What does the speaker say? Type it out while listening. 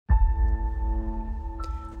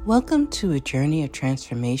Welcome to a journey of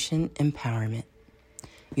transformation empowerment.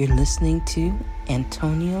 You're listening to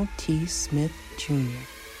Antonio T. Smith Jr.,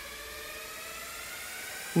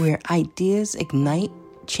 where ideas ignite,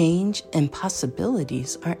 change, and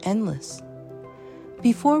possibilities are endless.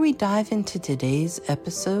 Before we dive into today's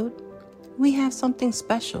episode, we have something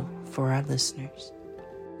special for our listeners.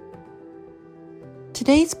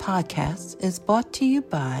 Today's podcast is brought to you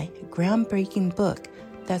by a groundbreaking book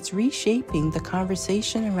that's reshaping the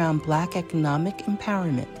conversation around Black economic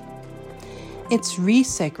empowerment. It's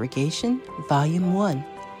Resegregation, Volume 1,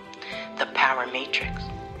 The Power Matrix,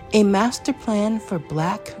 a master plan for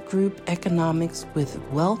Black group economics with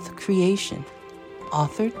wealth creation,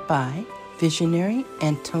 authored by visionary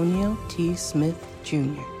Antonio T. Smith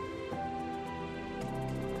Jr.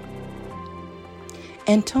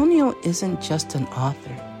 Antonio isn't just an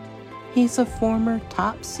author. He's a former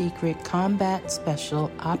top-secret combat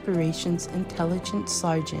special operations intelligence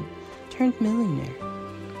sergeant turned millionaire.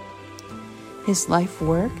 His life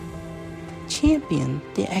work championed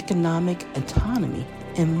the economic autonomy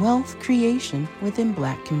and wealth creation within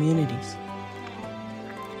Black communities.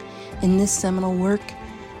 In this seminal work,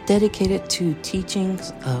 dedicated to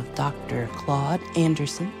teachings of Dr. Claude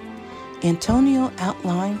Anderson, Antonio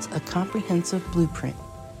outlines a comprehensive blueprint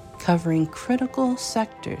covering critical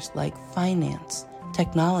sectors like finance,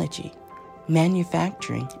 technology,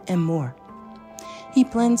 manufacturing, and more. He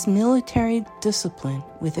blends military discipline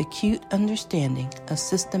with acute understanding of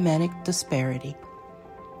systematic disparity.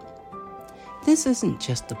 This isn't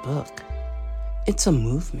just a book. It's a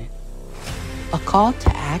movement, a call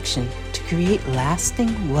to action to create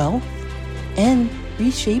lasting wealth and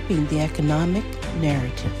reshaping the economic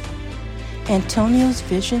narrative. Antonio's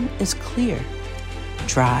vision is clear.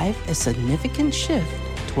 Drive a significant shift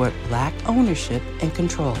toward Black ownership and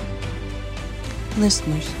control.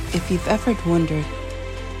 Listeners, if you've ever wondered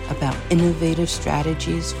about innovative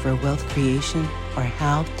strategies for wealth creation or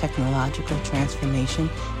how technological transformation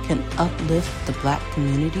can uplift the Black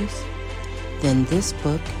communities, then this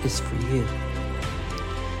book is for you.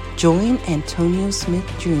 Join Antonio Smith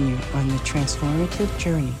Jr. on the transformative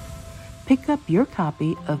journey. Pick up your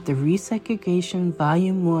copy of the Resegregation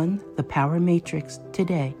Volume 1, The Power Matrix,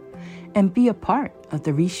 today and be a part of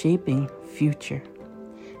the reshaping future.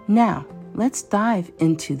 Now, let's dive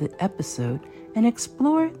into the episode and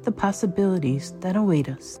explore the possibilities that await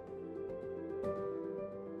us.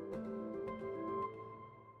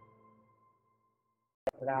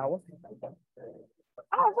 All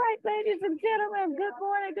right, ladies and gentlemen, good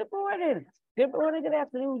morning, good morning. Good morning, good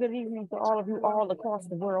afternoon, good evening to all of you all across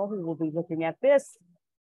the world who will be looking at this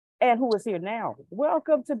and who is here now.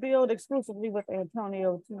 Welcome to Build Exclusively with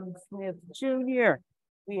Antonio T. Smith Jr.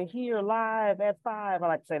 We are here live at 5. I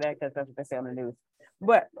like to say that because that's what they say on the news.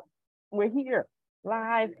 But we're here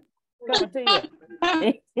live coming to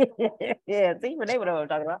you. Yeah, see, Renee would know what I'm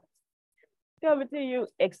talking about. Coming to you,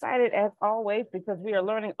 excited as always because we are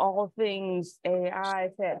learning all things AI,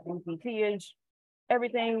 ChatGPT-ish.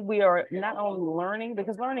 Everything we are not only learning,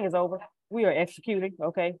 because learning is over, we are executing,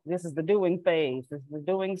 okay? This is the doing phase. This is the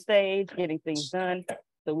doing stage, getting things done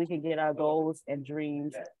so we can get our goals and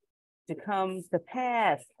dreams to come to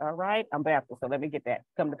pass, all right? I'm Baptist, so let me get that,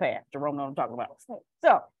 come to pass. Jerome knows what I'm talking about.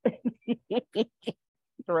 So,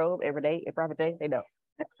 Jerome, every day, every private day, they know.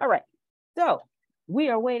 All right, so we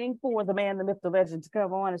are waiting for the man, the myth, the legend to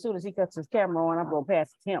come on. As soon as he cuts his camera on, I'm going to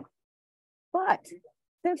pass it to him. But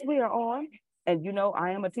since we are on, and you know,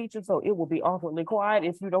 I am a teacher, so it will be awkwardly quiet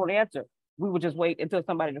if you don't answer. We will just wait until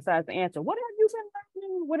somebody decides to answer. What have you been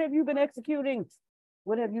learning? What have you been executing?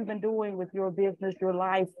 What have you been doing with your business, your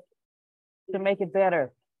life to make it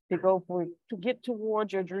better, to get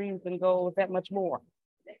towards your dreams and goals that much more?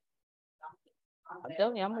 I'm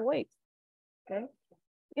telling you, I'm gonna wait. Okay.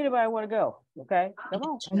 Anybody want to go? Okay, come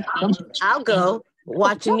on. I'll go.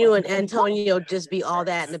 Watching you and Antonio just be all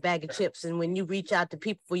that in a bag of chips. And when you reach out to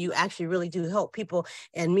people, you actually really do help people.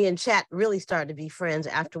 And me and Chat really started to be friends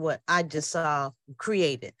after what I just saw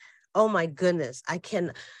created. Oh my goodness.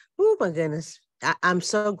 Oh my goodness. I'm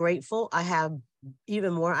so grateful. I have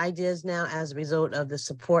even more ideas now as a result of the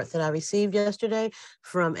support that I received yesterday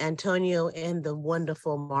from Antonio and the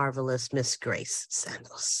wonderful, marvelous Miss Grace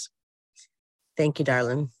Sandals. Thank you,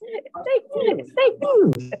 darling. Thank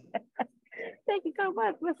you. Thank you so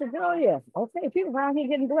much, Mr. Julia. Okay, people around here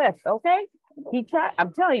getting blessed. Okay,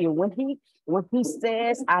 I'm telling you, when he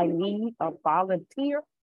says I need a volunteer,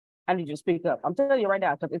 I need you to speak up. I'm telling you right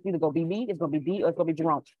now, because it's either gonna be me, it's gonna be B, or it's gonna be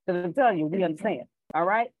Jerome. Because I'm telling you, we understand. All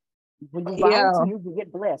right. When you Yeah. volunteer, you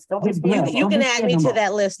get blessed. Don't be You, scared. you can add me to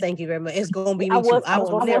that list. Thank you very much. It's gonna be me too. I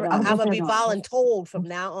will never. I'm gonna be voluntold from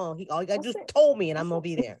now on. All you gotta just told me, and I'm gonna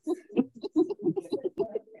be there.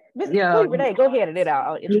 Yeah. Renee, go ahead and then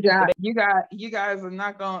I'll introduce you guys are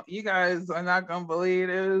not gonna believe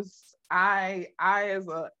this. I as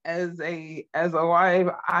a wife,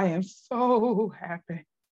 I am so happy.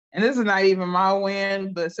 And this is not even my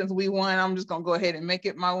win, but since we won, I'm just gonna go ahead and make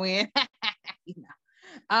it my win.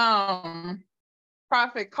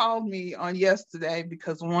 Prophet called me on yesterday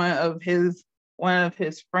because one of his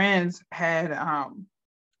friends had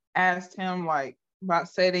asked him like about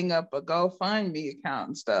setting up a GoFundMe account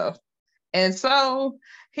and stuff. And so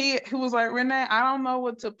he was like, Renee, I don't know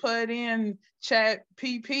what to put in chat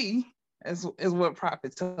PP, is what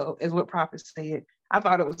Prophet said. I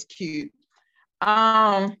thought it was cute.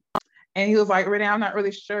 And he was like, Renee, I'm not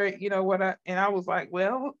really sure, and I was like,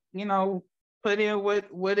 well, put in what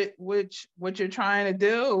you're trying to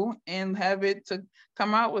do and have it to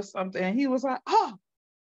come out with something. And he was like, oh,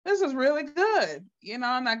 this is really good. And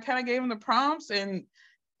I kind of gave him the prompts and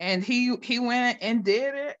he went and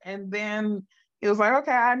did it. And then he was like,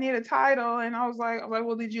 okay, I need a title. And I was like,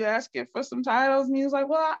 well, did you ask it for some titles? And he was like,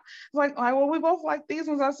 well, we both like these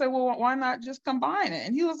ones. I said, well, why not just combine it?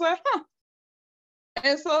 And he was like, huh.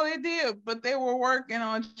 And so they did, but they were working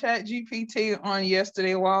on ChatGPT on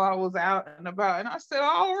yesterday while I was out and about. And I said,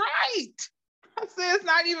 all right. I said, it's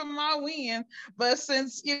not even my win, but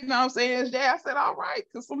since, I'm saying it's Jay, I said, all right.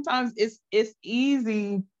 Because sometimes it's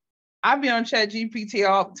easy. I be on ChatGPT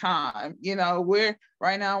all the time.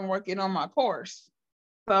 Right now I'm working on my course.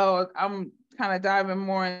 So I'm kind of diving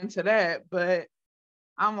more into that, but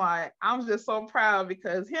I'm just so proud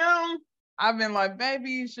because I've been like,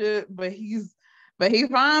 baby, you should, but he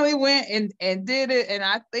finally went and did it. And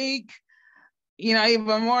I think,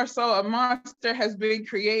 even more so, a monster has been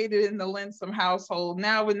created in the Linsom household.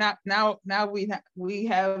 Now we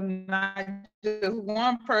have not just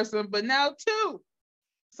one person, but now two.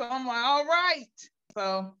 So I'm like, all right.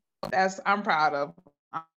 So I'm proud of.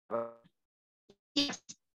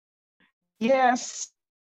 Yes.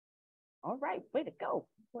 All right, way to go.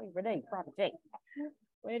 Renee, Prophet Jay.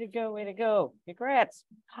 Way to go. Congrats.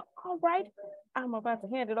 All right, I'm about to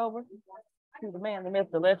hand it over to the man, the myth,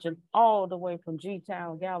 the legend, all the way from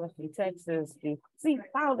G-Town, Galveston, Texas, the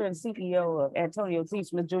founder and CEO of Antonio T.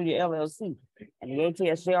 Smith Jr. LLC and the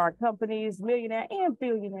ATSJR Companies, millionaire and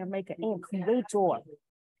billionaire maker and creator.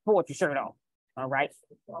 Put your shirt on. All right,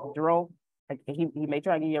 Jerome. He may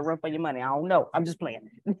try to give you a run for your money. I don't know. I'm just playing.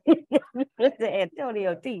 Mr.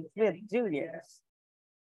 Antonio T. Smith Jr.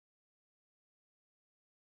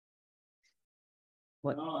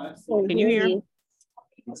 What? Can you hear him?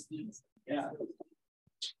 Yeah.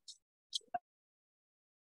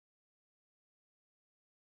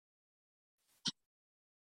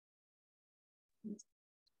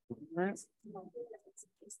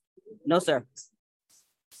 No, sir.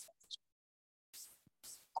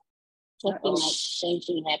 Something like same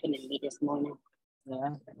thing happened to me this morning.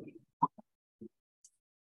 Yeah.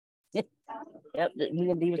 Yep,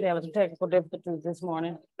 he was having some technical difficulties this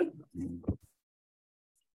morning.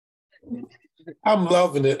 I'm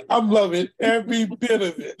loving it. I'm loving every bit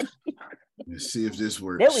of it. Let's see if this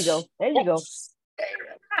works. There we go. There you go.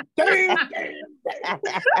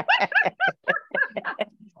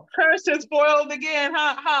 Curse is spoiled again,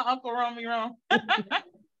 huh, Uncle Romeo?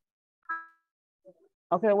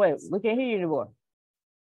 Okay, wait. We can't hear you anymore.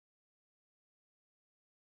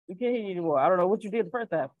 We can't hear you anymore. I don't know what you did the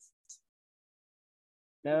first time.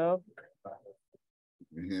 No.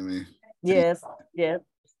 You hear me? Yes.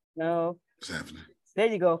 No. What's happening? There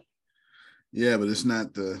you go. Yeah, but it's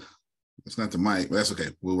not the mic. That's okay.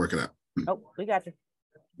 We'll work it out. Oh, we got you.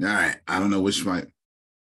 All right. I don't know which mic.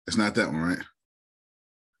 It's not that one, right?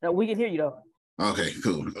 No, we can hear you though. Okay,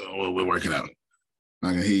 cool. We'll work it out.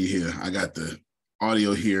 I can hear you here. I got the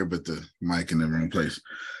audio here, but the mic in the wrong place.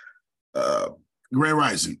 Grand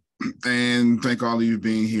Rising. And thank all of you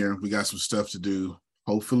being here. We got some stuff to do,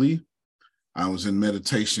 hopefully. I was in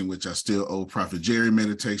meditation, which I still owe Prophet Jerry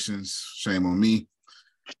meditations. Shame on me.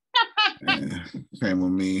 Shame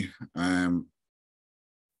on me.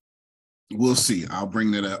 We'll see. I'll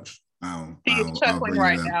bring that up. He's chuckling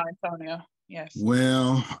right now, Antonio. Yes.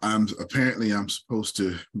 Well, I'm supposed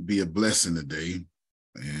to be a blessing today,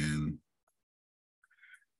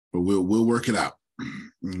 but we'll work it out.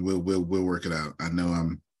 We'll work it out. I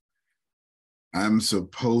know I'm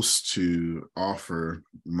supposed to offer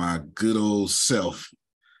my good old self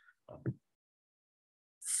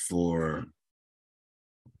for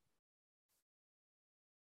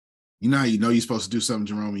You know how you know you're supposed to do something,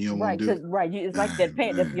 Jerome, and you don't want Right, to do because it? right, it's like that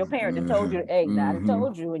parent, your parent that told you, hey, now I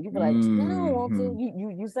told you, and you be like, no, I don't want to.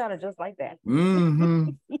 You sounded just like that.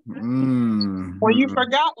 When you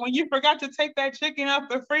forgot to take that chicken out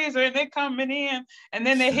the freezer and they're coming in and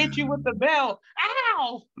then they hit you with the bell.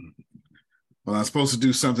 Ow! Well, I'm supposed to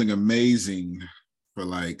do something amazing for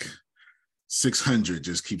like 600,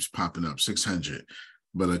 just keeps popping up, 600,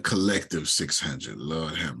 but a collective 600,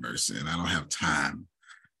 Lord have mercy. And I don't have time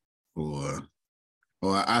for,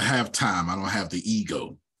 well, I have time. I don't have the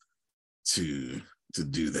ego to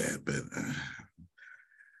do that, but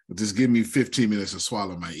just give me 15 minutes to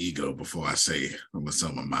swallow my ego before I say what's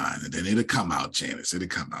on my mind. And then it'll come out, Janice. It'll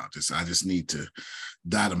come out. I just need to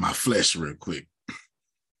die to my flesh real quick.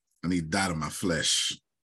 I need to die to my flesh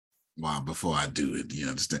before I do it. You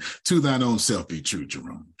understand? To thine own self be true,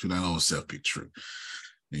 Jerome. To thine own self be true.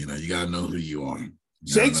 You know, you got to know who you are.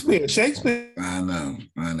 Shakespeare. I know.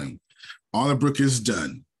 All the book is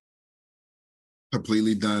done.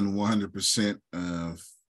 Completely done, 100% of,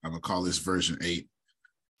 I'm going to call this version 8.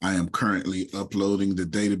 I am currently uploading the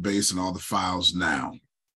database and all the files now.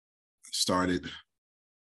 Started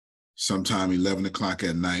sometime 11 o'clock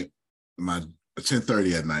at night,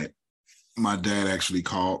 10:30 at night. My dad actually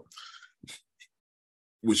called,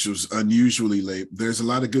 which was unusually late. There's a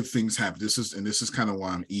lot of good things happening. This is kind of why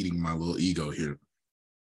I'm eating my little ego here.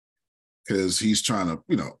 Because he's trying to,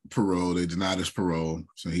 parole. They denied his parole.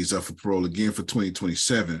 So he's up for parole again for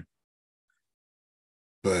 2027.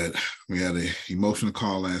 But we had an emotional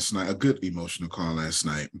call last night, a good emotional call last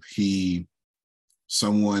night.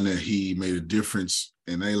 Someone that he made a difference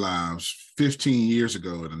in their lives 15 years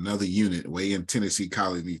ago in another unit way in Tennessee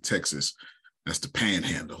Colony, Texas. That's the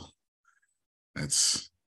Panhandle.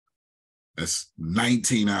 That's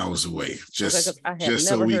 19 hours away. Just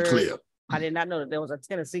so we clear. I did not know that there was a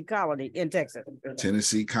Tennessee Colony in Texas.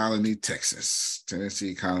 Tennessee Colony, Texas.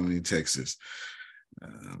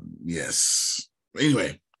 Yes.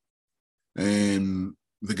 Anyway, and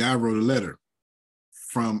the guy wrote a letter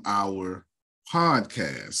from our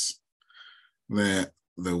podcast, that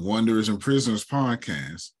the Wanderers and Prisoners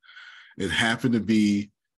podcast. It happened to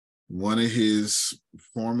be one of his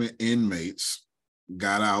former inmates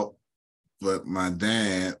got out, but my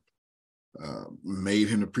dad made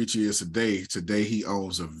him the preacher he is today. Today he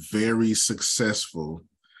owns a very successful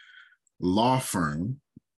law firm.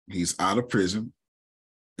 He's out of prison.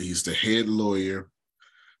 He's the head lawyer,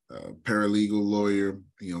 paralegal lawyer.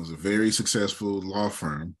 He owns a very successful law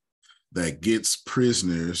firm that gets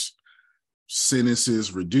prisoners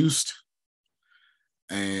sentences reduced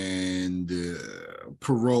and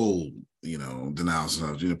parole, denounced,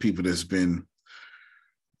 people that's been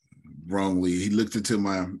wrongly. He looked into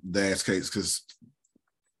my dad's case because,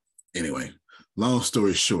 anyway, long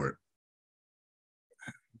story short,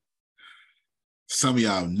 some of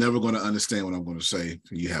y'all are never going to understand what I'm going to say.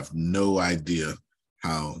 You have no idea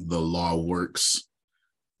how the law works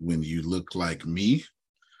when you look like me.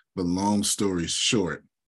 But long story short,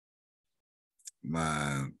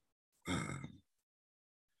 my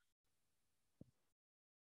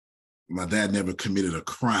dad never committed a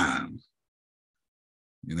crime.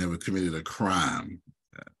 He never committed a crime.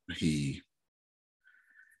 He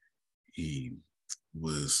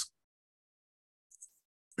was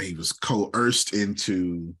coerced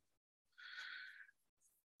into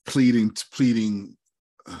pleading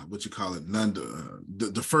what you call it,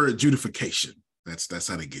 deferred adjudication. That's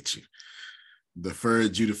how they get you. Deferred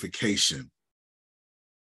adjudication,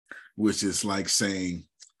 which is like saying,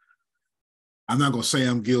 I'm not gonna say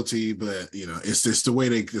I'm guilty, but it's just the way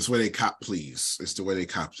they cop pleas. It's the way they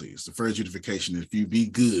cop pleas. Deferred adjudication, if you be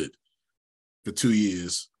good for 2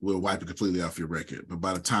 years, we'll wipe it completely off your record. But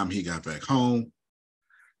by the time he got back home,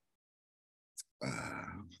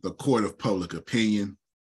 the court of public opinion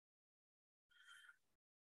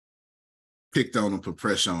picked on him, put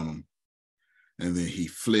pressure on him, and then he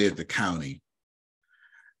fled the county.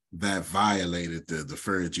 That violated the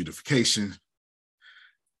deferred adjudication,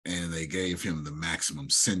 and they gave him the maximum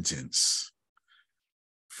sentence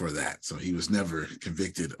for that. So he was never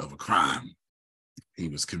convicted of a crime. He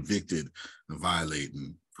was convicted of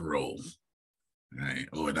violating parole, right?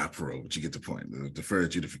 Or not parole, but you get the point, the deferred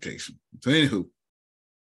adjudication. So anywho,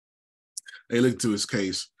 they looked into his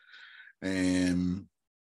case, and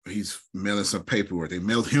he's mailing some paperwork. They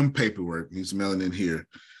mailed him paperwork. He's mailing in here,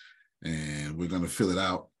 and we're going to fill it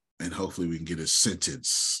out, and hopefully we can get his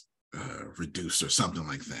sentence reduced or something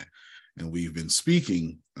like that. And we've been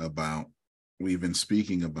speaking about him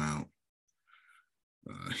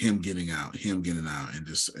getting out,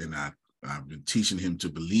 and I've been teaching him to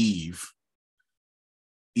believe,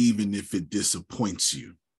 even if it disappoints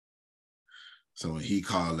you, So when he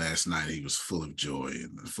called last night, he was full of joy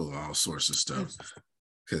and full of all sorts of stuff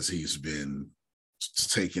because he's been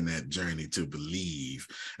taking that journey to believe.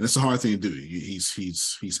 And it's a hard thing to do.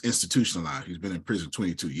 He's institutionalized. He's been in prison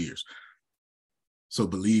 22 years. So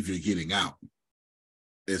believe you're getting out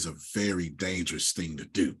is a very dangerous thing to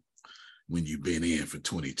do when you've been in for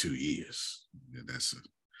 22 years. That's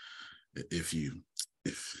if you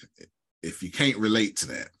can't relate to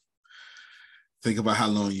that, think about how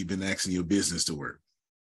long you've been asking your business to work.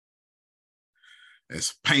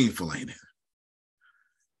 It's painful, ain't it?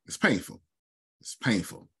 It's painful. It's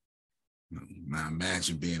painful. Now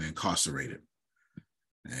imagine being incarcerated.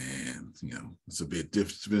 And, it's a bit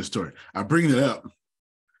different story. I bring it up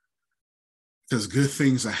because good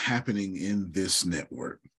things are happening in this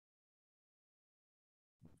network.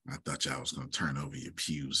 I thought y'all was going to turn over your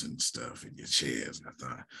pews and stuff and your chairs. I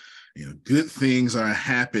thought, good things are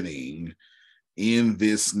happening in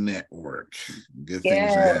this network. Good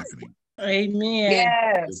things are happening. Amen.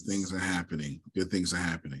 Yes. Good things are happening. Good things are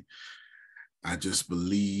happening. I just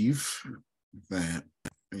believe that,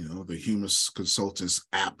 the Human Consultants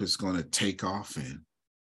app is going to take off and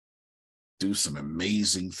do some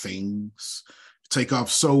amazing things. Take off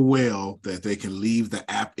so well that they can leave the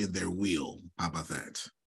app in their will. How about that?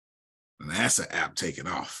 And that's an app taking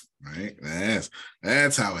off, right?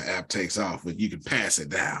 That's how an app takes off, when you can pass it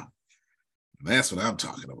down. That's what I'm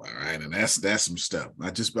talking about, right? And that's some stuff.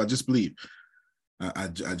 I just believe. I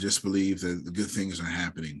just believe that the good things are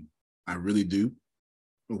happening. I really do.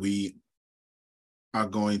 We are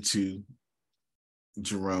going to,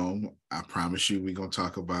 Jerome, I promise you, we're going to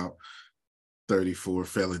talk about 34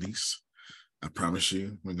 felonies. I promise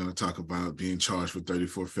you, we're going to talk about being charged with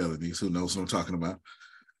 34 felonies. Who knows what I'm talking about?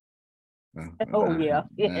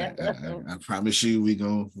 Yeah. I promise you, we're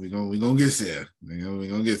gonna get there. We're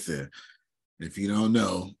gonna get there. If you don't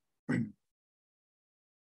know,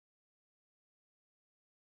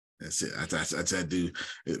 that's it. I do.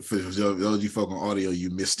 For those of you folk on audio, you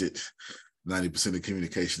missed it. 90% of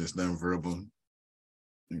communication is nonverbal.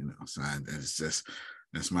 So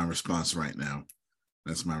that's my response right now.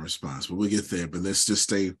 That's my response. But we'll get there. But let's just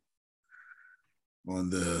stay on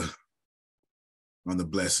the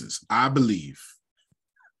blessings. I believe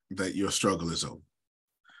that your struggle is over.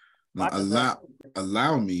 Now,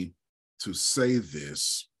 allow me to say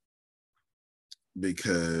this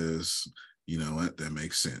because you know what? That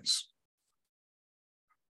makes sense.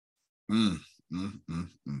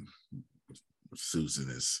 Susan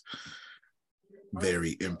is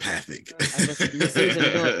very empathic. Miss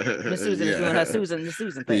Susan is doing her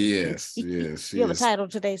Susan thing. Yes. You have a title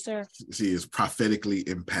today, sir? She is prophetically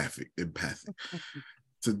empathic.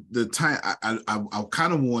 So the time I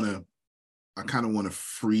kind of want to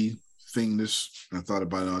free thing this. I thought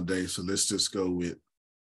about it all day. So let's just go with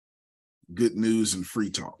good news and free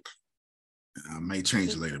talk. I may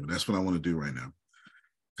change it later, but that's what I want to do right now.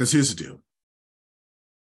 Because here's the deal.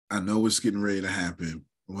 I know it's getting ready to happen.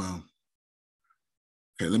 Well,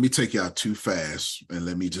 okay, let me take you out too fast and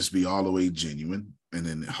let me just be all the way genuine. And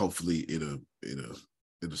then hopefully it'll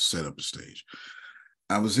set up a stage.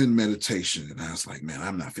 I was in meditation and I was like, man,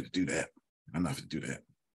 I'm not fit to do that. I'm not fit to do that.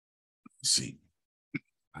 See,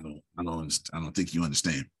 I don't think you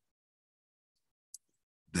understand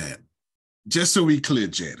that. Just so we clear,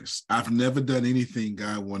 Janice, I've never done anything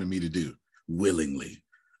God wanted me to do willingly.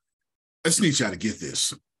 I just need y'all to get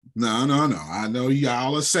this. No. I know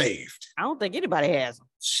y'all are saved. I don't think anybody has.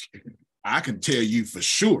 I can tell you for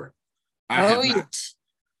sure. I have not.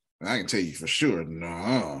 I can tell you for sure.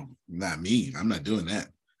 No, not me. I'm not doing that.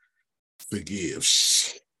 Forgive.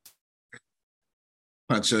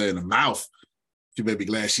 Punch her in the mouth. You better be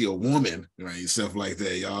glad she a woman, right? Stuff like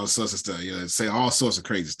that. All sorts of stuff. Say all sorts of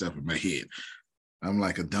crazy stuff in my head. I'm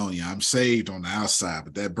like Adonia. I'm saved on the outside,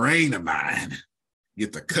 but that brain of mine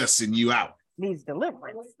get the cussing you out. Needs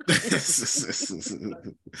deliverance.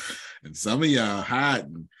 And some of y'all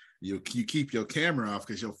hiding. You keep your camera off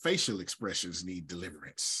because your facial expressions need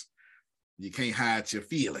deliverance. You can't hide your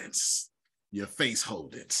feelings. Your face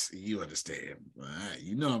hold it. You understand? All right.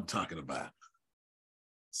 You know what I'm talking about.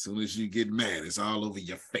 As soon as you get mad, it's all over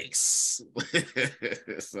your face.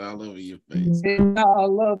 It's all over your face. It's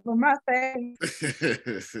all over my face.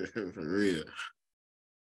 For real.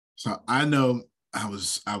 So I know I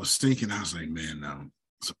was thinking, I was like, man, no.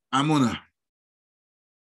 So I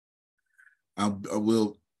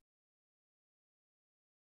will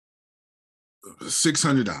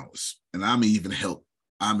 $600, and I'm even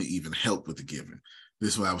help with the giving.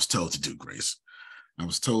 This is what I was told to do, Grace. I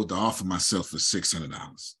was told to offer myself for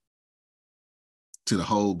 $600 to the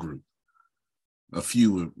whole group. A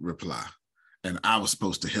few would reply. and I was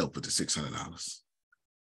supposed to help with the $600.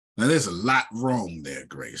 Now, there's a lot wrong there,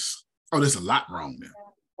 Grace. Oh, there's a lot wrong there.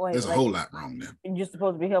 Wait, There's a like, whole lot wrong there. you're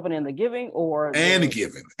supposed to be helping in the giving or And the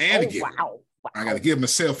giving. And the giving. Wow. I got to give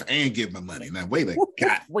myself and give my money. Now, wait a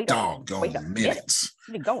doggone minutes.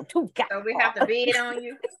 You're going too So we have to bid on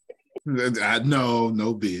you.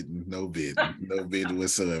 No bidding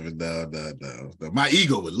whatsoever. No. My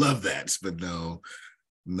ego would love that, but no.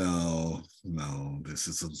 This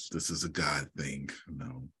is a God thing.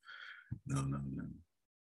 No.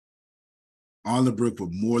 Arlen Brook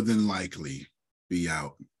would more than likely be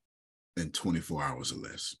out in 24 hours or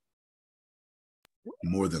less.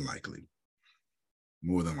 More than likely.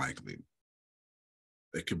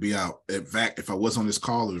 It could be out. In fact, if I was on this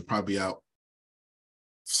call, it would probably be out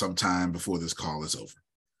sometime before this call is over.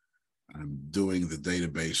 I'm doing the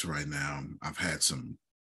database right now. I've had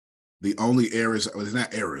the only errors, well, they're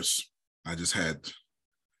not errors. I just had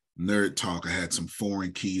nerd talk. I had some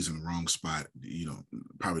foreign keys in the wrong spot.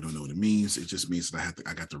 Probably don't know what it means. It just means that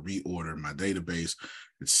I got to reorder my database.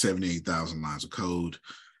 It's 78,000 lines of code.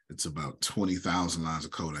 It's about 20,000 lines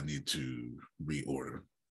of code I need to reorder.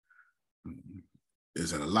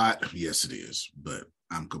 Is that a lot? Yes, it is. But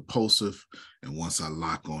I'm compulsive. And once I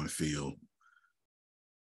lock on field,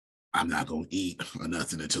 I'm not going to eat or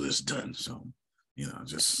nothing until it's done. So,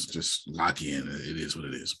 just lock in. It is what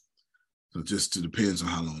it is. So it depends on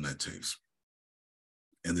how long that takes.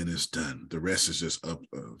 And then it's done. The rest is just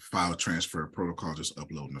file transfer protocol, just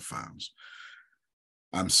uploading the files.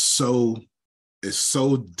 It's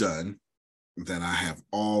so done that I have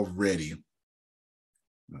already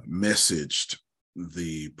messaged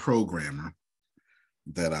the programmer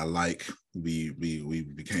that I like. We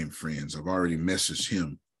became friends. I've already messaged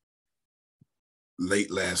him late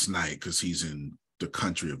last night because he's in the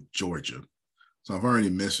country of Georgia. So I've already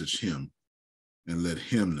messaged him and let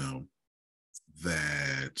him know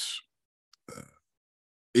that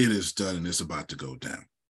it is done and it's about to go down.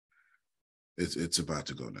 It's about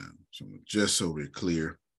to go down. So just so we're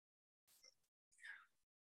clear.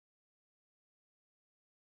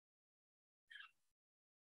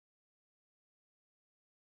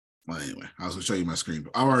 Well, anyway, I was going to show you my screen,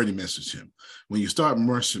 but I already messaged him. When you start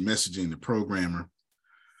messaging the programmer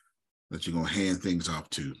that you're going to hand things off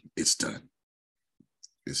to, it's done.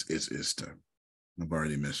 It's done. I've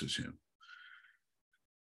already messaged him.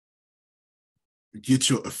 Get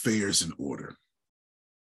your affairs in order.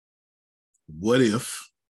 What if,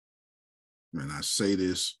 and I say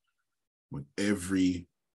this with every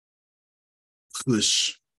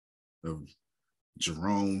push of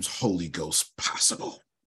Jerome's Holy Ghost possible,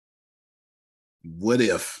 what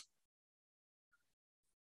if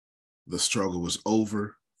the struggle was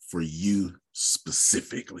over for you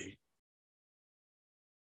specifically?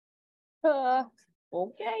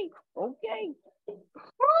 Okay.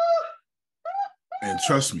 And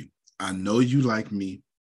trust me, I know you like me,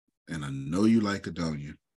 and I know you like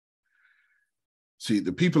Adonia. See,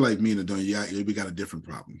 the people like me and Adonia, we got a different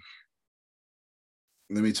problem.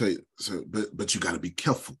 Let me tell you, but you got to be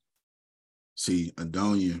careful. See,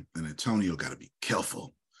 Adonia and Antonio got to be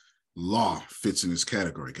careful. Law fits in this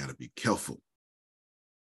category, got to be careful.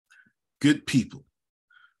 Good people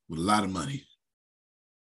with a lot of money.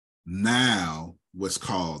 Now, what's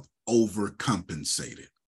called overcompensated.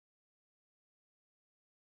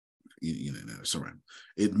 That's all right.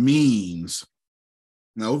 It means,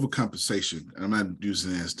 now overcompensation, I'm not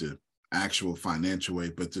using it as the actual financial way,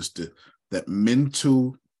 but just that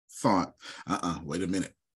mental thought, wait a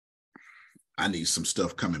minute. I need some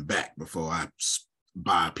stuff coming back before I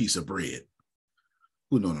buy a piece of bread.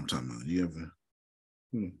 Who know what I'm talking about? You ever?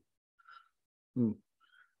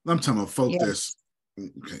 I'm talking about folk that's,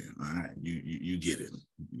 okay, all right, you get it.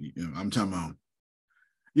 I'm talking about,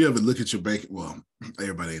 you ever look at your bank? Well,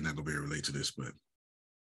 everybody ain't not gonna be able to relate to this, but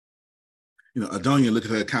Adonia look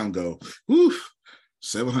at her account and go, whew,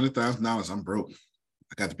 $700,000, I'm broke.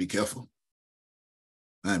 I got to be careful.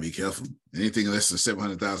 I gotta be careful. Anything less than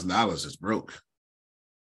 $700,000 is broke.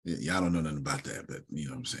 Y'all don't know nothing about that, but you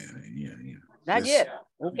know what I'm saying. Yeah. Not yet.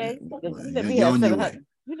 Okay.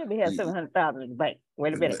 You never had 700,000 in the bank.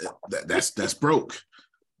 Wait a minute. That's broke.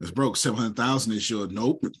 That's broke. 700,000 is your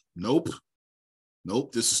nope.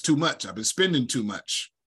 This is too much. I've been spending too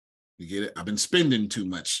much. You get it? I've been spending too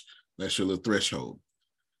much. That's your little threshold.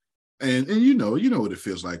 And you know what it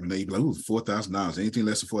feels like when they be like, ooh, $4,000. Anything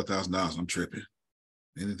less than $4,000, I'm tripping.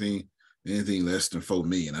 Anything less than $4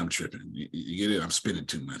 million, I'm tripping. You get it? I'm spending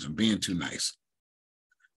too much. I'm being too nice.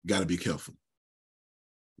 You got to be careful.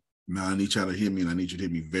 Now, I need y'all to hear me, and I need you to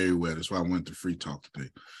hear me very well. That's why I went to Free Talk today.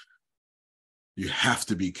 You have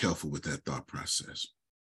to be careful with that thought process.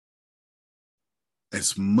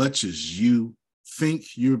 as much as you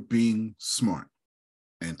think you're being smart,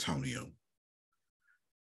 Antonio,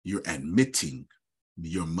 you're admitting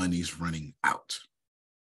your money's running out.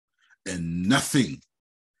 And nothing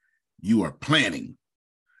you are planning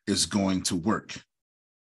is going to work.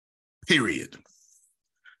 Period.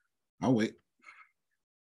 I'll wait.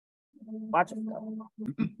 Watch it.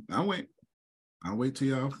 I'll wait. I'll wait till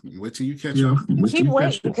y'all. Wait till you catch up. Keep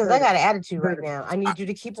waiting because I got an attitude right now. I need you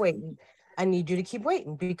to keep waiting. I need you to keep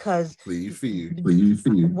waiting because Please feed.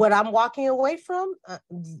 what I'm walking away from, I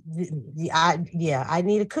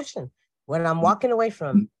need a cushion. What I'm walking away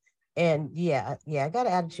from, and I got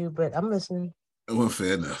an attitude, but I'm listening. Well,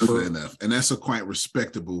 fair enough, fair enough, and that's a quite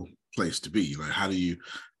respectable place to be. Like, how you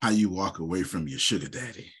walk away from your sugar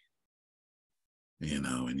daddy? You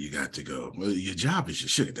know, and you got to go. Well, your job is your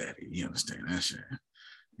sugar daddy. You understand? That's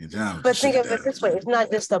your job. But think of it this way: it's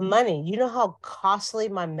not just the money. You know how costly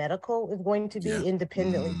my medical is going to be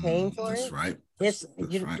independently paying for that's it. Right. It's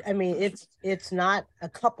right. I mean, it's not a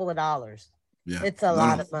couple of dollars. Yeah, it's a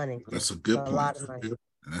lot of money. That's a good point. A lot of money.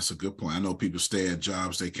 And that's a good point. I know people stay at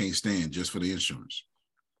jobs they can't stand just for the insurance.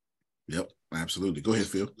 Yep, absolutely. Go ahead,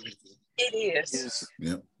 Phil. It is. Yes.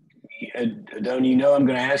 Yep. Don't you know I'm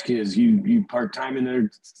going to ask you, is you part-time in there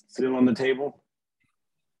still on the table?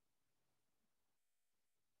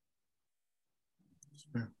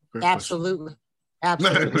 Absolutely.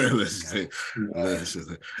 Absolutely.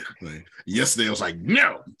 Yesterday I was like,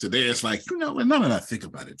 no. Today it's like, now that I think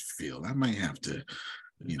about it, Phil, I might have to,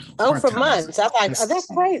 for months. I'm like, that's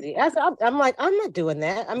crazy. I'm like, I'm not doing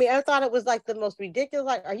that. I mean, I thought it was like the most ridiculous.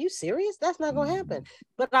 Like, are you serious? That's not going to happen.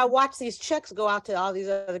 But I watched these checks go out to all these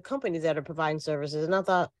other companies that are providing services. And I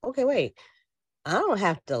thought, okay, wait, I don't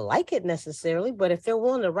have to like it necessarily, but if they're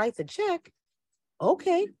willing to write the check,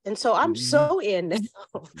 okay. And so I'm so in now.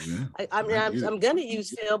 I'm going to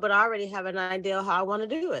use Phil, but I already have an idea how I want to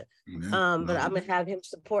do it. But I'm going to have him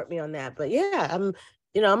support me on that. But yeah, I'm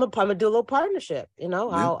gonna do a little partnership.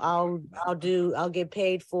 I'll get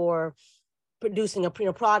paid for producing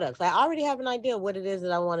products. I already have an idea what it is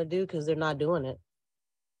that I want to do because they're not doing it.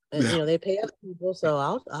 And, they pay other people,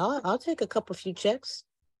 so I'll take a few checks.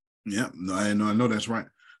 Yeah, no, I know that's right.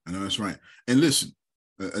 I know that's right. And listen,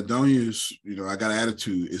 Adonia's, I got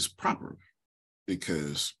attitude is proper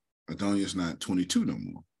because Adonia's not 22 no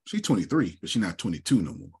more. She's 23, but she's not 22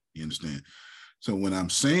 no more. You understand? So when I'm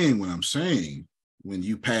saying, when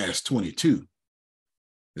you pass 22,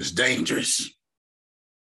 it's dangerous.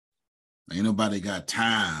 Ain't nobody got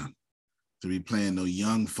time to be playing no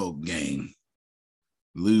young folk game,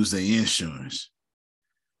 lose their insurance,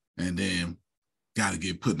 and then got to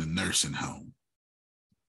get put in a nursing home.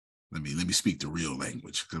 Let me speak the real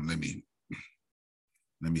language. Let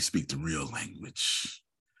me speak the real language.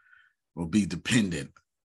 Or be dependent,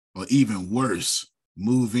 or even worse,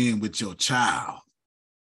 move in with your child.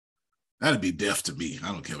 That'd be death to me.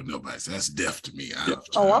 I don't care what nobody says. That's death to me. I'm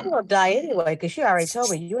gonna die anyway because she already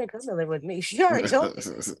told me you ain't coming to live with me. She already told me.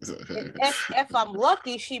 If I'm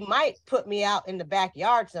lucky, she might put me out in the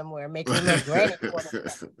backyard somewhere, make me a little granny.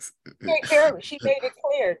 Take care of me. She made it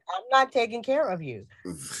clear. I'm not taking care of you.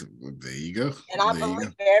 There you go. And I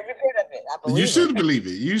believe every bit of it. I believe you should believe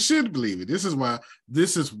it. You should believe it. This is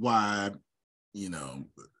why,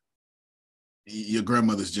 your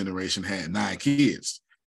grandmother's generation had 9 kids.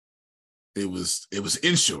 It was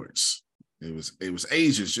insurance. It was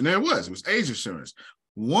age insurance. It was age insurance.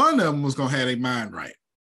 One of them was gonna have their mind right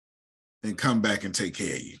and come back and take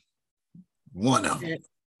care of you. One of them.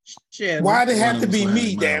 Why did it have to be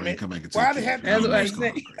me, damn it? Why did it have to be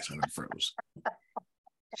me?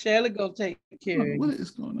 Shirley go take care of you. What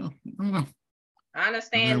is going on? I don't know. I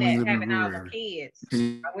understand that having all the kids.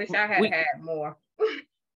 I wish I had more.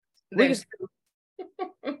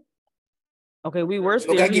 Okay, we were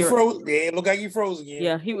still look like here. You froze. Yeah, look like you froze again.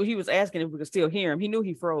 Yeah, he was asking if we could still hear him. He knew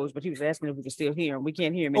he froze, but he was asking if we could still hear him. We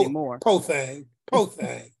can't hear him anymore. Po thing.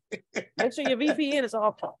 Make sure your VPN is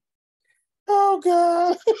off. Oh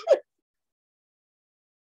God.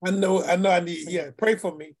 I know. I need. Pray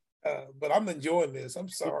for me. But I'm enjoying this. I'm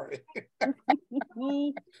sorry.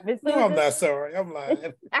 No, I'm not sorry. I'm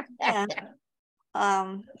lying.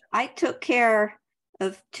 I took care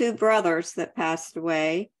of 2 brothers that passed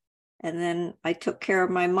away. And then I took care of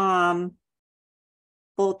my mom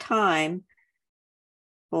full time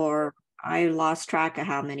for, I lost track of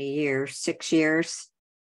how many years, 6 years,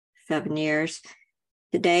 7 years.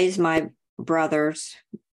 Today's my brother's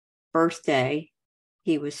birthday.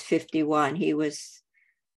 He was 51. He was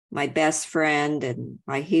my best friend and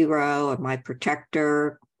my hero and my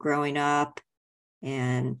protector growing up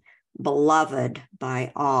and beloved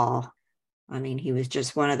by all. I mean, he was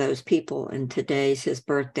just one of those people. And today's his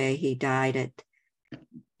birthday. He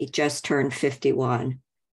just turned 51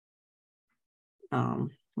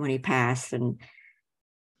 when he passed. And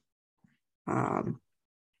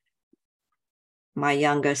my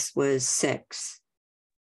youngest was 6.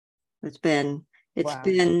 It's been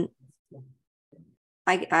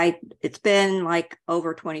like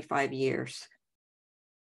over 25 years.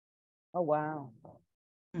 Oh, wow.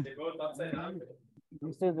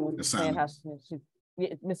 Miss Susan was saying how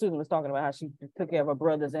Miss Susan was talking about how she took care of her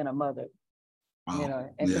brothers and her mother. You know,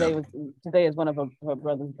 and today is one of her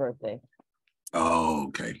brother's birthday. Oh,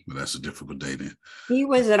 okay. Well, that's a difficult day then. He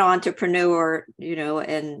was an entrepreneur, you know,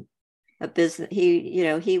 and a business.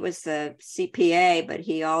 He was a CPA, but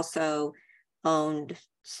he also owned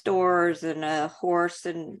stores and a horse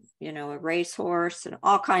and, you know, a racehorse and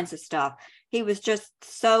all kinds of stuff. He was just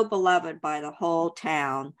so beloved by the whole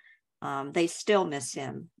town. They still miss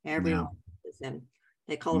him. Everyone misses him.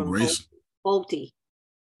 They called him Bolty.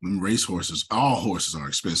 Them racehorses, all horses are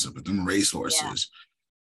expensive, but them racehorses,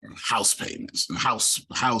 house payments,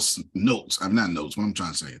 house notes. I'm not notes. What I'm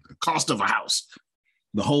trying to say, the cost of a house,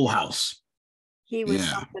 the whole house. He was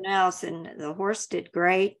something else, and the horse did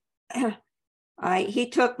great. He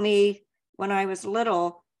took me when I was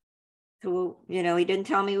little to, you know, he didn't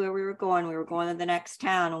tell me where we were going. We were going to the next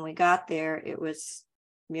town. When we got there, it was,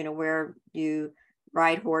 you know, where you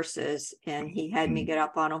ride horses, and he had me get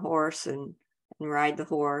up on a horse and ride the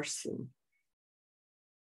horse. And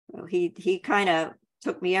so he kind of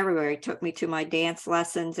took me everywhere. He took me to my dance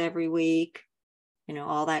lessons every week, you know,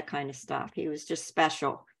 all that kind of stuff. He was just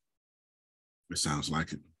special. It sounds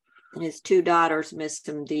like it. And his 2 daughters missed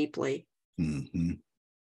him deeply.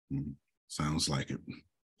 Sounds like it.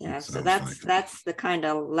 Yeah, so that's the kind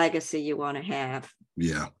of legacy you want to have.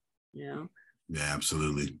 Yeah. Yeah. Yeah,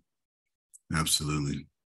 absolutely.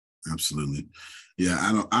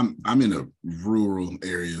 Yeah, I'm in a rural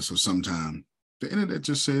area, so sometimes the internet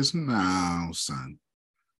just says, "No, son,"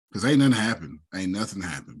 because ain't nothing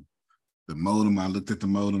happened. The modem, I looked at the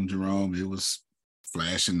modem, Jerome. It was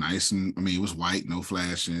flashing nice, and I mean, it was white, no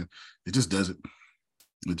flashing. It just does it.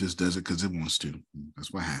 It just does it because it wants to.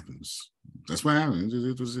 That's what happens.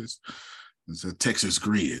 It's a Texas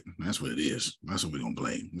grid. That's what it is. That's what we're gonna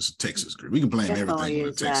blame. It's a Texas grid. We can blame everything on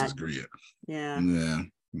the Texas grid. Yeah.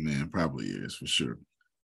 Yeah, it probably is for sure.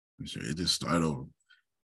 It just started over.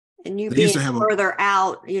 And you being further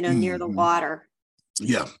out, you know, near the water.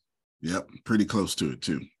 Yeah. Yep. Pretty close to it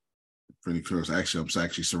too. Pretty close. Actually, I'm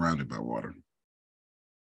actually surrounded by water.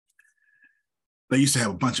 They used to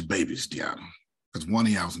have a bunch of babies, Deanna, because one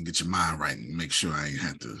of y'all was gonna get your mind right and make sure I ain't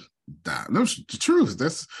had to die. No, it's the truth.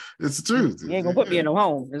 It's the truth. You ain't gonna put me in a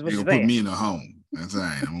home. Is what you gonna put me in a home. That's all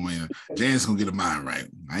right. I'm waiting. Janice gonna get her mind right.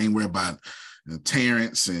 I ain't worried about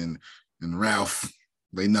Terrence and Ralph.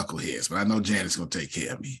 They knuckleheads, but I know Janice gonna take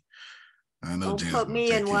care of me. I know. Don't put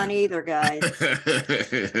me in one either, guys.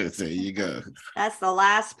 There you go. That's the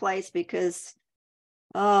last place, because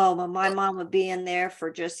my mom would be in there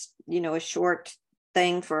for just, you know, a short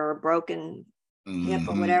thing for a broken hip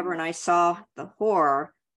or whatever, and I saw the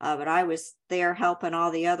horror of it. I was there helping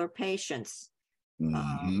all the other patients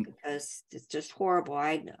because it's just horrible.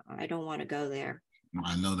 I don't want to go there.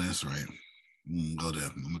 I know that's right. Go there.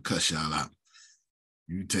 I'm gonna cuss y'all out.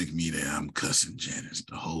 You take me there, I'm cussing Janice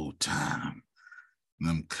the whole time.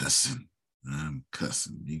 I'm cussing.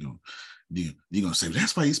 You gonna say,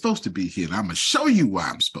 that's why you're supposed to be here. And I'm gonna show you why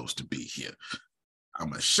I'm supposed to be here. I'm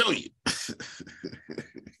gonna show you.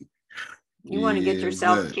 You want to get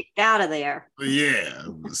yourself kicked out of there. Yeah,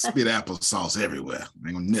 spit applesauce everywhere. I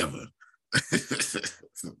ain't gonna never.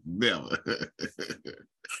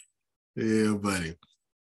 Yeah, buddy.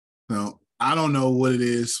 So I don't know what it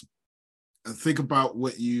is. Think about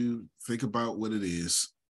what it is.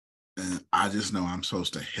 And I just know I'm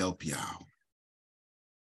supposed to help y'all.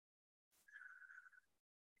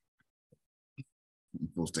 I'm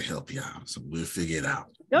supposed to help y'all. So we'll figure it out.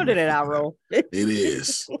 Don't do that, Alro. It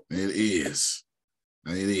is. But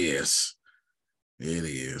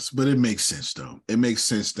it makes sense, though. It makes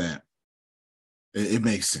sense that it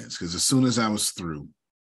makes sense, because as soon as I was through,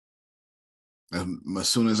 as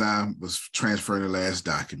soon as I was transferring the last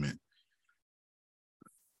document,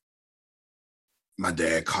 my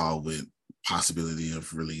dad called with possibility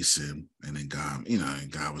of releasing, and then God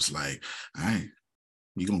was like, all right,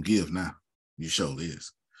 you're going to give now. You show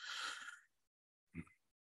this.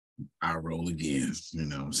 I roll again, you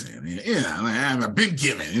know what I'm saying? Yeah, I've been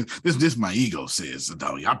giving. This my ego says,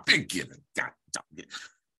 dog, I've been giving. God,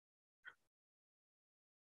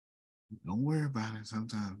 don't worry about it.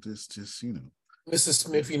 Sometimes just Mrs.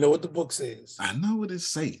 Smith, you know what the book says. I know what it's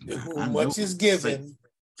saying. To whom much is given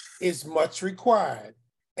is much required.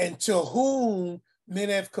 And to whom men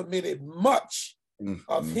have committed much,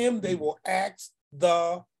 of him they will ask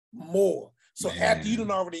the more. So after you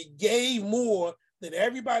done already gave more than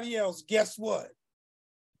everybody else, guess what?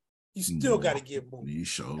 You still got to give more. You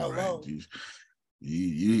sure right.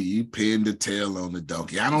 You pinned the tail on the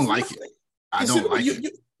donkey. I don't like it. I don't like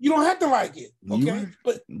it. You don't have to like it, okay?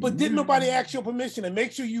 But didn't nobody ask your permission? And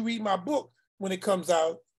make sure you read my book when it comes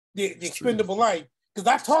out, The Expendable Life, because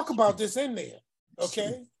I talk about this in there,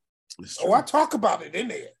 okay? I talk about it in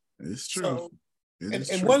there. It's true. So,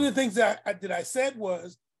 and one of the things that I said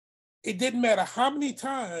was, it didn't matter how many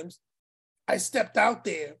times I stepped out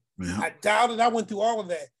there, I doubted, I went through all of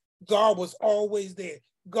that. God was always there.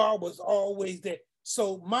 God was always there.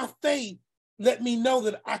 So my faith let me know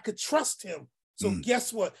that I could trust him. So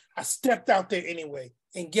guess what? I stepped out there anyway.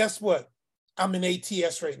 And guess what? I'm in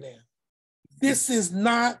ATS right now. This is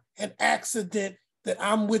not an accident that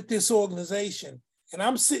I'm with this organization. And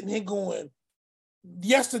I'm sitting here going,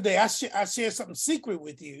 yesterday I shared something secret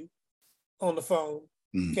with you on the phone,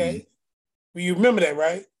 okay? Well, you remember that,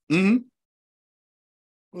 right?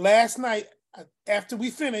 Last night, after we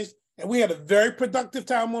finished, and we had a very productive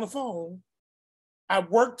time on the phone, I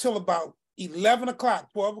worked till about 11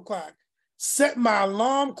 o'clock, 12 o'clock, set my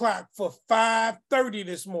alarm clock for 5:30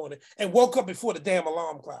 this morning and woke up before the damn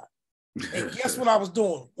alarm clock. And guess what I was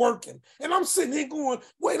doing? Working. And I'm sitting here going,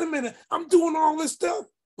 wait a minute, I'm doing all this stuff.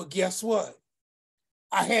 But guess what?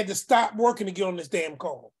 I had to stop working to get on this damn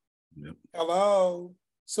call. Hello.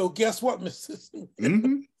 So guess what, Mrs.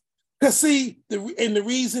 Because see, the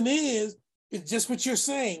reason is just what you're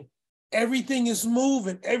saying. Everything is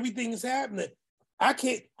moving. Everything is happening. I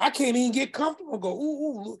can't even get comfortable and go,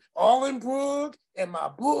 ooh, all in Brooke and my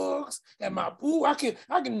books and my I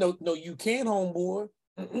can no, you can't, homeboy.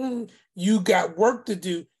 You got work to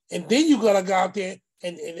do. And then you gotta go out there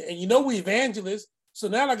and you know we evangelists. So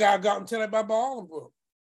now I gotta go out and tell everybody about Allenbrook.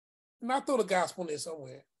 And I throw the gospel in there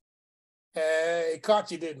somewhere. Hey,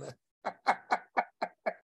 caught you, didn't I?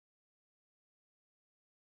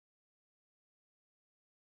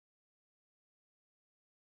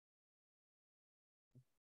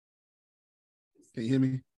 Can you hear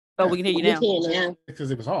me? Oh, we can hear you now.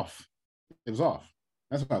 Because it was off. It was off.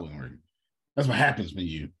 That's why it wasn't working. That's what happens when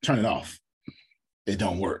you turn it off. It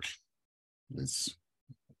don't work. It's,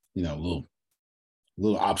 a little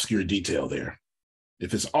obscure detail there.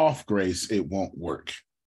 If it's off, Grace, it won't work.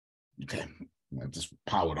 Okay. That just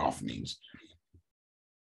powered off means.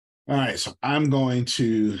 All right. So I'm going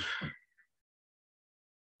to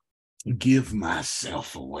give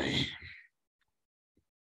myself away.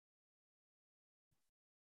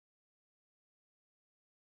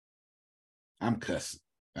 I'm cussing.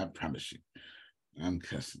 I promise you. I'm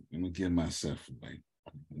cussing. I'm going to give myself away.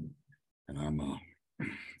 And I'm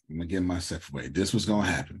gonna give myself away. This was going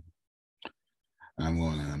to happen. I'm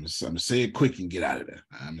going to say it quick and get out of there.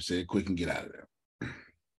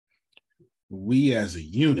 We as a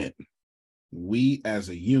unit,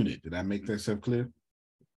 did I make myself clear?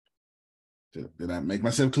 Did I make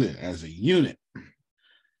myself clear? As a unit,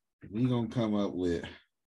 we're going to come up with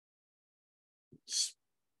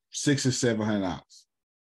 $600 or $700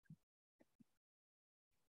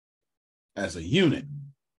 as a unit.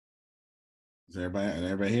 Does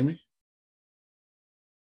everybody hear me?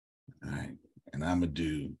 All right, and I'm gonna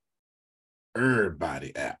do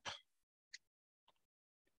Everybody app.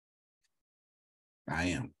 I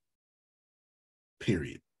am.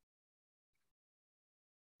 Period.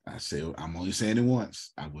 I'm only saying it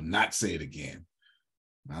once. I will not say it again.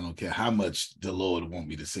 I don't care how much the Lord want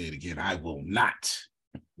me to say it again. I will not.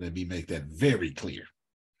 Let me make that very clear.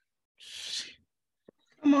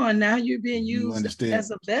 Come on now, you're being used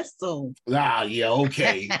as a vessel. Ah, yeah,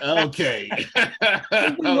 okay.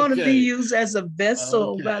 We want to be used as a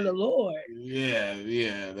vessel by the Lord. Yeah,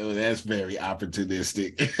 that's very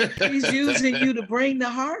opportunistic. He's using you to bring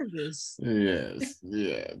the harvest. Yes,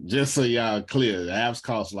 yeah. Just so y'all clear, the apps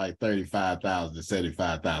cost like $35,000 to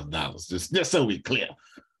 $75,000. Just so we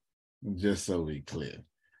clear.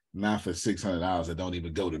 Not for $600 that don't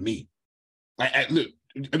even go to me. Look.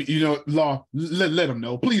 Law, let them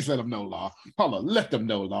know. Please let them know, Law. Hold on, let them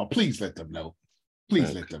know, Law. Please let them know.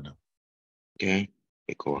 Let them know. Okay,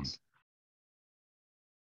 of course.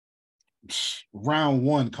 Round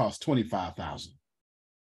one cost $25,000.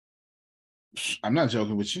 I'm not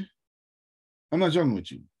joking with you.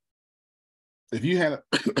 If you had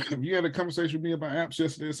a conversation with me about apps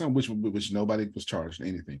yesterday or something, which nobody was charged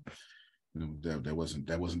anything, that wasn't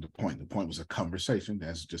the point. The point was a conversation.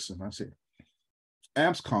 That's just as I said.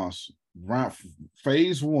 apps cost around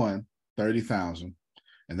phase one, 30,000,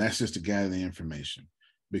 and that's just to gather the information,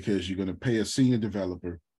 because you're going to pay a senior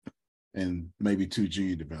developer and maybe 2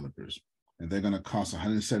 junior developers, and they're going to cost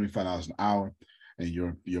 $175 an hour, and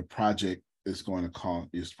your project is going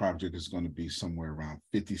to be somewhere around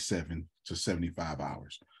 57 to 75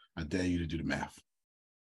 hours. I dare you to do the math.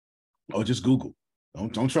 Or just Google.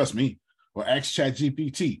 Don't trust me. Or ask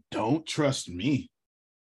ChatGPT. Don't trust me.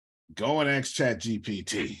 Go and ask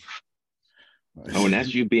ChatGPT. Oh, and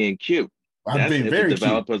that's you being cute. I'm being very cute. The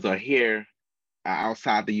developers are here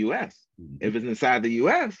outside the U.S. If it's inside the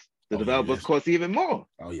U.S., the developers cost even more.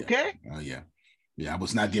 Oh yeah. Okay. Oh yeah. Yeah, I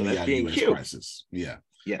was not giving y'all U.S. prices. Yeah.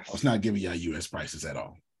 Yes. I was not giving y'all U.S. prices at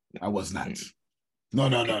all. I was not. No.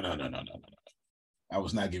 I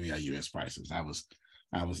was not giving y'all U.S. prices. I was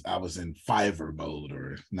in Fiverr mode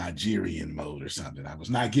or Nigerian mode or something. I was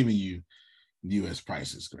not giving you U.S.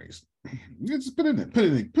 prices, Grace. Just put it in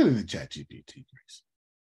the chat GPT, Grace.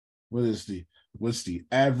 What's the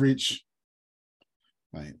average,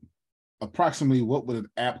 like approximately what would an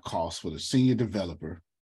app cost for the senior developer?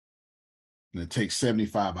 And it takes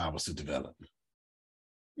 75 hours to develop.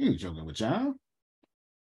 You joking with y'all?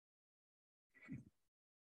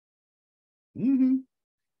 Mm-hmm.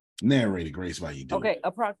 Narrated, Grace, while you do Okay,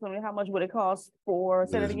 approximately how much would it cost for,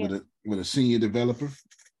 say that again? With a senior developer?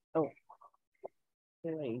 Oh,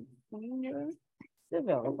 a senior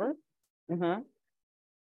developer.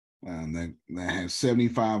 That has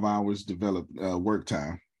 75 hours work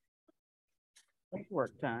time. That's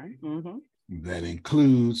work time. That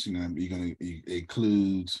includes, it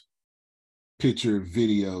includes picture,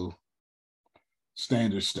 video,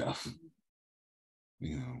 standard stuff.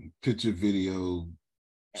 Picture, video,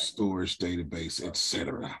 storage, database,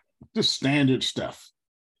 etc. Just standard stuff.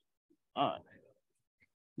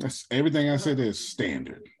 That's everything I said is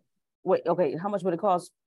standard. Wait, okay. How much would it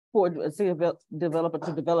cost for a senior developer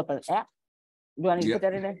to develop an app? Do I need to put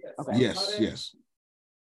that in there? Okay. Yes.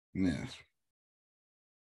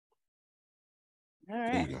 All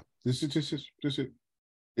right. There you go. This is it.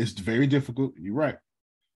 It's very difficult. You're right.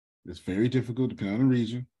 It's very difficult depending on the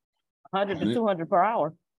region. 100 to 200 per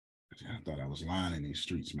hour. I thought I was lying in these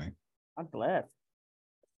streets, man. I'm glad.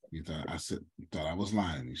 You thought I was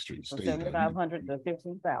lying in these streets. 7,500 to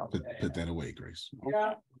 15,000. Put that away, Grace.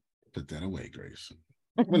 Yeah. Put that away, Grace.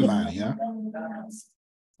 We're lying, yeah.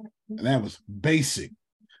 And that was basic.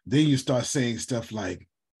 Then you start saying stuff like,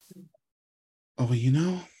 "Oh,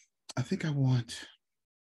 well, I think I want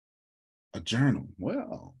a journal."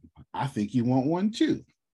 Well, I think you want one too.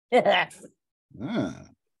 Y'all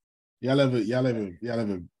ever.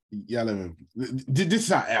 This is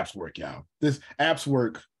how apps work, y'all. This apps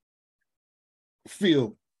work.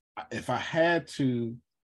 If I had to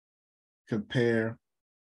compare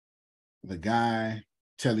the guy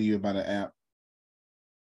telling you about an app,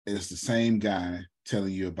 it's the same guy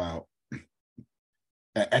telling you about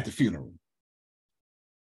at the funeral.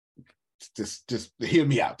 Just hear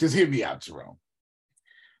me out. Just hear me out, Jerome.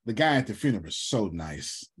 The guy at the funeral is so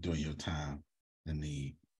nice during your time in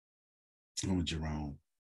need. Oh, Jerome,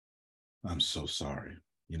 I'm so sorry.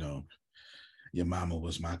 Your mama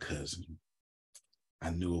was my cousin. I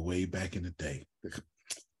knew her way back in the day.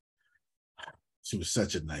 She was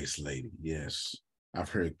such a nice lady. Yes, I've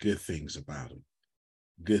heard good things about her.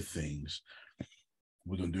 Good things.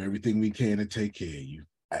 We're gonna do everything we can to take care of you.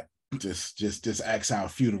 Just ask our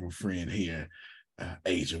funeral friend here,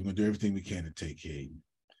 Asia. We're gonna do everything we can to take care of you.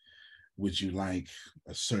 Would you like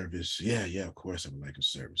a service? Yeah, of course I would like a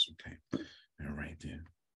service. Okay. All right then.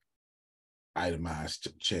 Itemized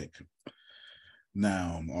check.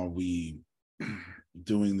 Now, are we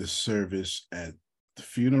doing the service at the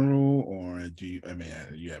funeral, or do you have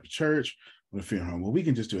a church or a funeral home? Well, we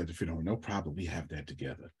can just do it at the funeral. No problem. We have that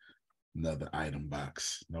together. Another item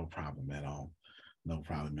box. No problem at all. No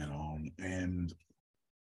problem at all. And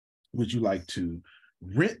would you like to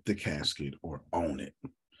rent the casket or own it?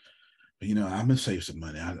 I'm gonna save some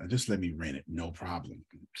money. Just let me rent it. No problem.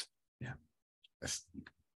 Yeah, that's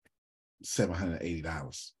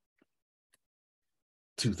 $780,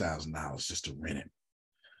 $2,000 just to rent it.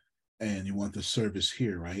 And you want the service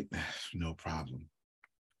here, right? No problem.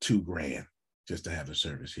 $2,000 just to have the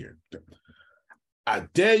service here. I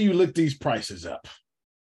dare you look these prices up.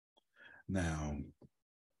 Now,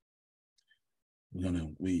 we're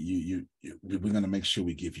gonna make sure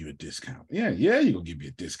we give you a discount. Yeah, you're gonna give me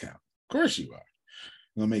a discount. Of course you are.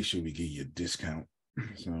 We're gonna make sure we give you a discount.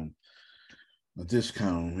 So a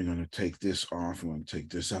discount, we're gonna take this off. We're gonna take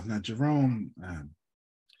this off. Now, Jerome,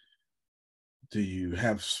 do you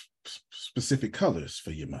have specific colors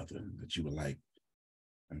for your mother that you would like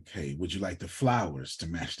Okay, would you like the flowers to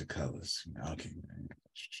match the colors? Okay,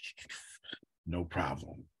 no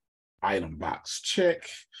problem. Item box, check.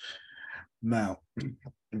 Now,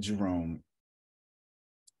 Jerome,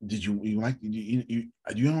 did you like, you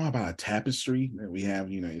know about a tapestry that we have?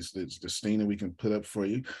 You know, it's the stain that we can put up for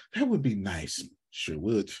you. That would be nice. Sure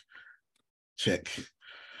would. Check.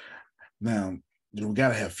 Now, we got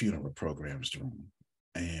to have funeral programs, Jerome.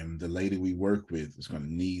 And the lady we work with is going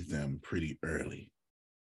to need them pretty early.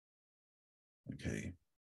 Okay,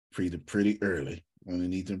 pretty early. We're going to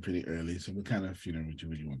need them pretty early. So what kind of funeral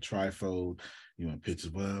would you want? Trifold? You want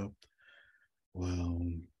pictures? Well,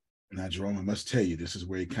 now, Jerome, I must tell you, this is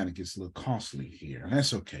where it kind of gets a little costly here. And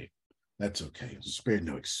that's okay. That's okay. Spare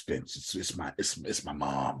no expense. It's my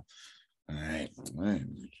mom. All right.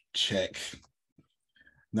 Check.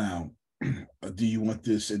 Now, do you want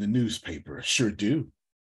this in the newspaper? Sure do.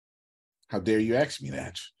 How dare you ask me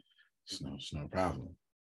that? It's no problem.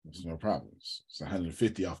 It's no problem. It's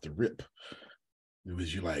 150 off the rip.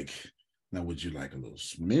 Would you like a little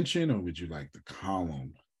mention, or would you like the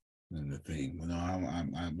column and the thing?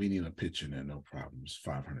 No, we need a picture there. No problem. It's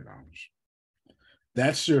 $500.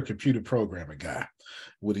 That's your computer programmer guy.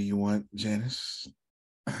 What do you want, Janice?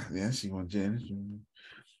 Yes, you want Janice?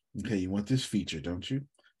 Okay, you want this feature, don't you?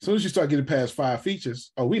 As soon as you start getting past 5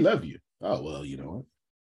 features, oh, we love you. Oh, well, you know what?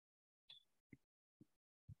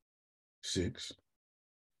 6,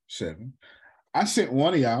 7. I sent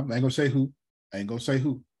one of y'all. I ain't gonna say who. Ain't gonna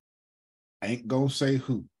say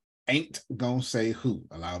who.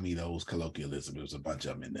 Allow me those colloquialisms. There's a bunch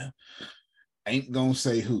of them in there. Ain't gonna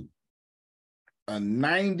say who. A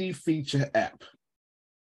 90 feature app.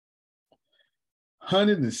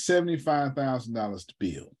 $175,000 to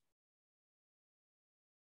build.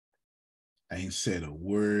 I ain't said a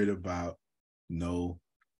word about no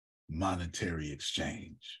monetary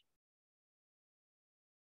exchange.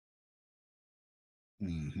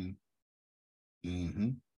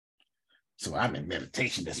 So I'm in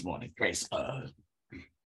meditation this morning, Grace.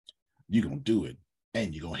 You're gonna do it,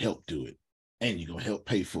 and you're gonna help do it, and you're gonna help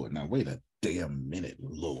pay for it. Now wait a damn minute,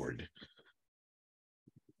 Lord.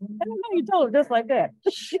 I don't know you told it just like that.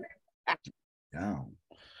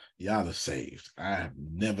 Y'all are saved. I have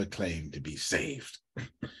never claimed to be saved.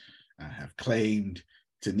 I have claimed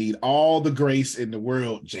to need all the grace in the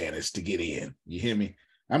world, Janice, to get in. You hear me?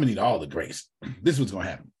 I'm gonna need all the grace. This is what's gonna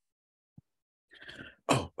happen.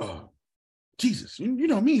 Oh, Jesus, you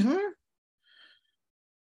know me, huh?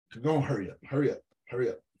 Go on, hurry up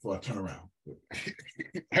before I turn around.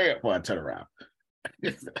 Hurry up before I turn around.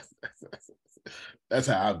 That's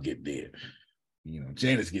how I'm getting in. You know,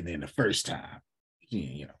 Janice getting in the first time.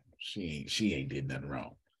 She ain't did nothing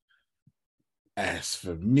wrong. As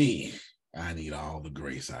for me, I need all the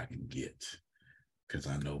grace I can get, because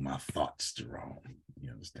I know my thoughts are wrong.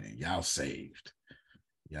 You understand? Y'all saved.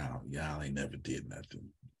 Y'all ain't never did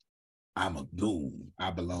nothing. I'm a goon.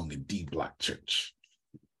 I belong in D Block Church.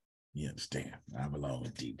 You understand? I belong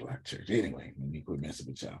in D Block Church. Anyway, let me quit messing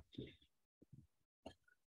with y'all.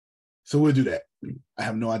 So we'll do that. I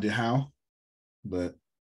have no idea how, but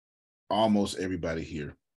almost everybody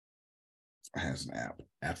here has an app.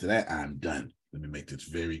 After that, I'm done. Let me make this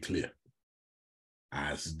very clear.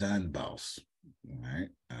 I's done, boss. All right?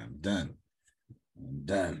 I'm done.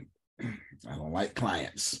 I don't like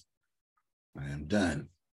clients. I am done.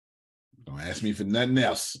 Don't ask me for nothing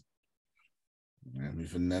else. Don't ask me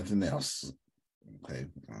for nothing else. Okay,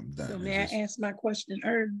 I'm done. So may I ask my question,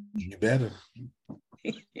 Herb? You better.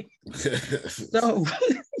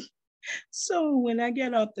 So when I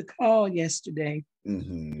got off the call yesterday,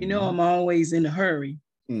 you know I'm always in a hurry,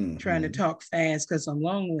 trying to talk fast because I'm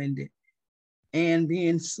long-winded and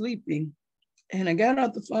being sleepy. And I got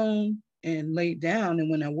off the phone and laid down.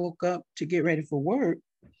 And when I woke up to get ready for work,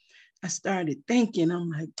 I started thinking, I'm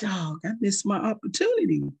like, dog, I missed my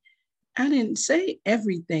opportunity. I didn't say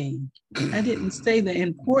everything. I didn't say the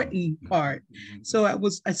important part. So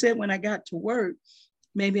I said when I got to work,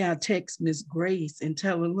 maybe I'll text Miss Grace and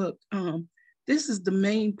tell her, look, this is the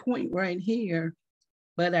main point right here,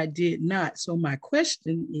 but I did not. So my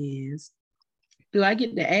question is, do I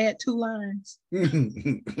get to add 2 lines?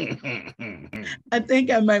 I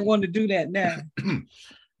think I might want to do that now.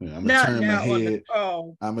 I'm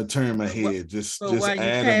gonna turn my head. Just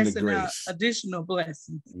add them to grace. Additional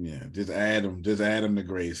blessings. Yeah, just add them to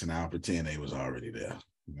grace, and I'll pretend they was already there.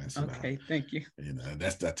 Okay, thank you. You know, I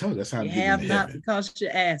told you, that's how I'm you getting have into not heaven. Because you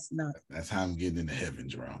asked not. That's how I'm getting into heaven,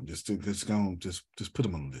 Jerome. Just put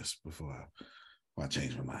them on the list before I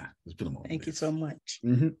change my mind. Just put them on. Thank you so much.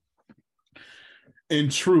 In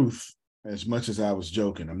truth, as much as I was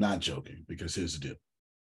joking, I'm not joking, because here's the deal.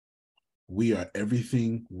 We are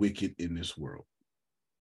everything wicked in this world.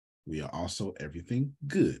 We are also everything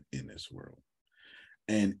good in this world.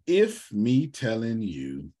 And if me telling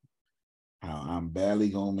you how I'm barely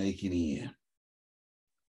gonna make it in,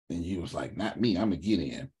 and you was like, not me, I'm gonna get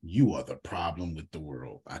in, you are the problem with the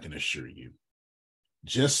world, I can assure you.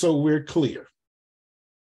 Just so we're clear,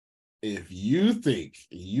 if you think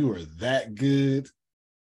you are that good,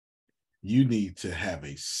 you need to have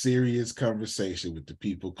a serious conversation with the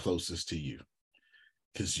people closest to you,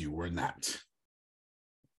 because you are not.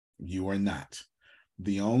 You are not.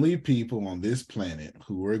 The only people on this planet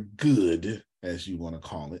who are good, as you want to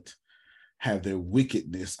call it, have their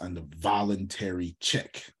wickedness under voluntary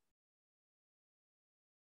check.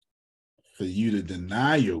 For you to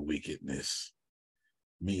deny your wickedness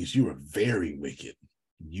means you are very wicked.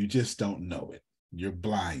 You just don't know it. You're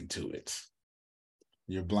blind to it.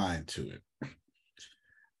 You're blind to it.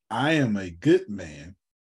 I am a good man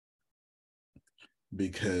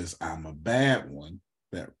because I'm a bad one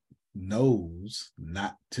that knows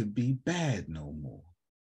not to be bad no more.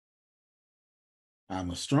 I'm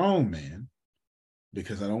a strong man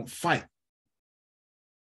because I don't fight.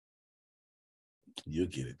 You'll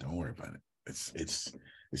get it. Don't worry about it. It's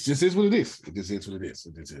just is what it is. It just is what it is.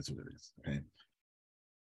 It just is what it is. Okay.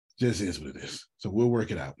 Just is what it is. So we'll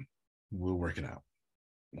work it out. We'll work it out.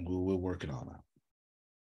 We'll work it all out.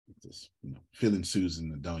 Just, Phil and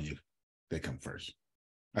Susan and Adonia, they come first.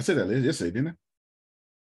 I said that yesterday, didn't I?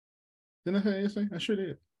 Didn't I say that yesterday? I sure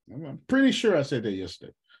did. I'm pretty sure I said that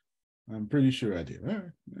yesterday. I'm pretty sure I did. All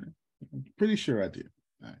right. I'm pretty sure I did.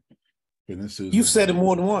 All right. Phil and Susan. You've said it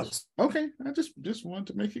more than once. Okay. I just wanted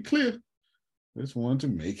to make it clear. Just wanted to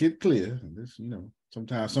make it clear. This,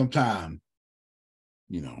 sometimes,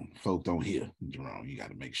 folk don't hear Jerome. You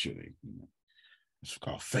got to make sure they, it's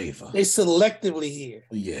called favor. They selectively hear.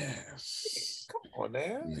 Yes. Come on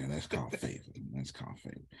now. Yeah, that's called favor. That's called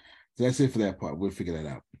favor. So that's it for that part. We'll figure that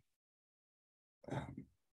out.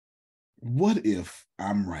 What if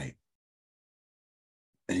I'm right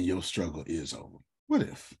and your struggle is over? What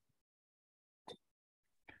if?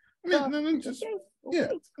 But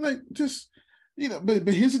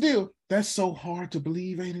here's the deal. That's so hard to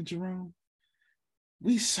believe, ain't it, Jerome?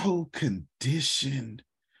 We so conditioned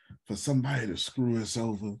for somebody to screw us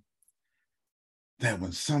over that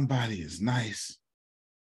when somebody is nice,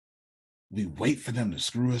 we wait for them to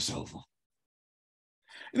screw us over.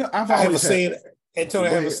 I have a saying, Antonio,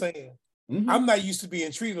 I have a saying. Mm-hmm. I'm not used to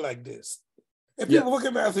being treated like this. And people look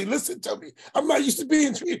at me and say, listen, Tony, I'm not used to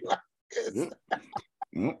being treated like this.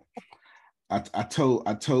 I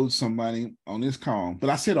told somebody on this call, but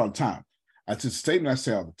I say it all the time. It's a statement I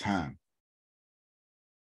say all the time.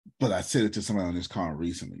 But I said it to somebody on this call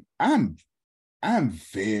recently. I'm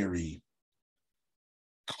very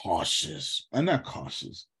cautious. I'm not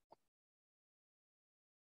cautious.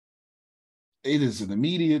 It is an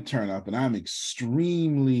immediate turn up, and I'm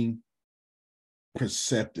extremely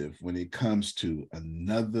perceptive when it comes to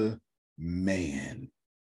another man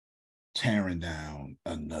tearing down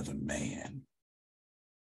another man.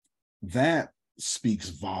 That speaks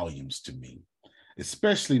volumes to me,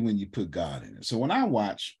 especially when you put God in it. So when I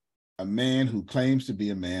watch a man who claims to be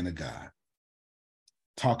a man of God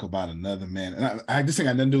talk about another man, and I just think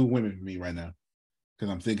I nothing to do with women for me right now,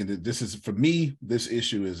 because I'm thinking that this is, for me, this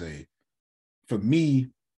issue is for me,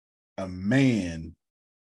 a man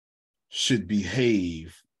should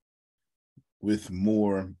behave with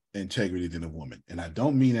more integrity than a woman. And I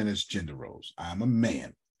don't mean that as gender roles. I'm a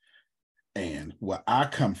man. And where I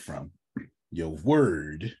come from, your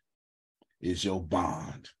word is your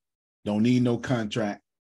bond. Don't need no contract.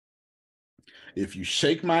 If you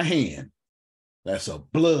shake my hand, that's a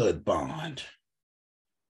blood bond.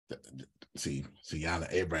 See, y'all,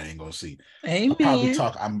 everybody ain't gonna see. Amen.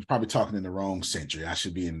 I'm probably talking in the wrong century. I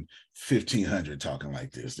should be in 1500 talking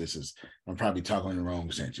like this. I'm probably talking in the wrong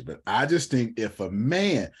century. But I just think if a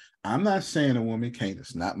man, I'm not saying a woman can't.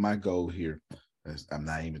 It's not my goal here. I'm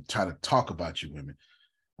not even trying to talk about you women.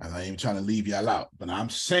 I'm not even trying to leave y'all out. But I'm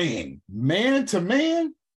saying man to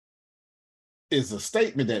man is a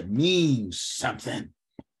statement that means something.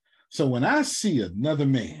 So when I see another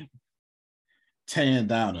man tearing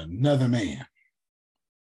down another man,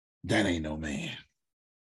 that ain't no man.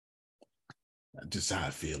 Just how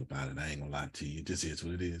I feel about it. I ain't gonna lie to you. This is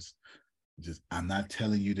what it is. I'm not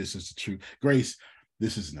telling you this is the truth. Grace,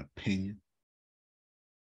 this is an opinion,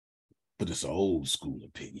 but it's an old school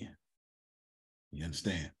opinion. You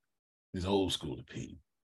understand? It's old school opinion.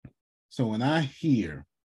 So when I hear,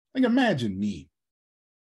 like, imagine me,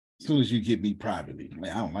 as soon as you get me privately,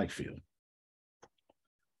 man, I don't like Phil.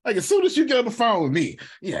 Like, as soon as you get on the phone with me,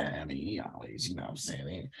 yeah, I mean, he always, you know what I'm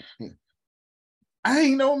saying? I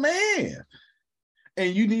ain't no man.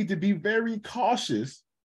 And you need to be very cautious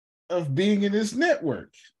of being in this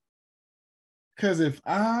network. Because if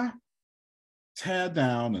I tear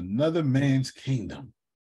down another man's kingdom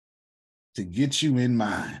to get you in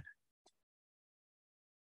mine,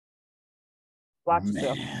 watch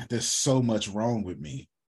yourself. Man, there's so much wrong with me.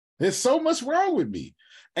 There's so much wrong with me.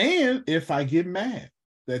 And if I get mad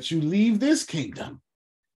that you leave this kingdom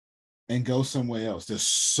and go somewhere else, there's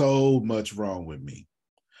so much wrong with me.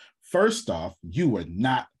 First off, you are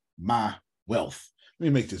not my wealth. Let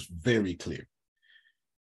me make this very clear.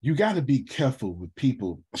 You got to be careful with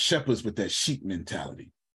people, shepherds with that sheep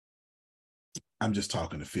mentality. I'm just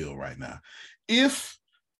talking to Phil right now. If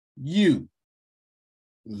you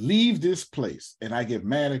leave this place and I get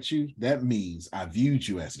mad at you, that means I viewed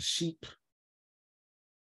you as a sheep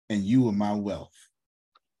and you are my wealth.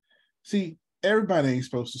 See, everybody ain't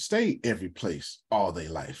supposed to stay every place all their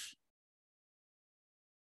life.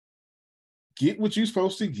 Get what you're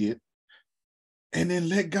supposed to get and then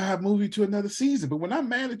let God move you to another season. But when I'm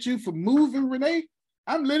mad at you for moving, Renee,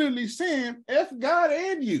 I'm literally saying, F God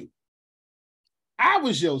and you. I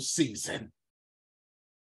was your season.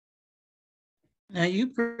 Now you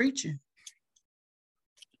preaching.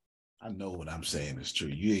 I know what I'm saying is true.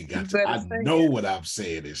 You ain't got to. I know what I'm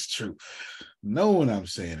saying is true. Know what I'm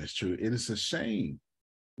saying is true. It is a shame.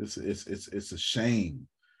 It's a shame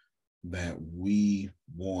that we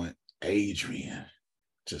want Adrian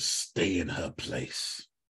to stay in her place.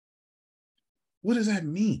 What does that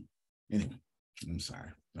mean? Anyway, I'm sorry.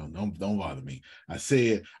 Don't bother me. I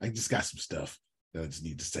said I just got some stuff that I just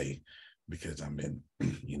need to say because I'm in,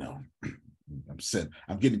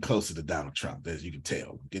 I'm getting closer to Donald Trump. As you can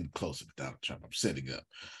tell, I'm getting closer to Donald Trump. I'm setting up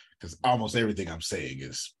because almost everything I'm saying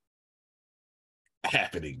is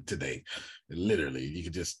happening today. Literally, you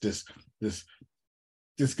can just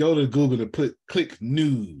go to Google and click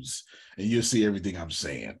news, and you'll see everything I'm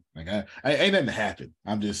saying. Like I ain't nothing to happen.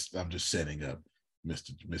 I'm just setting up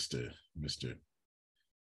Mr.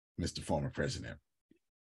 Former President,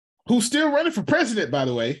 who's still running for president, by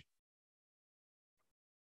the way.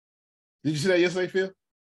 Did you see that yesterday, Phil?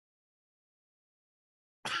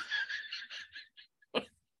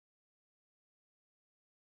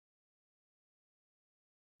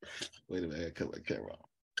 Wait a minute, I gotta cut my camera off.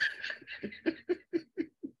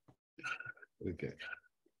 Okay.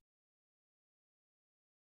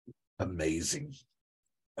 Amazing.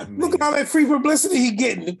 Look at all that free publicity he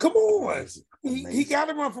getting. Come on. He got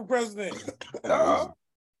to run for president.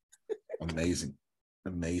 Amazing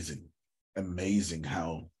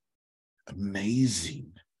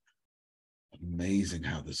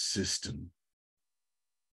how the system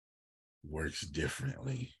works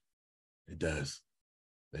differently. It does.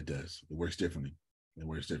 It works differently.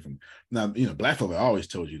 Now, Black folk have always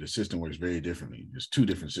told you the system works very differently. There's two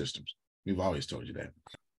different systems. We've always told you that.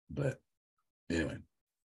 But anyway,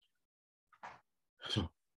 so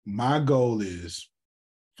my goal is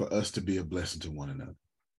for us to be a blessing to one another.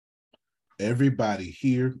 Everybody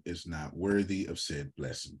here is not worthy of said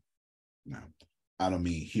blessing. Now, I don't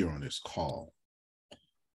mean here on this call,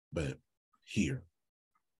 but here.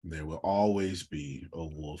 There will always be a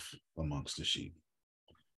wolf amongst the sheep.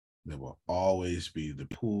 There will always be the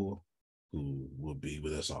poor who will be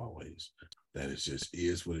with us always. That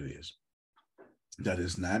is what it is. That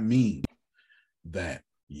does not mean that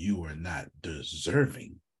you are not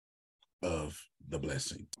deserving of the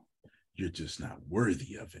blessing. You're just not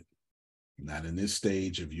worthy of it. Not in this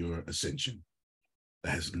stage of your ascension.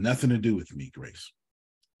 That has nothing to do with me, Grace.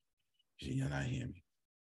 You're not hearing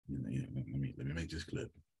me. Let me make this clear.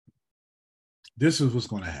 This is what's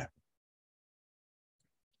going to happen.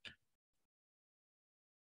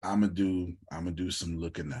 I'm gonna do some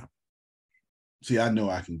looking out. See, I know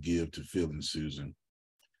I can give to Phil and Susan.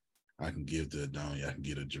 I can give to Adonia. I can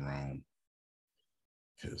get a Jerome.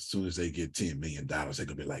 Because as soon as they get $10 million, they're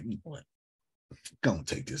gonna be like, what? Gonna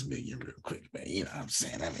take this $1 million real quick, man. You know what I'm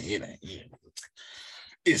saying? I mean,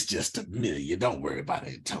 it's just $1 million. Don't worry about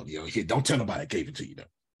it, Antonio. Here, don't tell nobody I gave it to you, though.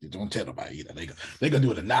 Don't tell nobody. They're gonna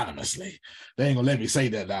do it anonymously. They ain't gonna let me say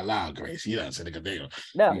that out loud, Grace. You know what I'm saying?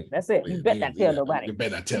 No, that's it. You better not tell nobody. You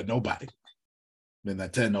better not tell nobody. Better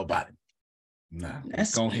not tell nobody. Nah,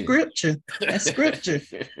 that's scripture. That's scripture.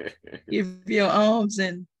 Give your alms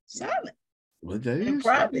in silent. Well, that is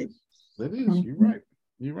private. That is. You're right.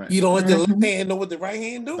 You're right. You don't let the left hand know what the right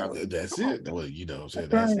hand doing. That's it. Well, you know,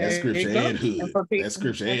 that's scripture and hood. That's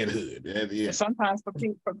scripture and hood. And sometimes for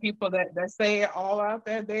people that say it all out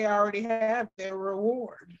there, they already have their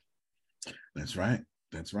reward. That's right.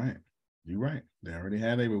 That's right. You're right. They already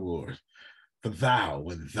had a reward. For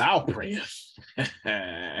when thou prayest.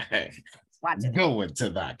 Watch it. Go into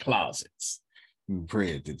thy closets.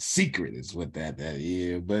 Praying in secret is what that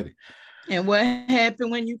yeah, buddy. And what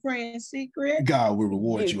happened when you pray in secret? God will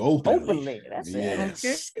reward you openly. Openly. That's yes.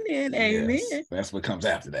 it. Okay, then. Amen. Yes. That's what comes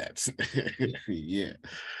after that. Yeah.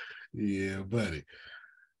 Yeah, buddy.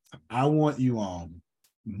 I want you on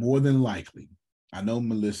more than likely. I know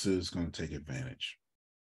Melissa is going to take advantage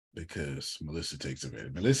because Melissa takes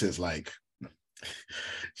advantage. Melissa is like,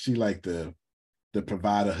 she like the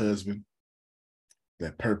provider husband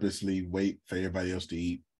that purposely wait for everybody else to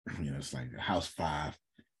eat. You know, it's like house 5.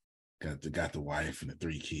 Got the wife and the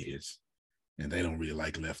 3 kids, and they don't really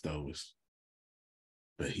like leftovers.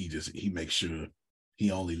 But he makes sure he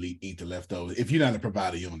only eat the leftovers. If you're not a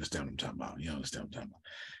provider, you understand what I'm talking about. You understand what I'm talking about.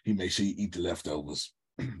 He makes sure you eat the leftovers,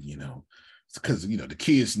 you know, because you know the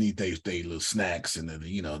kids need they little snacks and the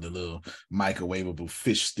little microwavable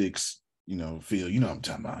fish sticks, you know, you know what I'm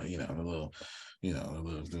talking about,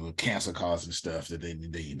 the little cancer causing stuff that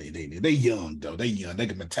they young though. They young, they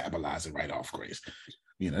can metabolize it right off, Grace.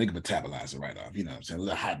 You know, they can metabolize it right off, you know what I'm saying?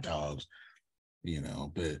 Little hot dogs, you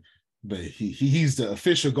know, but he's the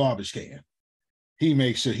official garbage can. He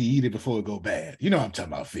makes sure he eat it before it go bad. You know what I'm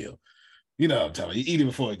talking about, Phil. You know what I'm talking about. You eat it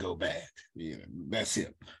before it go bad. You know, that's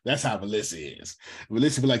him. That's how Melissa is.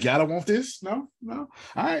 Melissa be like, y'all don't want this? No. All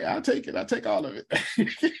right, I'll take it. I'll take all of it.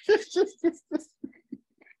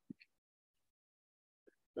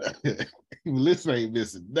 Melissa ain't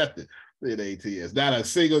missing nothing in ATS. Not a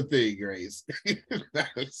single thing, Grace.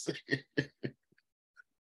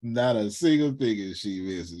 Not a single thing is she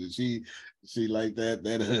missing. She like that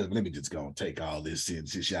husband. Let me just go and take all this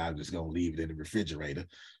since I'm just gonna leave it in the refrigerator.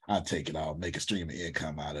 I'll take it all, make a stream of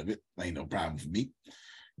income out of it. Ain't no problem for me.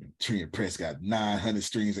 Trina Press got 900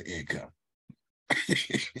 streams of income.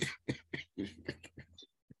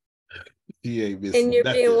 He ain't missing and you're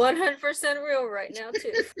nothing. being 100% real right now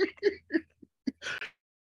too.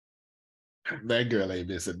 That girl ain't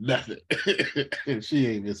missing nothing. She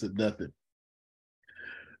ain't missing nothing.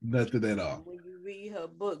 Nothing at all. When you read her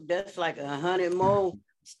book, that's like 100 more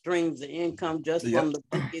streams of income just from the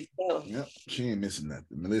book itself. Yep, she ain't missing nothing.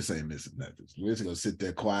 Melissa ain't missing nothing. Melissa gonna sit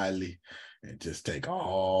there quietly and just take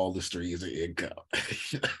all the streams of income.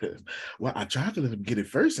 Well, I tried to let them get it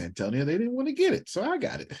first, Antonio. They didn't want to get it, so I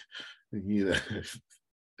got it. You know,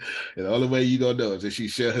 and the only way you gonna know is if she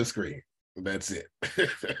share her screen. That's it.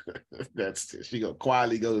 That's it. She gonna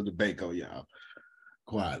quietly go to the bank on y'all.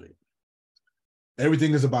 Quietly.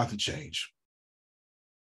 Everything is about to change.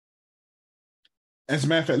 As a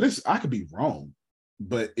matter of fact, listen, I could be wrong,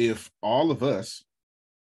 but if all of us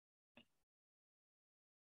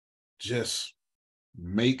just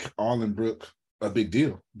make Allenbrook a big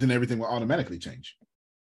deal, then everything will automatically change.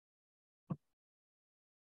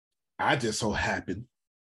 I just so happen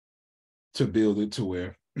to build it to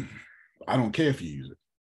where I don't care if you use it.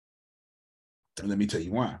 And let me tell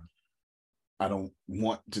you why. I don't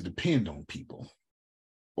want to depend on people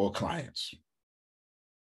or clients.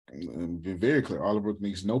 And be very clear, Allenbrook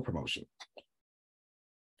needs no promotion.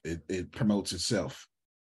 It promotes itself.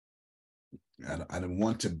 I don't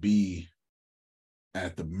want to be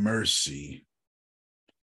at the mercy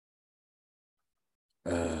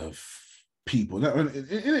of people. And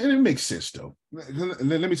it makes sense, though.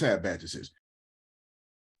 Let me tell you how bad this is.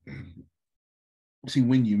 See,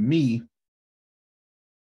 when you're me,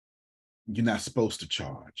 you're not supposed to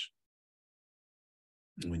charge.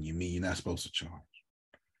 When you're me, you're not supposed to charge.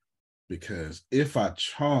 Because if I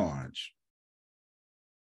charge,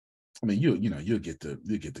 I mean, you'll get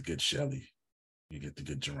the good Shelley, you get the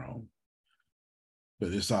good Jerome,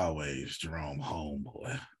 but it's always Jerome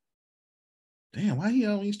homeboy. Damn, why he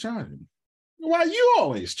always charging? Why you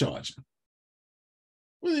always charging?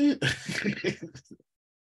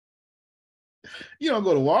 You don't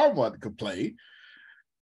go to Walmart to complain.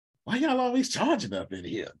 Why y'all always charging up in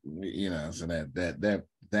here? You know, so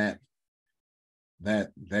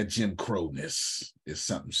that Jim Crow-ness is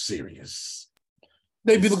something serious.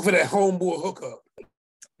 They be looking for that homeboy hookup.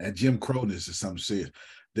 That Jim Crow-ness is something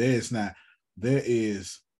serious.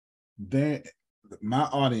 My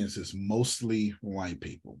audience is mostly white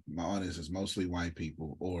people. My audience is mostly white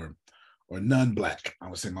people or non-Black. I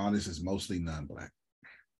would say my audience is mostly non-Black.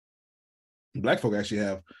 Black folk actually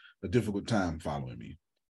have a difficult time following me.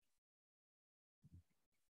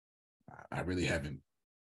 I really haven't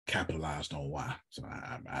capitalized on why. So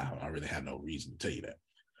I really have no reason to tell you that.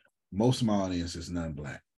 Most of my audience is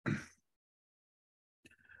non-Black.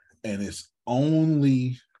 And it's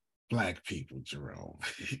only Black people, Jerome,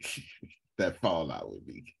 that fall out with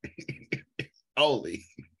me. Only.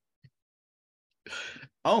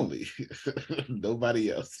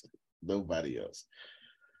 Nobody else.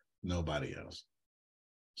 Nobody else.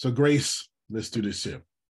 So Grace, let's do this here.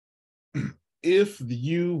 If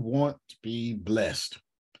you want to be blessed,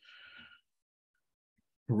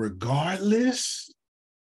 regardless,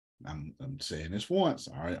 I'm saying this once.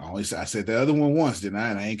 All right. I said the other one once, didn't I?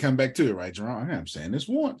 And I ain't come back to it, right, Jerome? I'm saying this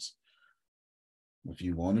once. If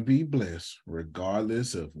you want to be blessed,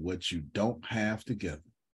 regardless of what you don't have together,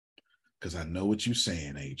 because I know what you're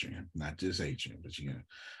saying, Adrian, not just Adrian, but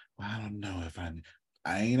well, I don't know if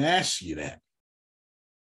I ain't asked you that.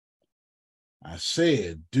 I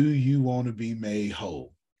said, do you want to be made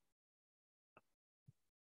whole?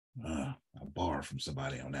 I borrowed from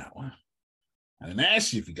somebody on that one. I didn't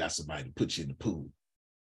ask you if you got somebody to put you in the pool.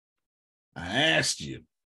 I asked you,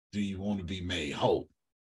 do you want to be made whole?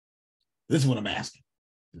 This is what I'm asking,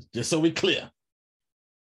 just so we're clear.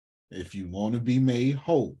 If you want to be made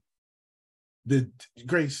whole,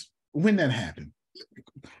 Grace, when that happened,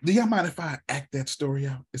 do y'all mind if I act that story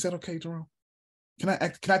out? Is that okay, Jerome? Can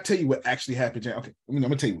I tell you what actually happened? Okay, I'm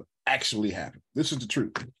gonna tell you what actually happened. This is the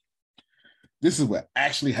truth. This is what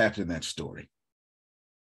actually happened in that story.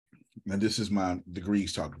 Now, this is my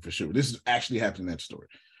degrees talking for sure. This is actually happened in that story.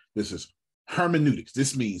 This is hermeneutics.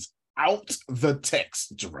 This means out the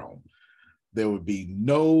text, Jerome. There would be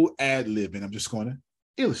no ad-libbing. I'm just going to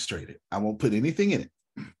illustrate it. I won't put anything in it.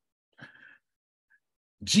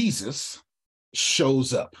 Jesus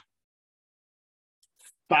shows up.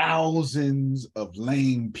 Thousands of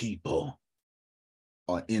lame people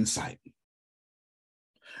are in sight.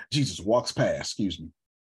 Jesus walks past,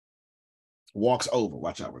 walks over.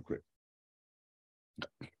 Watch out real quick.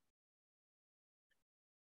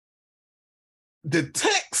 The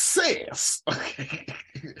text says, okay,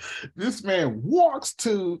 this man walks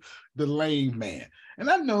to the lame man. And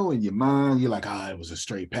I know in your mind, you're like, it was a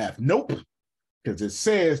straight path. Nope. Because it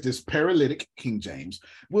says this paralytic, King James,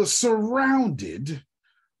 was surrounded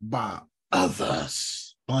by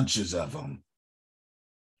others, bunches of them.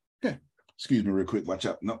 Okay. Excuse me real quick. Watch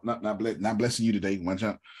out. No, not blessing you today. Watch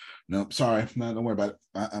out. No, sorry. No, don't worry about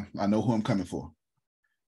it. I know who I'm coming for.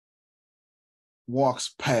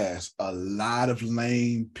 Walks past a lot of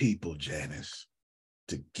lame people, Janice,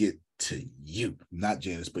 to get to you. Not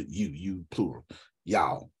Janice, but you plural.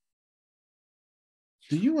 Y'all.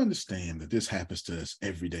 Do you understand that this happens to us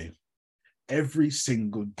every day? Every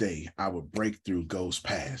single day, our breakthrough goes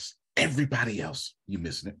past everybody else. You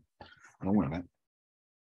missing it. Don't worry about it.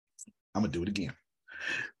 I'm going to do it again.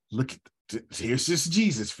 Look, here's this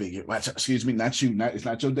Jesus figure. Watch, excuse me, not you. It's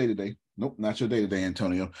not your day today. Nope, not your day today,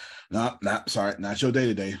 Antonio. No, sorry, not your day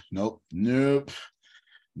today. Nope.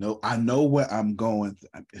 I know where I'm going.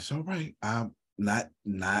 It's all right. I'm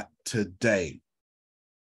not today.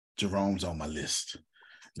 Jerome's on my list.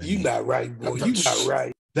 You not right, boy. You not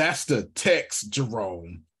right. That's the text,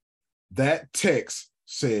 Jerome. That text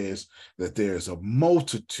says that there's a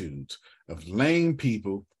multitude of lame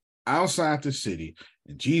people outside the city,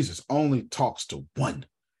 and Jesus only talks to one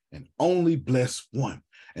and only bless one.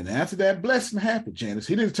 And after that blessing happened, Janice,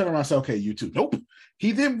 he didn't turn around and say, okay, you too. Nope.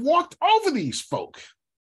 He then walked over these folk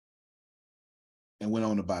and went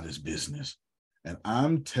on about his business. And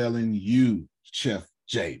I'm telling you, Chef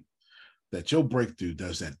Jay, that your breakthrough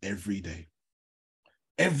does that every day.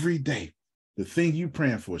 Every day, the thing you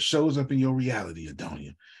praying for shows up in your reality,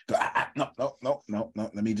 Adonia. No.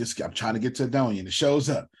 Let me just, I'm trying to get to Adonia, and it shows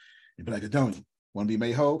up. You'd be like, Adonia, want to be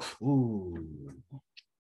made whole? Ooh.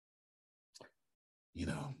 You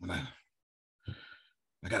know, when I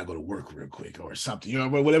got to go to work real quick or something, you know,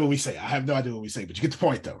 whatever we say. I have no idea what we say, but you get the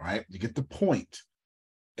point though, right? You get the point.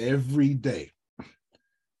 Every day,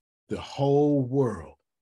 the whole world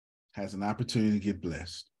has an opportunity to get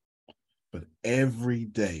blessed. But every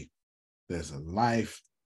day, there's a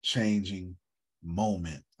life-changing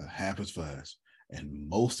moment that happens for us. And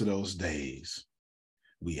most of those days,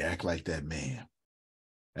 we act like that man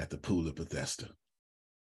at the pool of Bethesda.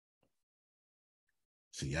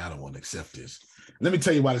 See, I don't want to accept this. Let me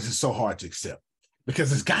tell you why this is so hard to accept.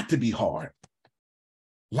 Because it's got to be hard.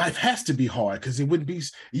 Life has to be hard because it wouldn't be,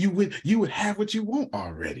 you would have what you want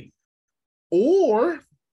already. Or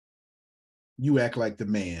you act like the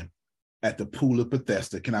man at the pool of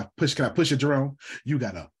Bethesda. Can I push it, Jerome? You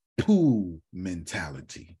got a pool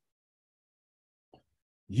mentality.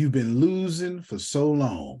 You've been losing for so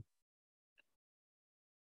long.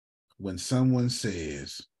 When someone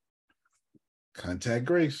says, contact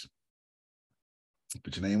Grace,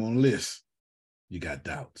 put your name on the list, you got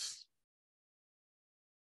doubts.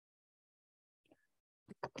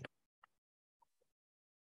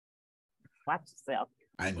 Watch yourself.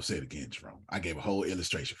 I ain't gonna say it again, Jerome. I gave a whole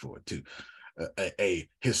illustration for it too. A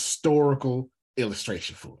historical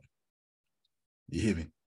illustration for it. You hear me?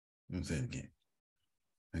 I'm gonna say it again.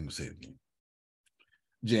 I'm gonna say it again.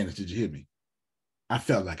 Janice, did you hear me? I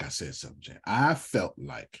felt like I said something, Janice. I felt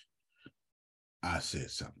like I said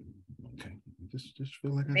something. Okay. Just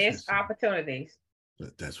feel like I said Missed something. opportunities.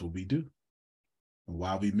 But that's what we do. And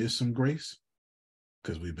why we miss some grace?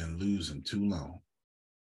 Because we've been losing too long.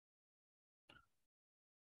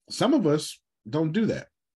 Some of us don't do that.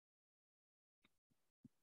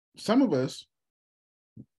 Some of us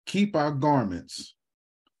keep our garments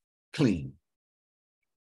clean.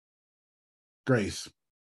 Grace,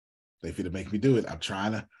 they feel to make me do it. I'm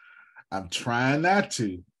trying not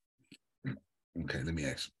to. Okay, let me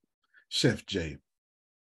ask you. Chef Jay,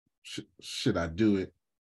 should I do it?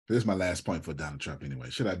 This is my last point for Donald Trump anyway.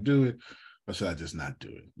 Should I do it or should I just not do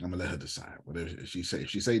it? I'm gonna let her decide. Whatever she say. If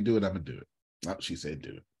she say do it, I'm gonna do it. Oh, she said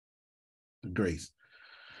do it. Grace.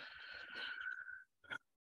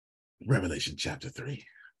 Revelation chapter 3.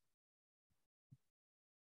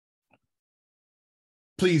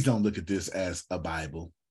 Please don't look at this as a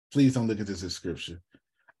Bible. Please don't look at this as scripture.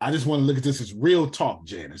 I just want to look at this as real talk,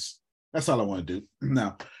 Janice. That's all I want to do.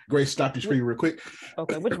 Now, Grace, stop your screen real quick.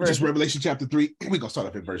 Okay, which version? Just Revelation chapter 3. We're going to start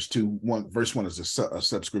off at verse 2. Verse 1 is a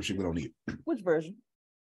subscription. We don't need it. Which version?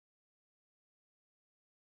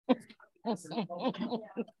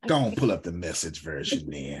 Go on, pull up the Message version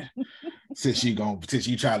then. Since you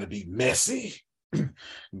try to be messy,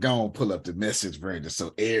 go on, pull up the Message version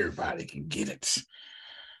so everybody can get it.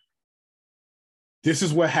 This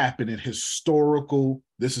is what happened in historical.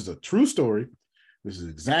 This is a true story. This is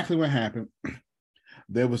exactly what happened.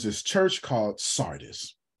 There was this church called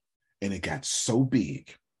Sardis, and it got so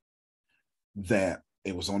big that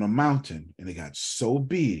it was on a mountain, and it got so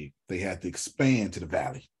big they had to expand to the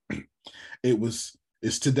valley.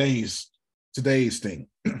 It's today's thing.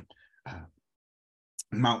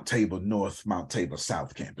 Mount Tabor North, Mount Tabor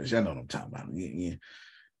South campus. Y'all know what I'm talking about. Yeah.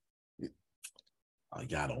 Oh,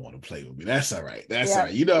 y'all don't want to play with me. That's all right. That's all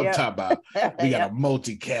right. You know what I'm talking about. We got a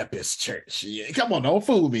multi-campus church. Yeah. Come on, don't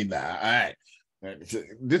fool me now. All right.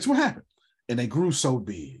 This what happened. And they grew so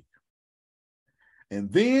big.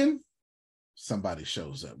 And then somebody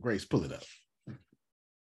shows up. Grace, pull it up.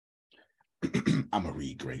 I'm going to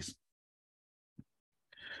read, Grace.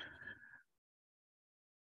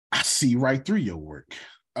 I see right through your work.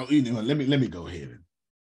 Oh, let me go ahead and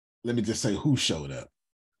let me just say who showed up.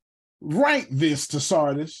 Write this to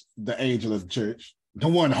Sardis, the angel of the church, the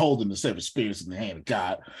one holding the seven spirits in the hand of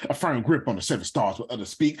God, a firm grip on the seven stars where others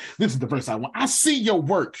speak. This is the verse I want. I see your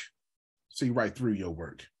work. See right through your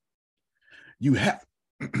work. You have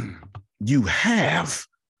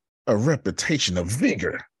a reputation of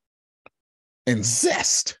vigor and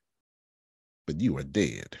zest, but you are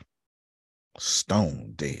dead,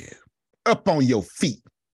 stone dead. Up on your feet.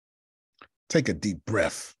 Take a deep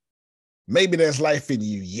breath. Maybe there's life in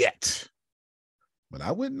you yet, but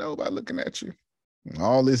I wouldn't know by looking at you.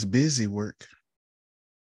 All this busy work.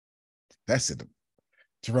 That's it.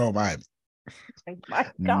 Jerome Ivy.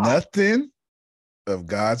 Nothing of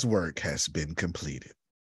God's work has been completed.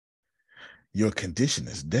 Your condition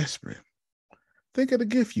is desperate. Think of the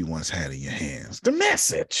gift you once had in your hands, the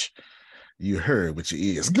message you heard with your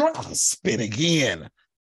ears. Grasp it again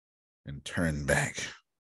and turn back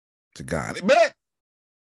to God. But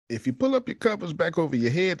if you pull up your covers back over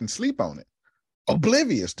your head and sleep on it,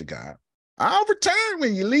 oblivious to God, I'll return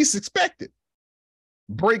when you least expect it.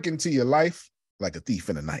 Break into your life like a thief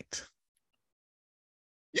in the night.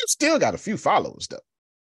 You still got a few followers, though,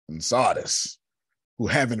 in Sardis, who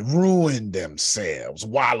haven't ruined themselves,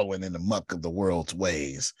 wallowing in the muck of the world's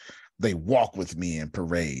ways. They walk with me in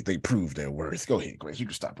parade. They prove their worth. Go ahead, Grace. You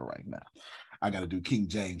can stop it right now. I got to do King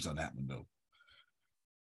James on that one, though.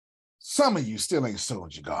 Some of you still ain't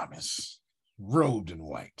sold your garments, robed in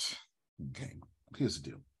white. Okay, here's the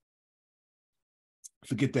deal.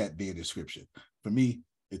 Forget that being description. For me,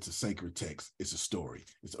 it's a sacred text. It's a story.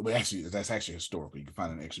 That's actually historical. You can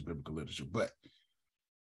find it in extra biblical literature. But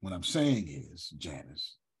what I'm saying is,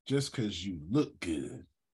 Janice, just because you look good,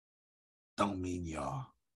 don't mean y'all.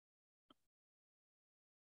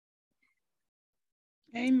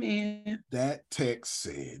 Amen. That text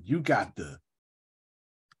said you got the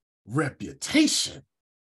reputation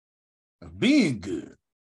of being good,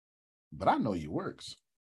 but I know your works.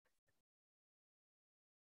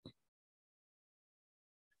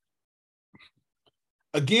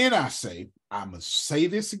 Again, I say, I must say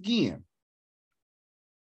this again.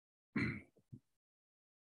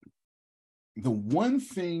 The one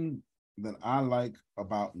thing that I like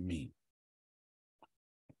about me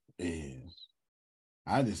is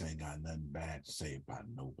I just ain't got nothing bad to say about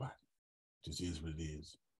nobody. Just is what it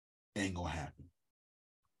is. Ain't gonna happen.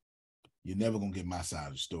 You're never gonna get my side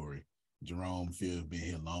of the story. Jerome Fields been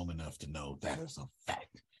here long enough to know that is a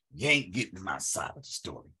fact. You ain't getting my side of the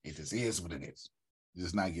story. It just is what it is. You're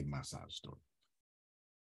just not getting my side of the story.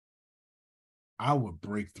 Our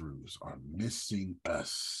breakthroughs are missing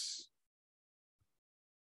us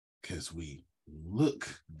because we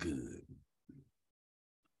look good.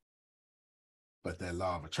 But that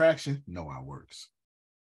law of attraction, know how it works.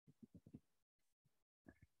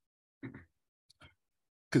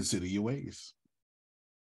 Consider your ways.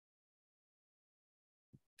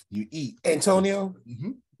 You eat. Antonio,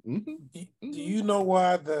 mm-hmm. Do you know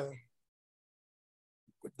why the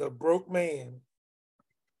broke man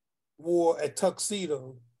wore a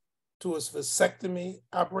tuxedo to his vasectomy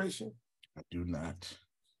operation? I do not.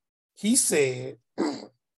 He said,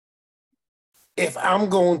 if I'm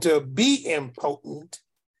going to be impotent,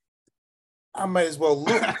 I might as well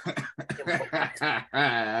look impotent.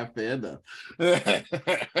 Fair enough.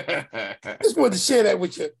 Just wanted to share that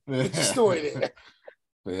with your story there.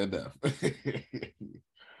 Fair enough.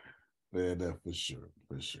 Fair enough, for sure.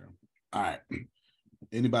 All right.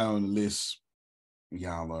 Anybody on the list,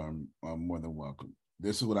 y'all are more than welcome.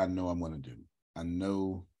 This is what I know I'm going to do. I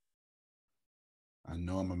know I'm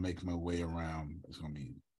going to make my way around. It's going to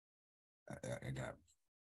be, I got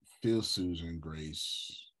Phil, Susan,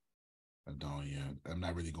 Grace, Adonia. I'm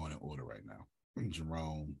not really going in order right now.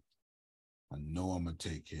 Jerome. I know I'm going to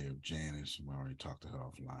take care of Janice. I already talked to her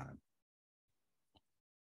offline.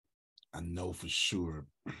 I know for sure.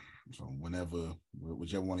 So whichever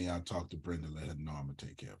one of y'all talk to Brenda, let her know I'm going to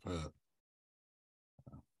take care of her.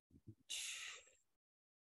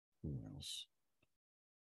 Who else?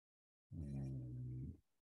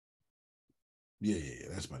 Yeah,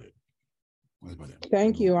 that's about it.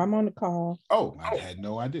 Thank you. I'm on the call. Oh, I had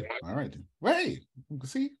no idea. All right. Then. Well, hey,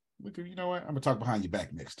 see, you know what? I'm gonna talk behind your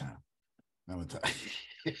back next time. I'm gonna talk.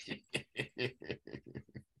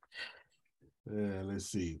 Let's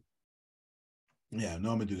see. Yeah,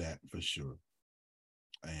 no, I'm gonna do that for sure.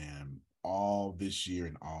 And all this year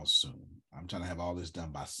and all soon. I'm trying to have all this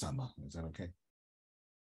done by summer. Is that okay?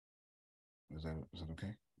 Is that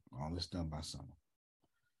okay? All this done by summer.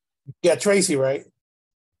 Yeah, Tracy, right?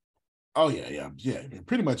 Oh yeah.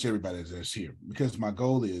 Pretty much everybody that's here, because my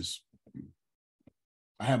goal is,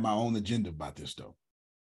 I have my own agenda about this though.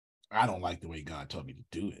 I don't like the way God told me to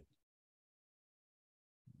do it.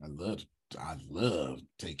 I love to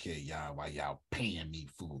take care of y'all while y'all paying me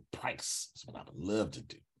full price. That's what I would love to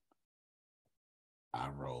do. I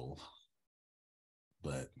roll,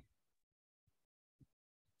 but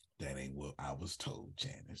that ain't what I was told,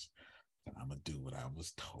 Janice. I'm gonna do what I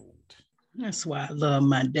was told. That's why I love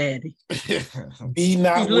my daddy. Be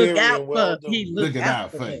not weary and well done. Looking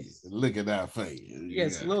out for you. Looking out for you.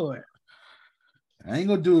 Yes, yeah. Lord. I ain't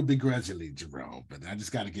gonna do it begrudgingly, Jerome, but I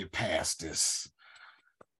just gotta get past this.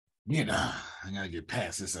 I gotta get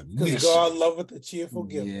past this initial. Because God loveth a cheerful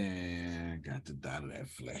giver. Yeah, got to die to that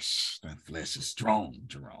flesh. That flesh is strong,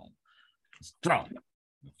 Jerome. It's strong.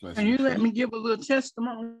 Can you let me give a little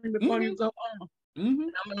testimony before you go on?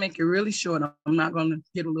 I'm gonna make it really short. I'm not gonna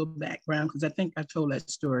get a little background because I think I told that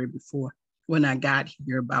story before when I got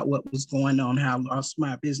here about what was going on, how I lost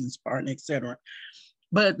my business partner, etc.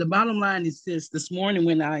 But the bottom line is this morning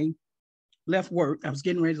when I left work, I was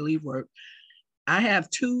getting ready to leave work. I have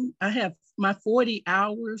my 40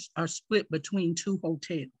 hours are split between 2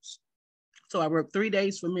 hotels. So I work 3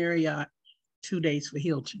 days for Marriott, 2 days for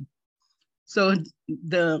Hilton. So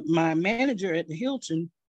my manager at the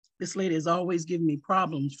Hilton, this lady has always given me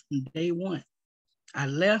problems from day one. I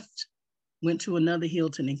left, went to another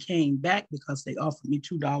Hilton and came back because they offered me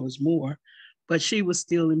 $2 more, but she was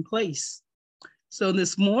still in place. So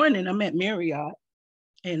this morning I'm at Marriott,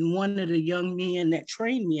 and one of the young men that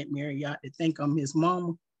trained me at Marriott, they think I'm his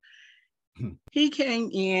mama, he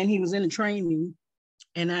came in, he was in a training,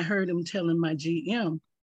 and I heard him telling my GM,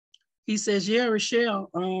 he says, yeah,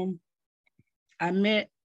 Rochelle, I met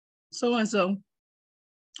so-and-so.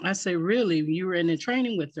 I said, really? You were in the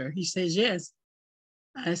training with her? He says, yes.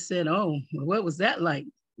 I said, oh, well, what was that like?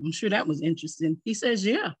 I'm sure that was interesting. He says,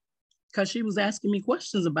 yeah, because she was asking me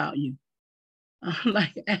questions about you. I'm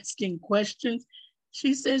like, asking questions?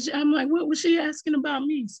 She says, I'm like, what was she asking about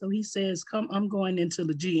me? So he says, come, I'm going into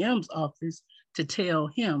the GM's office to tell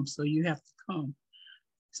him, so you have to come.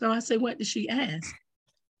 So I said, what did she ask?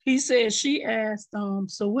 He said, she asked,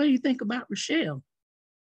 so what do you think about Rochelle?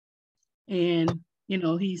 And,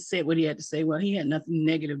 he said what he had to say. Well, he had nothing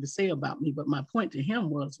negative to say about me, but my point to him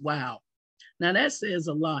was, wow. Now that says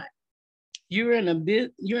a lot. You're in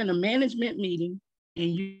a management meeting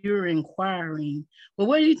and you're inquiring, well,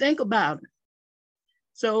 what do you think about her?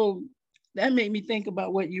 So that made me think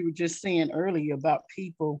about what you were just saying earlier about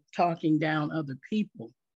people talking down other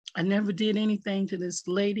people. I never did anything to this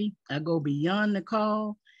lady. I go beyond the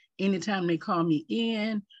call. Anytime they call me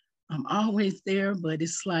in, I'm always there, but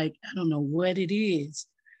it's like, I don't know what it is.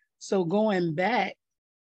 So going back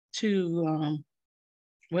to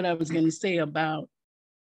what I was going to say about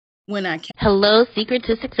when I can. Hello, Secret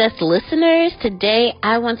to Success listeners. Today,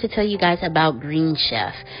 I want to tell you guys about Green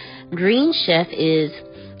Chef. Green Chef is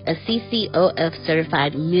a CCOF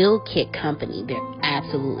certified meal kit company. They're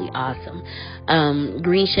absolutely awesome.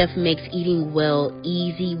 Green Chef makes eating well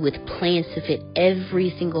easy with plans to fit every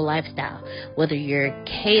single lifestyle. Whether you're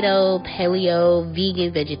keto, paleo,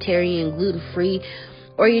 vegan, vegetarian, gluten-free,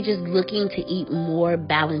 or you're just looking to eat more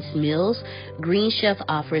balanced meals, Green Chef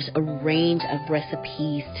offers a range of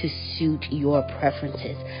recipes to suit your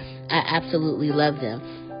preferences. I absolutely love them.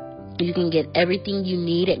 You can get everything you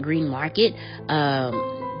need at Green Market.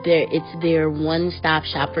 It's their one-stop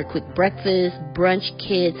shop for quick breakfast, brunch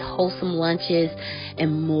kits, wholesome lunches,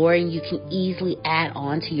 and more. And you can easily add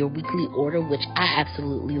on to your weekly order, which I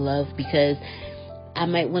absolutely love because I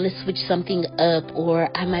might want to switch something up or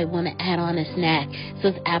I might want to add on a snack. So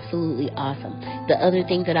it's absolutely awesome. The other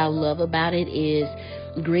thing that I love about it is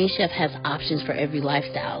Green Chef has options for every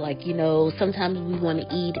lifestyle. Like, you know, sometimes we want to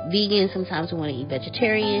eat vegan, sometimes we want to eat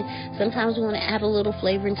vegetarian, sometimes we want to add a little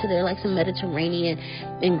flavor into there, like some Mediterranean,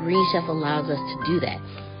 and Green Chef allows us to do that.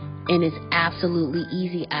 And it's absolutely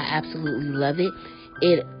easy. I absolutely love it.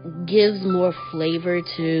 It gives more flavor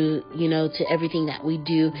to, you know, to everything that we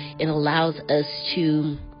do. It allows us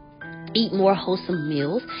to eat more wholesome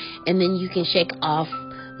meals, and then you can shake off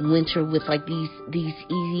winter with like these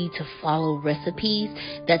easy to follow recipes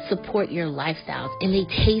that support your lifestyles, and they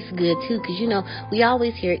taste good too, because you know we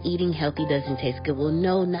always hear eating healthy doesn't taste good. Well,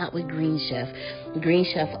 no, not with Green Chef. Green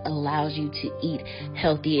Chef allows you to eat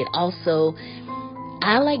healthy. It also,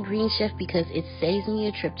 I like Green Chef because it saves me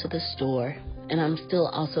a trip to the store, and I'm still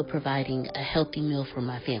also providing a healthy meal for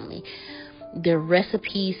my family. Their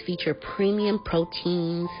recipes feature premium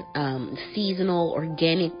proteins, seasonal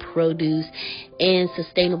organic produce, and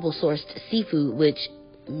sustainable sourced seafood, which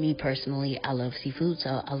me personally, I love seafood,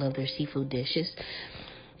 so I love their seafood dishes.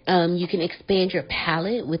 You can expand your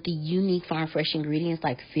palate with the unique farm fresh ingredients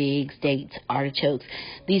like figs, dates, artichokes.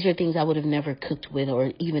 These are things I would have never cooked with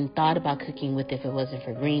or even thought about cooking with if it wasn't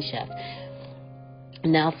for Green Chef.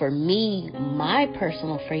 Now, for me, my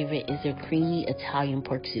personal favorite is their creamy Italian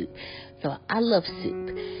pork soup. So I love soup,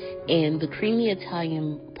 and the creamy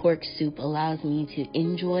Italian pork soup allows me to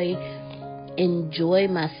enjoy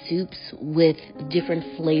my soups with different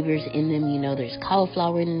flavors in them. You know, there's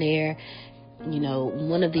cauliflower in there. You know,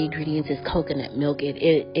 one of the ingredients is coconut milk.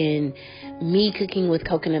 And me cooking with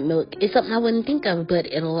coconut milk is something I wouldn't think of, but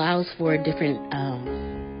it allows for a different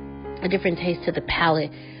taste to the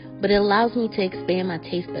palate. But it allows me to expand my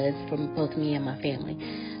taste buds for both me and my family.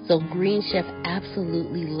 So Green Chef,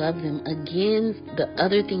 absolutely love them. Again, the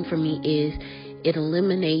other thing for me is it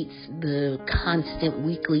eliminates the constant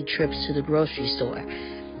weekly trips to the grocery store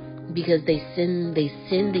because they send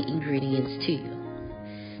the ingredients to you.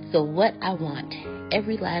 So what I want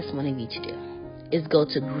every last one of you to do is go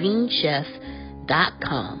to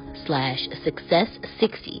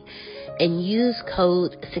greenchef.com/success60 and use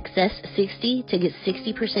code success60 to get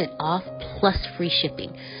 60% off plus free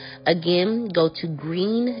shipping. Again, go to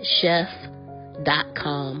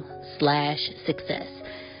greenchef.com/success.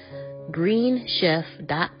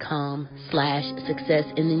 greenchef.com/success,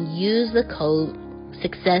 and then use the code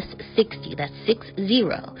success60, that's 60,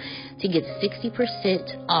 to get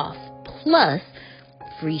 60% off plus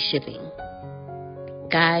free shipping.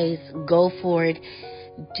 Guys, go for it.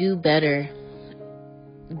 Do better.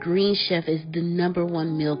 Green Chef is the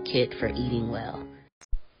 #1 meal kit for eating well.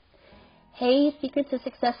 Hey, Secret to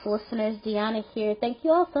Success listeners, Deanna here. Thank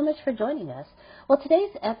you all so much for joining us. Well,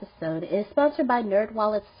 today's episode is sponsored by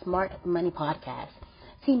NerdWallet's Smart Money Podcast.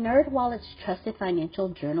 See, NerdWallet's trusted financial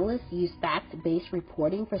journalists use fact-based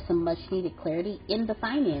reporting for some much-needed clarity in the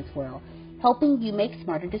finance world, helping you make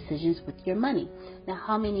smarter decisions with your money. Now,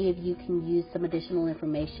 how many of you can use some additional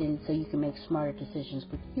information so you can make smarter decisions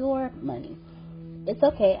with your money? It's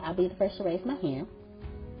okay. I'll be the first to raise my hand.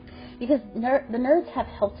 Because the nerds have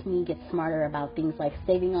helped me get smarter about things like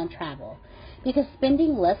saving on travel. Because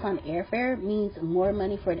spending less on airfare means more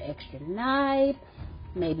money for an extra night,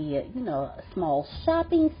 maybe a small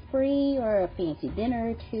shopping spree or a fancy dinner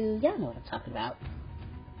or two. Y'all know what I'm talking about.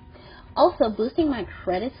 Also, boosting my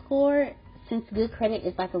credit score, since good credit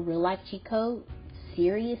is like a real life cheat code.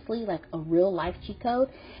 Seriously, like a real life cheat code.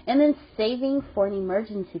 And then saving for an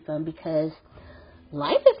emergency fund, because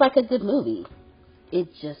life is like a good movie. it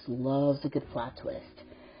just loves a good plot twist.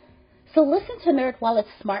 So listen to NerdWallet's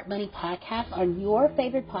Smart Money Podcast on your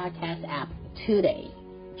favorite podcast app today.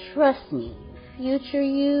 Trust me, future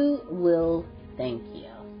you will thank you.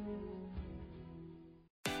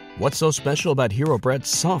 What's so special about Hero Bread's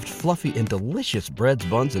soft, fluffy, and delicious breads,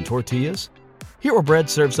 buns, and tortillas? Hero Bread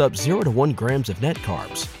serves up 0 to 1 grams of net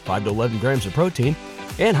carbs, 5 to 11 grams of protein,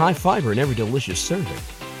 and high fiber in every delicious serving.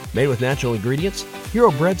 Made with natural ingredients,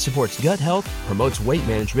 Hero Bread supports gut health, promotes weight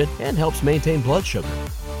management, and helps maintain blood sugar.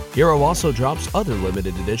 Hero also drops other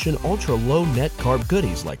limited edition ultra-low net carb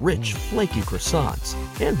goodies like rich, flaky croissants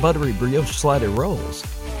and buttery brioche slider rolls.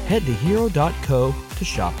 Head to hero.co to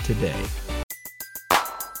shop today.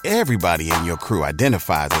 Everybody in your crew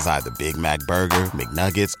identifies as either Big Mac Burger,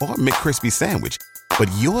 McNuggets, or McCrispy Sandwich. But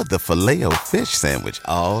you're the Filet-O-Fish Sandwich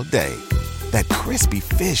all day. That crispy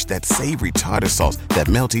fish, that savory tartar sauce, that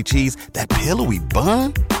melty cheese, that pillowy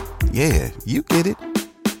bun. Yeah, you get it.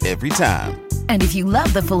 Every time. And if you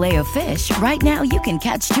love the Filet-O-Fish, right now you can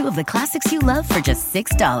catch 2 of the classics you love for just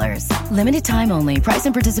 $6. Limited time only. Price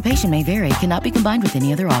and participation may vary. Cannot be combined with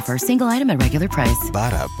any other offer. Single item at regular price.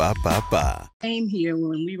 Ba-da-ba-ba-ba. Came here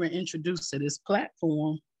when we were introduced to this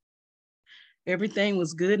platform. Everything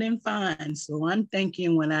was good and fine. So I'm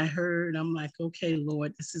thinking when I heard, I'm like, okay,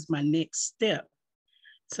 Lord, this is my next step.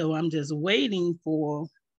 So I'm just waiting for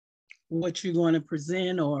what you're going to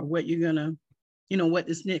present or what you're going to, what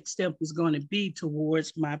this next step is going to be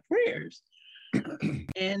towards my prayers.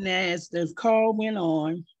 And as the call went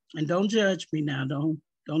on, and don't judge me now,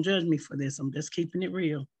 don't judge me for this. I'm just keeping it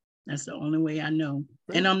real. That's the only way I know.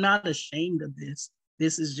 And I'm not ashamed of this.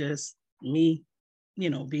 This is just me,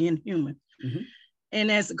 being human. Mm-hmm.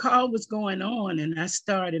 And as the call was going on and I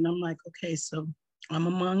started, I'm like, okay, so I'm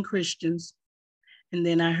among Christians. And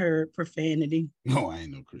then I heard profanity. No, I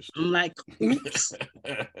ain't no Christian. I'm like, oops.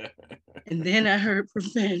 And then I heard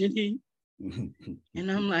profanity. And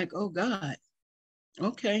I'm like, oh God,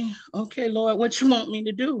 okay, Lord, what you want me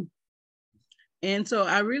to do? And so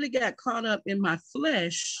I really got caught up in my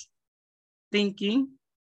flesh thinking,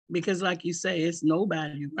 because like you say, it's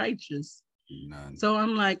nobody righteous. None. So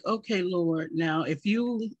I'm like, okay, Lord, now if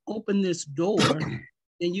you open this door,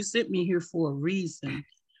 then you sent me here for a reason.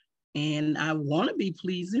 And I want to be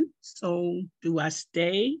pleasing. So do I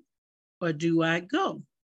stay or do I go?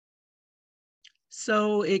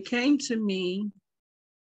 So it came to me,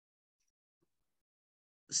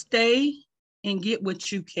 stay and get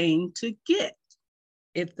what you came to get.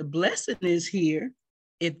 If the blessing is here,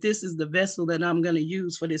 if this is the vessel that I'm going to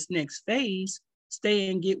use for this next phase, stay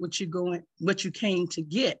and get what you came to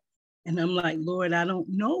get. And I'm like, Lord, I don't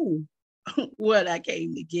know what I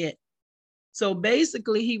came to get. So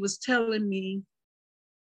basically he was telling me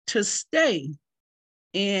to stay.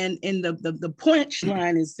 And the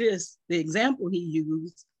punchline is this, the example he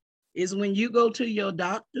used is when you go to your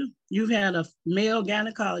doctor, you've had a male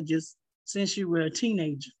gynecologist since you were a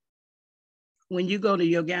teenager. When you go to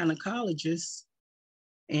your gynecologist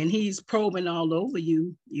and he's probing all over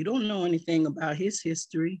you, you don't know anything about his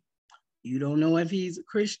history. You don't know if he's a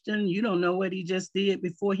Christian. You don't know what he just did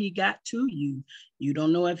before he got to you. You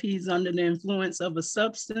don't know if he's under the influence of a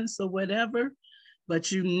substance or whatever,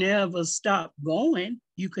 but you never stop going.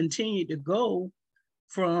 You continue to go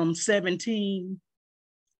from 17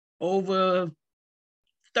 over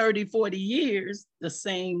 30, 40 years, the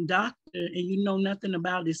same doctor, and you know nothing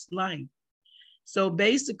about his life. So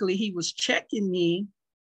basically he was checking me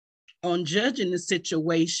on judging the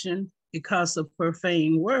situation because of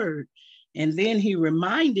profane word. And then he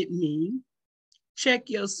reminded me, check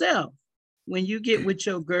yourself. When you get with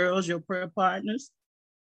your girls, your prayer partners,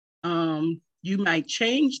 you might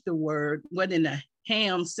change the word, what in a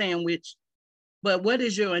ham sandwich, but what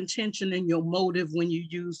is your intention and your motive when you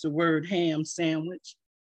use the word ham sandwich?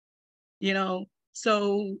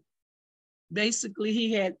 So basically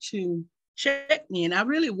he had to check me, and I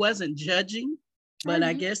really wasn't judging, but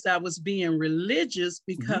I guess I was being religious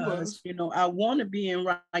because, I want to be in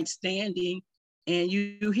right standing. And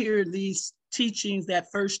you hear these teachings,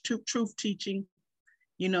 that first truth teaching,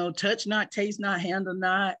 touch not, taste not, handle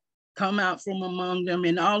not, come out from among them.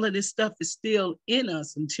 And all of this stuff is still in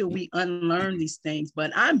us until we unlearn these things.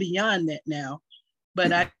 But I'm beyond that now.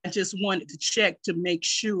 But I just wanted to check to make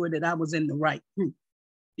sure that I was in the right group.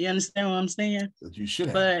 You understand what I'm saying? That you should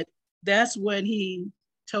have. But that's what he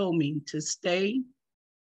told me, to stay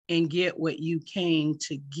and get what you came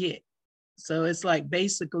to get. So it's like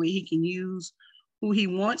basically he can use who he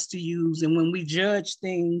wants to use. And when we judge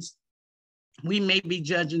things, we may be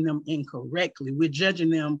judging them incorrectly. We're judging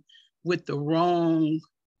them with the wrong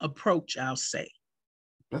approach, I'll say.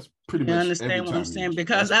 That's pretty You much understand what I'm saying?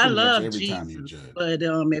 Because that's I pretty much love every Jesus, time you judge. but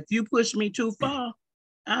if you push me too far,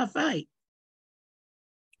 I'll fight.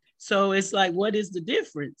 So it's like, what is the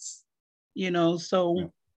difference? You know,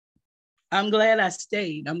 so I'm glad I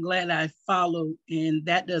stayed. I'm glad I followed, and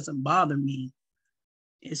that doesn't bother me.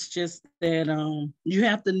 It's just that you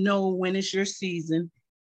have to know when it's your season,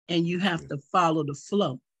 and you have to follow the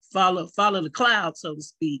flow, follow the cloud, so to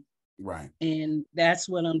speak. Right. And that's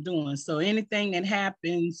what I'm doing. So anything that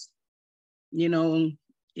happens, you know,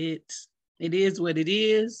 it is what it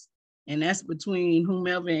is. And that's between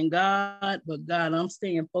whomever and God. But God, I'm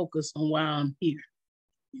staying focused on why I'm here.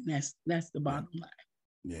 And that's the bottom line.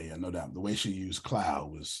 Yeah, no doubt. The way she used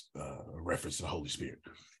cloud was a reference to the Holy Spirit.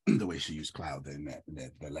 The way she used cloud in that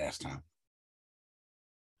last time.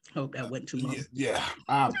 Hope that wasn't too long. Yeah.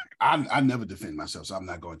 I never defend myself, so I'm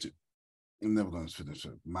not going to. I'm never going to finish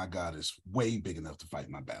it. My God is way big enough to fight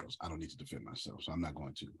my battles. I don't need to defend myself, so I'm not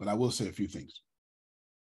going to. But I will say a few things.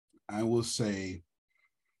 I will say,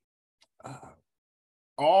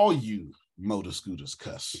 all you motor scooters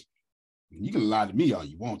cuss. You can lie to me all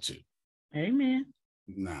you want to. Amen.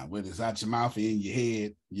 Nah, whether it's out your mouth or in your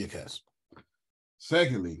head, you cuss.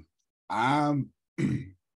 Secondly, I'm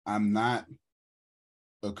not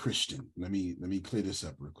a Christian. Let me clear this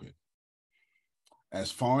up real quick. As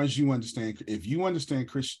far as you understand, if you understand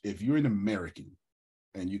Christian, if you're an American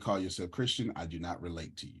and you call yourself Christian, I do not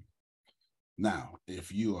relate to you. Now, if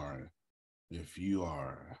you are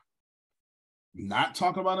not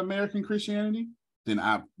talking about American Christianity, then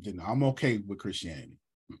I'm okay with Christianity.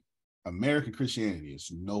 American Christianity is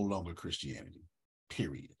no longer Christianity,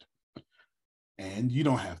 period. And you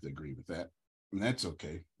don't have to agree with that. And that's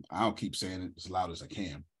okay. I'll keep saying it as loud as I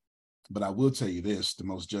can. But I will tell you this, the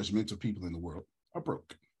most judgmental people in the world are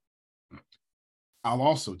broke. I'll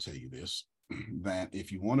also tell you this, that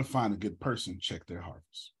if you want to find a good person, check their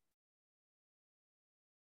harvest.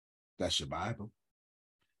 That's your Bible.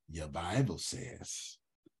 Your Bible says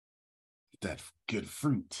that good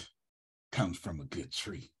fruit comes from a good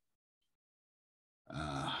tree.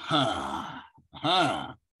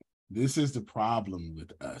 This is the problem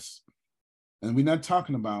with us. And we're not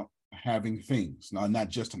talking about having things. No, not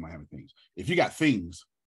just about having things. If you got things,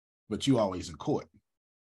 but you always in court.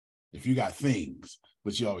 If you got things,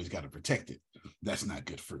 but you always got to protect it, that's not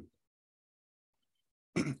good fruit.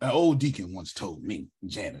 An old deacon once told me,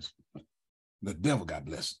 Janice, the devil got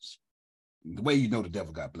blessings. The way you know the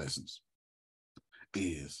devil got blessings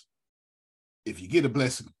is if you get a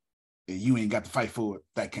blessing and you ain't got to fight for it,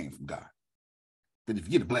 that came from God. But if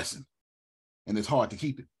you get a blessing and it's hard to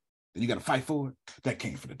keep it, and you got to fight for it, that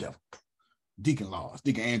came from the devil. Deacon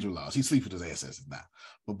Andrew Laws, he sleeps with his ancestors now.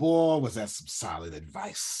 But boy, was that some solid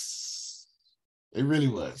advice. It really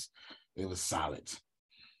was. It was solid.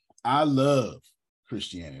 I love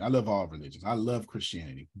Christianity. I love all religions. I love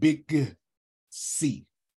Christianity. Big C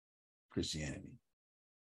Christianity.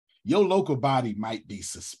 Your local body might be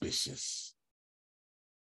suspicious.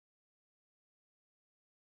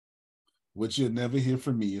 What you'll never hear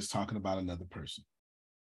from me is talking about another person.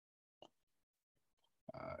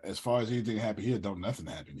 As far as anything happen here, nothing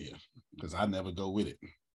happen here because I never go with it.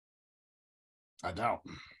 I don't.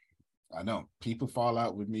 People fall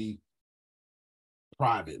out with me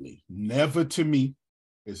privately. Never to me.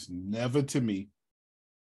 It's never to me.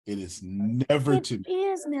 It is never to me.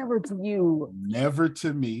 It is never to you. Never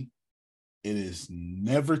to me. It is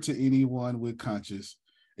never to anyone with conscience.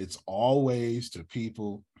 It's always to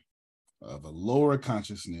people of a lower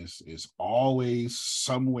consciousness. Is always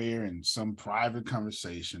somewhere in some private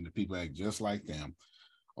conversation that people act just like them,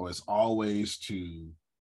 or it's always to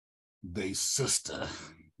their sister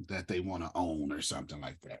that they want to own or something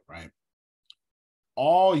like that, right?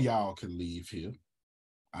 All y'all can leave here.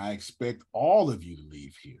 I expect all of you to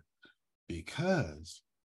leave here because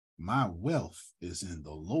my wealth is in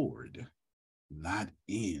the Lord, not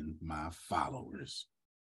in my followers.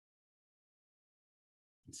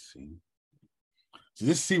 Let's see.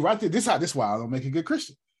 See right there. This is why I don't make a good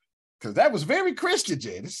Christian, because that was very Christian,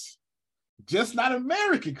 Janice. Just not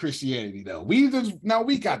American Christianity, though.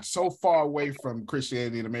 We got so far away from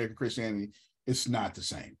Christianity and American Christianity, it's not the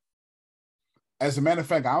same. As a matter of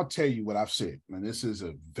fact, I'll tell you what I've said, and this is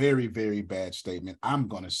a very, very bad statement. I'm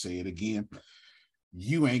going to say it again.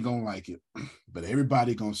 You ain't going to like it, but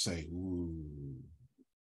everybody going to say, ooh,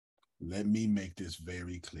 let me make this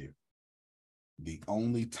very clear. The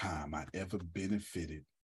only time I ever benefited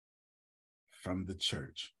from the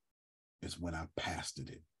church is when I pastored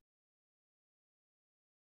it.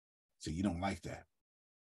 So you don't like that.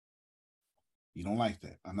 You don't like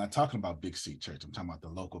that. I'm not talking about Big C Church. I'm talking about the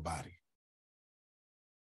local body.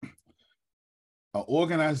 An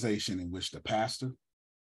organization in which the pastor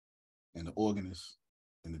and the organist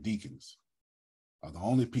and the deacons are the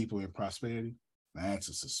only people in prosperity, that's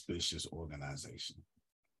a suspicious organization.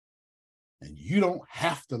 And you don't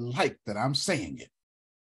have to like that I'm saying it,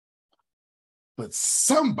 but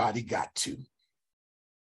somebody got to.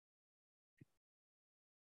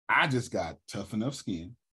 I just got tough enough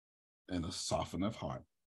skin and a soft enough heart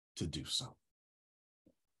to do so.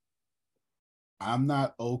 I'm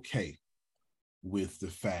not okay with the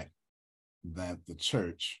fact that the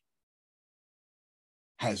church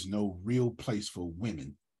has no real place for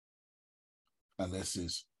women unless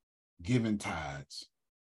it's giving tithes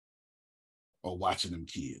or watching them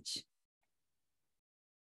kids.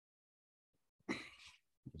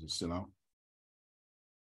 Is it still on?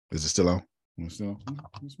 Is it still on? Is it still on?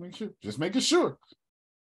 Just make sure. Just making sure.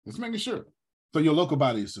 Just making sure. So your local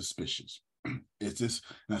body is suspicious. It's just,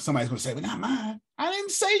 now somebody's going to say, but not mine. I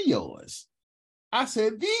didn't say yours. I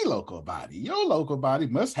said the local body. Your local body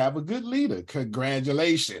must have a good leader.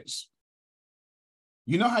 Congratulations.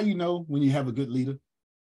 You know how you know when you have a good leader?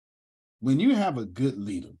 When you have a good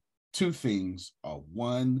leader, two things are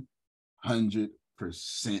 100%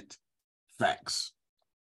 facts.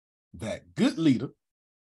 That good leader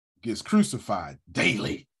gets crucified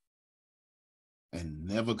daily and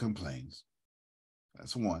never complains.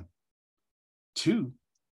 That's one. Two,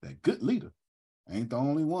 that good leader ain't the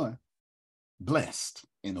only one blessed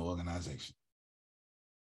in the organization.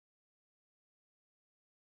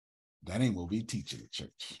 That ain't what we teach in the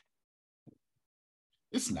church.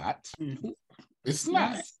 It's not. It's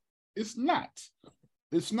not. It's not.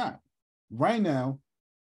 It's not. Right now,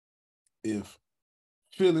 if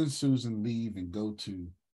Phil and Susan leave and go to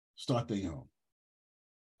start their own,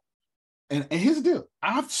 and here's the deal.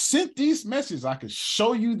 I've sent these messages. I can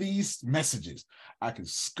show you these messages. I can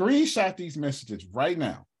screenshot these messages right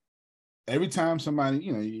now. Every time somebody,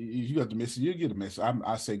 you got the message, you get a message.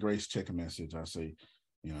 I say, Grace, check a message. I say,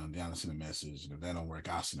 Deanna, send a message. If that don't work,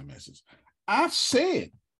 I'll send a message. I've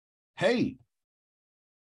said, hey,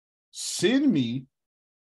 send me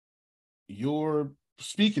your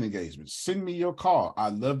speaking engagements. Send me your call.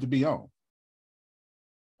 I'd love to be on.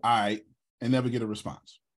 All right, and never get a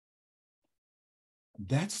response.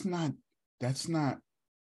 That's not a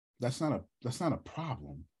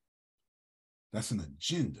problem. That's an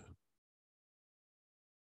agenda.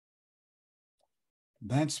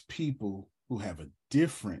 That's people who have a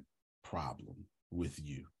different problem with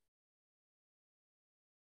you.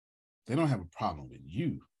 They don't have a problem with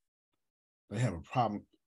you. They have a problem.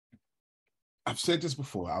 I've said this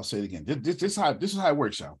before. I'll say it again. This is how it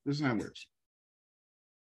works, y'all. This is how it works.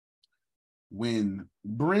 When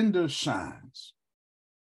Brenda shines,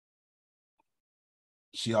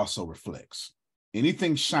 she also reflects.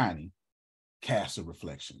 Anything shiny casts a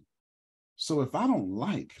reflection. So if I don't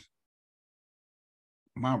like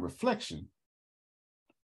my reflection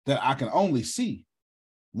that I can only see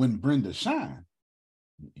when Brenda shines,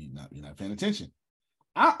 you're not paying attention.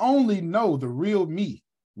 I only know the real me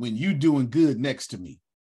when you doing good next to me.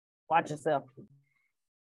 Watch yourself.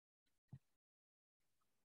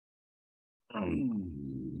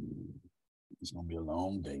 It's gonna be a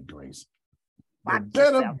long day, Grace. The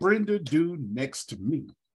better Brenda do next to me,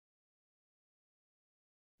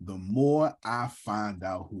 the more I find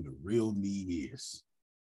out who the real me is.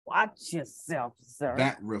 Watch yourself, sir.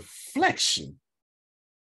 That reflection,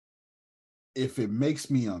 if it makes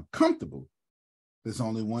me uncomfortable, there's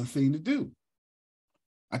only one thing to do.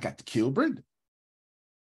 I got to kill Brenda.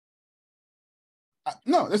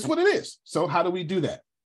 No, that's what it is. So how do we do that?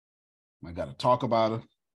 I got to talk about her.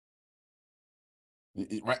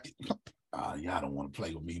 Right? Y'all don't want to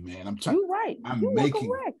play with me, man. I'm trying. You're right. I'm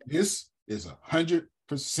making this is 100%.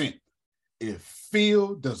 If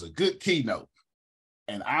Phil does a good keynote,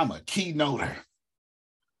 and I'm a keynoter,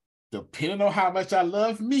 depending on how much I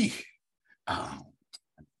love me,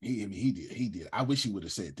 he did. I wish he would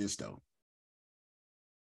have said this though.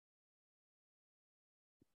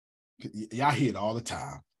 Y'all hear it all the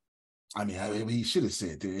time. I mean, he should have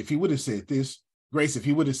said this. If he would have said this, Grace, if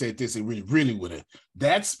he would have said this, it really would have.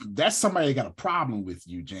 That's somebody that got a problem with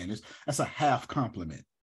you, Janice. That's a half compliment.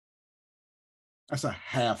 That's a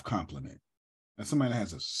half compliment. That's somebody that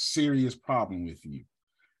has a serious problem with you.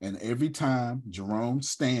 And every time Jerome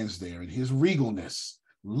stands there in his regalness,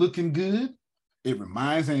 looking good, it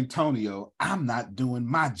reminds Antonio, I'm not doing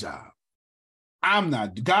my job.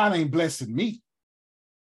 God ain't blessing me.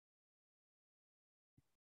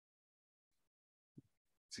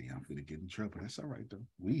 See, I'm gonna get in trouble. That's all right, though.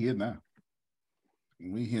 We here now.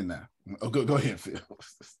 Oh, go ahead, Phil.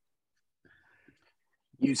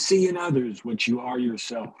 You see in others what you are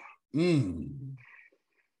yourself.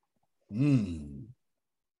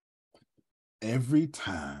 Every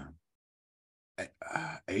time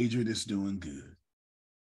Adrian is doing good,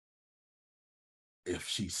 if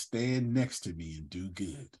she stand next to me and do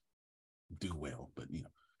well, but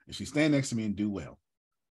if she stand next to me and do well,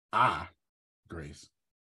 I, Grace,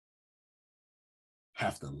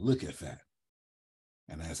 have to look at that.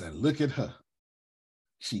 And as I look at her,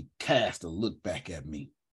 she casts a look back at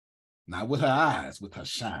me. Not with her eyes, with her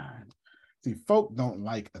shine. See, folk don't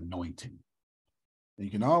like anointing. And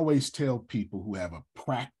you can always tell people who have a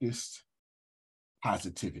practiced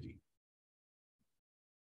positivity.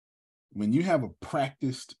 When you have a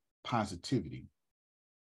practiced positivity,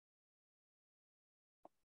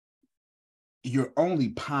 you're only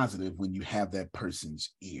positive when you have that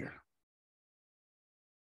person's ear.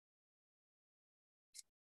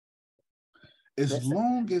 As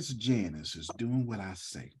long as Janice is doing what I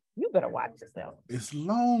say, you better watch yourself. As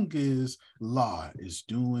long as Law is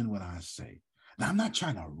doing what I say. Now, I'm not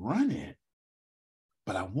trying to run it,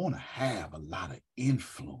 but I want to have a lot of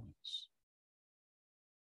influence.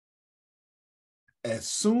 As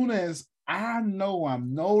soon as I know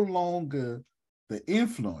I'm no longer the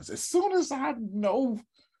influence, as soon as I know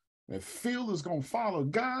that Phil is going to follow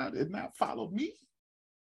God and not follow me,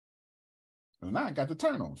 and now I got to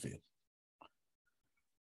turn on Phil.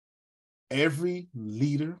 Every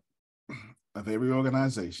leader of every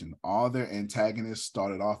organization, all their antagonists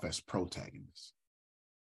started off as protagonists.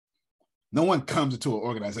 No one comes into an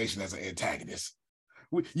organization as an antagonist.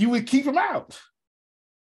 You would keep them out.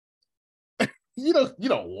 You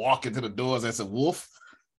don't walk into the doors as a wolf.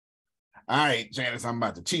 All right, Janice, I'm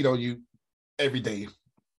about to cheat on you every day.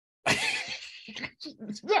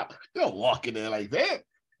 You don't walk in there like that.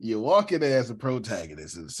 You walk in there as a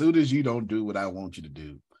protagonist. As soon as you don't do what I want you to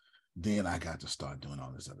do, then I got to start doing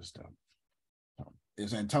all this other stuff.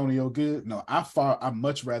 Is Antonio good? No, I'd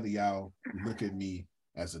much rather y'all look at me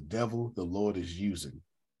as a devil the Lord is using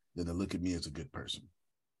than to look at me as a good person.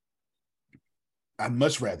 I'd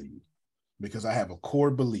much rather you, because I have a core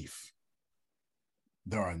belief.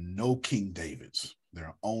 There are no King Davids. There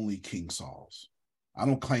are only King Sauls. I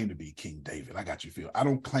don't claim to be King David. I got you, Phil. I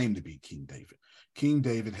don't claim to be King David. King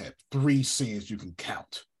David had 3 sins you can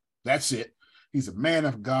count. That's it. He's a man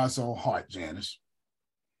of God's own heart, Janice.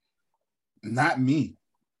 Not me.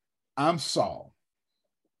 I'm Saul.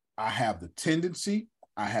 I have the tendency,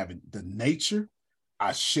 I have the nature,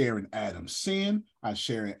 I share in Adam's sin, I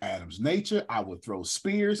share in Adam's nature. I will throw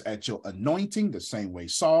spears at your anointing the same way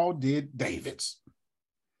Saul did David's.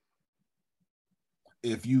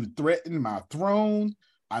 If you threaten my throne,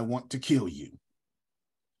 I want to kill you.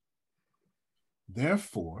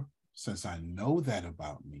 Therefore, since I know that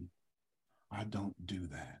about me, I don't do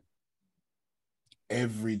that.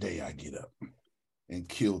 Every day I get up and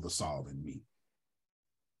kill the Saul in me.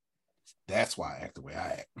 That's why I act the way I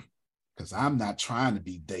act. Because I'm not trying to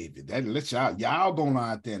be David. That lets y'all going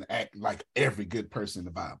out there and act like every good person in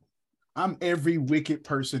the Bible. I'm every wicked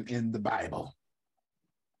person in the Bible.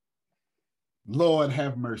 Lord,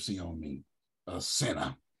 have mercy on me, a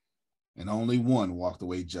sinner. And only one walked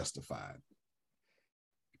away justified.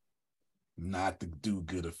 Not the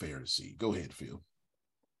do-gooder Pharisee. Go ahead, Phil.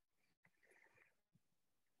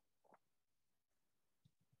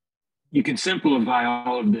 You can simplify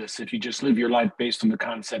all of this if you just live your life based on the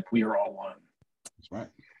concept we are all one. That's right.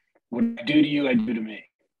 What I do to you, I do to me.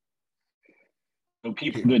 So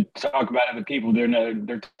people that talk about other people,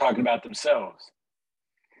 they're talking about themselves.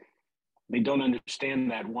 They don't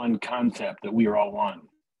understand that one concept that we are all one.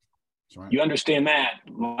 That's right. You understand that,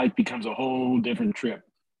 life becomes a whole different trip.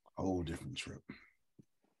 A whole different trip.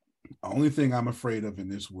 The only thing I'm afraid of in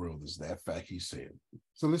this world is that fact he said.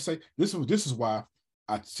 So let's say this is why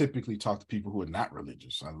I typically talk to people who are not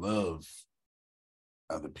religious. I love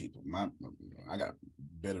other people. I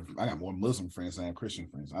got more Muslim friends than I have Christian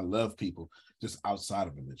friends. I love people just outside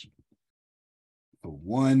of religion. For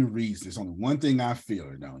one reason, there's only one thing I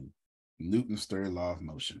feel, Newton's third law of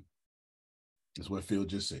motion. That's what Phil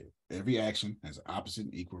just said. Every action has an opposite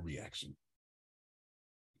and equal reaction.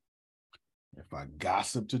 If I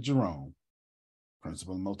gossip to Jerome,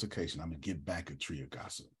 principle of multiplication, I'm going to get back a tree of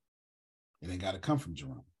gossip. It ain't got to come from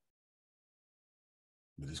Jerome.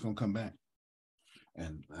 But it's going to come back.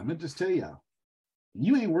 And I'm going to just tell y'all,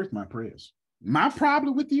 you ain't worth my prayers. My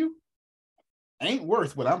problem with you ain't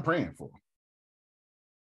worth what I'm praying for.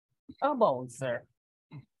 Come on, sir.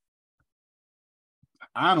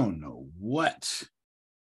 I don't know what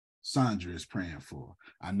Sandra is praying for.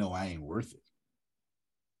 I know I ain't worth it.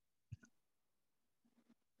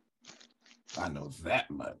 I know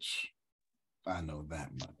that much. You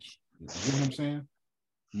know what I'm saying?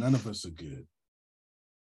 None of us are good.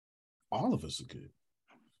 All of us are good.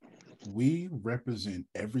 We represent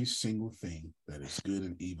every single thing that is good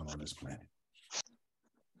and evil on this planet.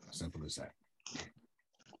 Simple as that.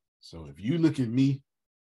 So if you look at me,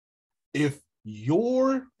 if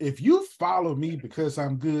you follow me because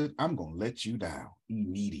I'm good, I'm gonna let you down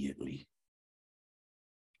immediately.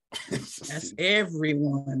 That's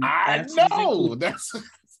everyone. I know. That's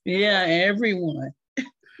yeah, everyone.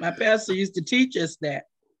 My pastor used to teach us that.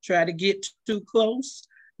 Try to get too close,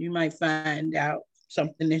 you might find out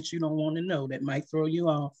something that you don't want to know that might throw you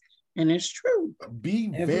off. And it's true. Be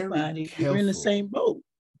very careful. You're in the same boat.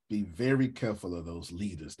 Be very careful of those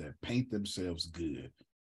leaders that paint themselves good.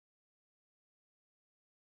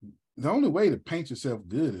 The only way to paint yourself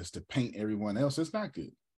good is to paint everyone else that's not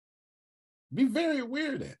good. Be very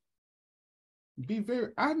aware of that.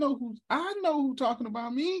 I know who talking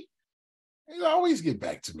about me. They always get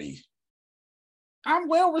back to me. I'm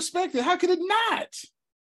well respected. How could it not?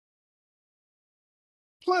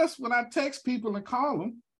 Plus, when I text people and call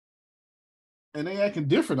them and they acting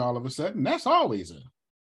different all of a sudden, that's always a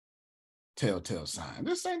telltale sign.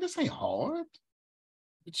 This ain't hard.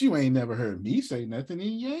 But you ain't never heard me say nothing,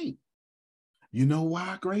 and you ain't. You know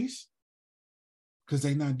why, Grace? Because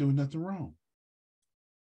they not doing nothing wrong.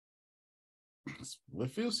 That's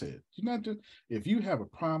what Phil said. If you have a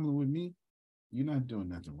problem with me, you're not doing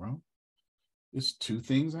nothing wrong. It's two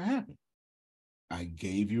things that happen. I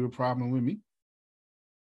gave you a problem with me.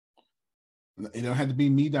 It don't have to be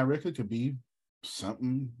me directly. It could be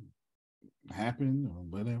something happened or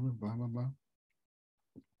whatever, blah, blah, blah.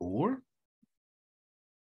 Or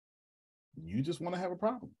you just want to have a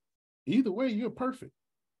problem. Either way, you're perfect.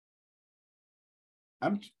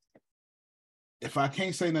 If I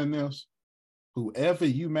can't say nothing else, whoever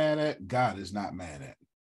you mad at, God is not mad at.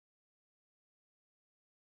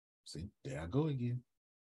 See, there I go again.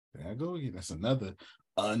 That's another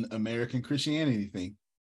un-American Christianity thing.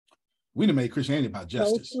 We done made Christianity about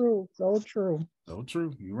justice. So true.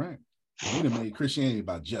 You're right. We done made Christianity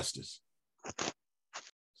about justice.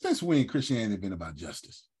 Since when Christianity been about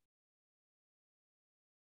justice?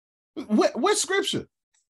 What scripture?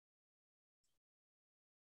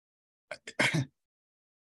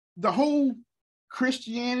 The whole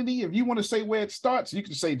Christianity, if you want to say where it starts, you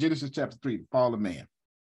can say Genesis chapter 3, the fall of man.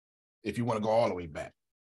 If you want to go all the way back.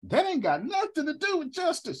 That ain't got nothing to do with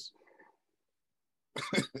justice.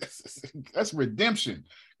 That's redemption.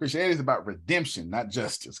 Christianity is about redemption, not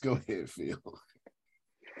justice. Go ahead, Phil.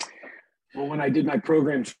 Well, when I did my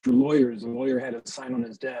programs for lawyers, a lawyer had a sign on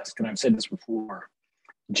his desk, and I've said this before,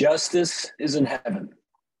 justice is in heaven.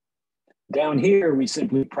 Down here, we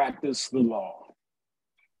simply practice the law.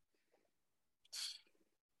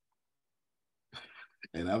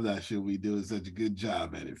 And I'm not sure we doing such a good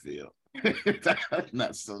job at it, Phil. I'm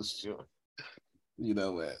not so sure. You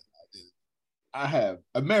know what?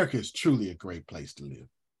 America is truly a great place to live.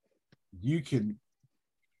 You can,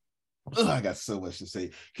 I got so much to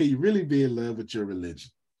say. Can you really be in love with your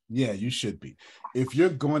religion? Yeah, you should be. If you're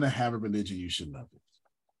going to have a religion, you should love it.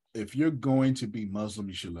 If you're going to be Muslim,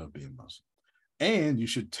 you should love being Muslim. And you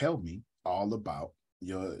should tell me all about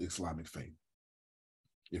your Islamic faith.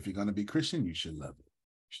 If you're going to be Christian, you should love it.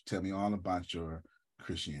 You should tell me all about your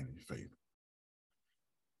Christianity faith.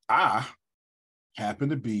 I happen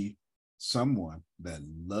to be someone that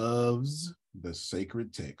loves the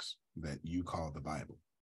sacred text that you call the Bible.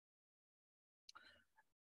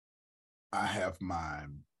 I have my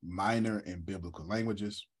minor in biblical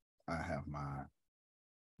languages. I have my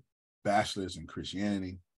bachelor's in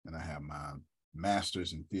Christianity, and I have my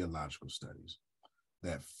master's in theological studies.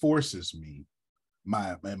 That forces me,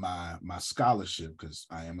 my scholarship, because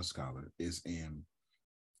I am a scholar, is in,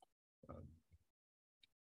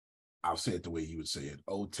 I'll say it the way you would say it,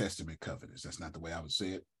 Old Testament covenants. That's not the way I would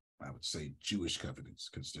say it. I would say Jewish covenants,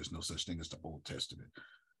 because there's no such thing as the Old Testament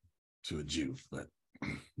to a Jew, but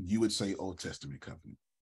you would say Old Testament covenant.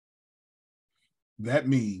 That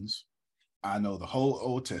means I know the whole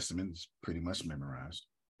Old Testament is pretty much memorized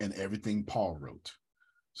and everything Paul wrote.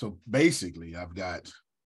 So basically, I've got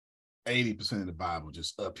 80% of the Bible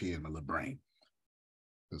just up here in my little brain,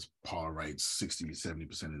 because Paul writes 60 to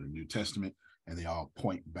 70% of the New Testament, and they all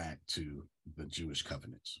point back to the Jewish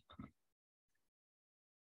covenants.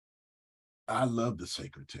 I love the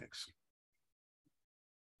sacred text.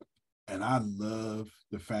 And I love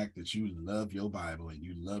the fact that you love your Bible and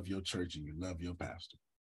you love your church and you love your pastor.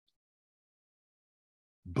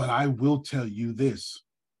 But I will tell you this.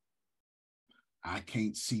 I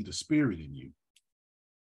can't see the Spirit in you.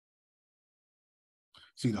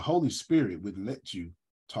 See, the Holy Spirit would let you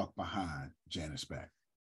talk behind Janice's back.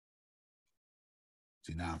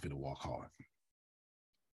 See, now I'm finna walk hard.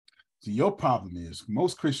 See, your problem is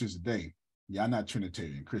most Christians today, y'all not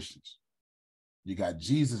Trinitarian Christians. You got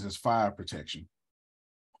Jesus as fire protection,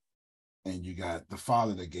 and you got the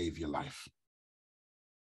Father that gave you life.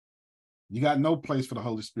 You got no place for the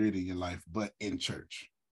Holy Spirit in your life but in church.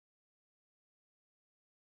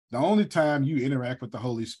 The only time you interact with the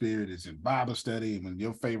Holy Spirit is in Bible study when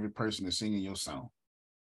your favorite person is singing your song.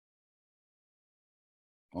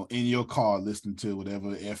 Or in your car listening to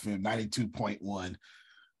whatever FM 92.1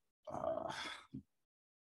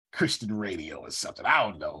 Christian radio or something. I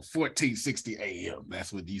don't know. 1460 AM.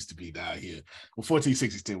 That's what used to be down here. Well,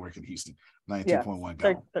 1460 still work in Houston. 92.1.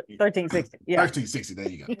 1360. Yeah. 1360. There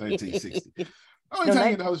you go. 1360. Oh, you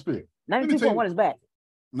telling you the Holy Spirit. 92.1 is back.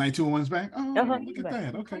 92.1 is back? Oh, look at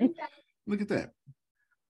that. Okay. Look at that.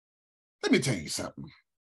 Let me tell you something.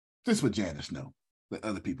 This is what Janice know, that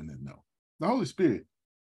other people didn't know. The Holy Spirit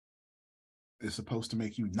is supposed to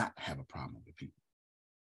make you not have a problem with people.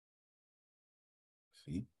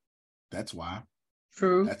 See? That's why.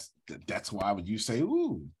 True. That's why when you say,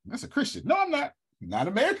 ooh, that's a Christian. No, I'm not. Not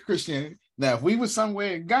American Christianity. Now, if we were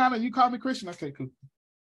somewhere in Ghana, you call me Christian, okay, cool.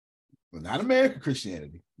 But not American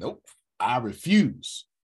Christianity. Nope. I refuse.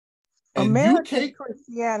 And American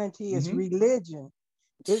Christianity is religion.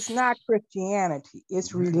 It's not Christianity.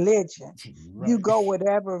 It's religion. Right. You go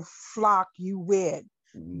whatever flock you with.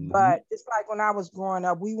 But it's like when I was growing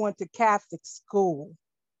up, we went to Catholic school.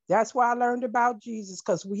 That's why I learned about Jesus,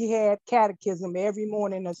 because we had catechism every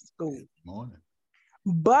morning at school.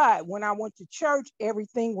 But when I went to church,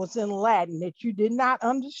 everything was in Latin that you did not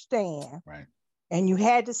understand. Right. And you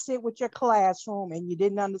had to sit with your classroom and you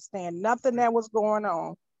didn't understand nothing that was going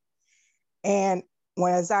on. And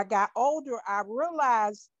as I got older, I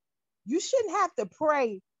realized you shouldn't have to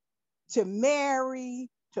pray to Mary,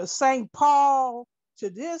 to St. Paul, to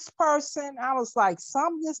this person. I was like,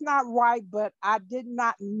 something is not right, but I did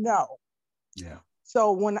not know. Yeah.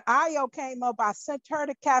 So when Io came up, I sent her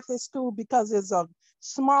to Catholic school because it's a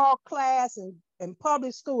small class, and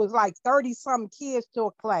public school is like 30-something kids to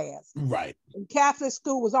a class. Right. And Catholic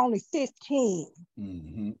school was only 15.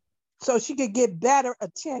 Mm-hmm. So she could get better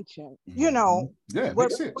attention, you know,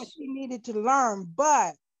 what she needed to learn.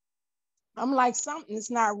 But I'm like, something's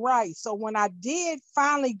not right. So when I did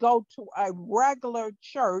finally go to a regular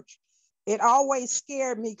church, it always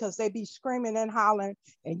scared me because they be screaming and hollering.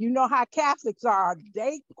 And you know how Catholics are.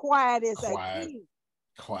 They quiet as a key.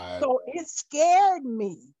 Quiet. So it scared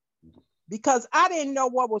me because I didn't know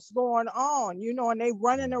what was going on, you know, and they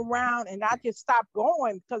running around, and I just stopped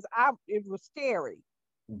going because it was scary.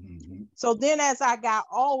 Mm-hmm. So then as I got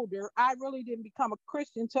older, I really didn't become a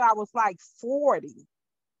Christian until I was like 40.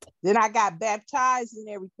 Then I got baptized and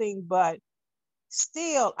everything, but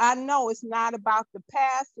still, I know it's not about the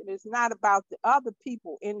pastor. It's not about the other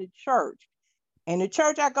people in the church. And the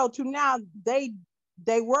church I go to now, they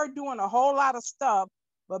were doing a whole lot of stuff,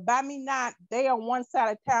 but by me not, they on one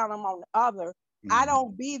side of town, I'm on the other. Mm-hmm. I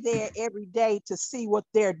don't be there every day to see what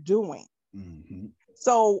they're doing. Mm-hmm.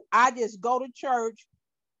 So I just go to church,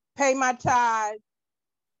 pay my tithe.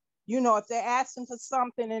 You know, if they're asking for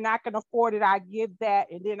something and I can afford it, I give that,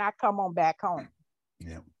 and then I come on back home.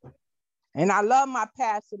 Yeah. And I love my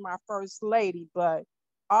pastor, my first lady, but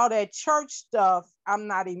all that church stuff, I'm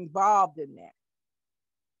not involved in that.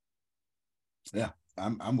 Yeah,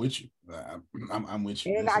 I'm with you. I'm with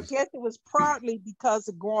you. And I guess it was partly because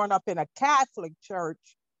of growing up in a Catholic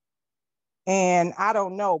church. And I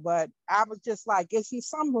don't know, but I was just like,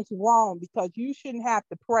 something's wrong, because you shouldn't have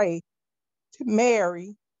to pray to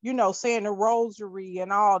Mary, you know, saying the rosary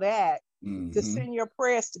and all that, to send your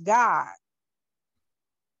prayers to God.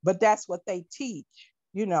 But that's what they teach,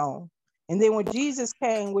 you know. And then when Jesus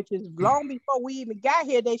came, which is long before we even got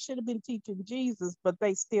here, they should have been teaching Jesus, but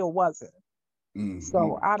they still wasn't. Mm-hmm.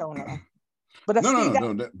 So I don't know. But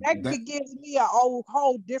that gives me a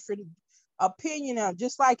whole different opinion of,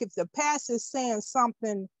 just like if the pastor's saying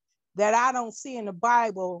something that I don't see in the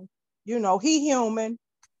Bible, you know, he human,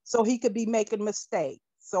 so he could be making mistakes.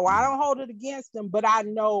 So I don't hold it against him, but I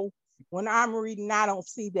know when I'm reading, I don't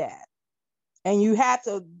see that. And you have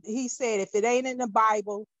to, he said, if it ain't in the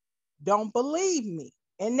Bible, don't believe me.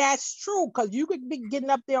 And that's true, because you could be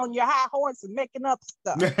getting up there on your high horse and making up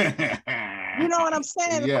stuff. You know what I'm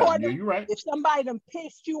saying? Yeah, you're right. If somebody done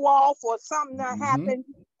pissed you off or something that happened,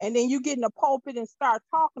 and then you get in the pulpit and start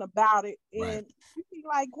talking about it, and you be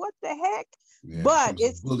like, what the heck? Yeah, but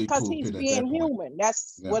it's because he's being human.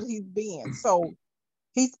 That's what he's being. So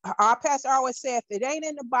our pastor always said, if it ain't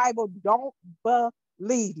in the Bible, don't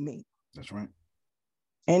believe me. That's right.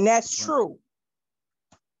 And that's true.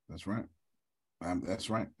 That's right. That's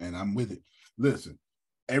right. And I'm with it. Listen,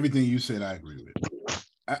 everything you said, I agree with.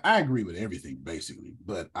 I agree with everything basically,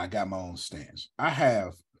 but I got my own stance.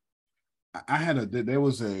 I'm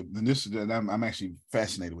actually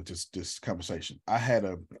fascinated with this conversation.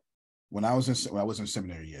 When I wasn't in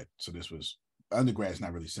seminary yet, so this was undergrad. It's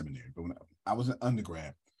not really seminary, but when I was in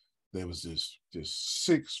undergrad, there was this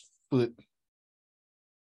 6 foot.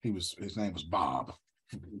 His name was Bob.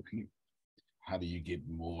 How do you get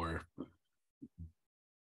more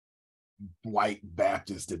white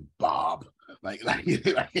Baptist than Bob?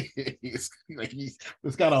 It's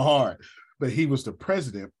kind of hard, but he was the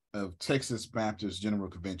president of Texas Baptist General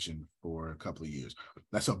Convention for a couple of years.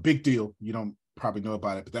 That's a big deal. You don't probably know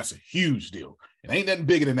about it, but that's a huge deal. It ain't nothing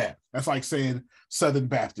bigger than that. That's like saying Southern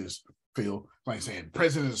Baptist, Phil. Like saying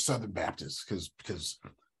President of Southern Baptist, because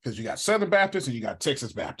you got Southern Baptist and you got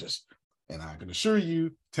Texas Baptist. And I can assure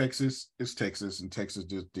you, Texas is Texas, and Texas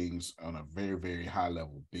does things on a very, very high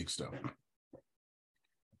level, big stuff.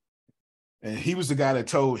 And I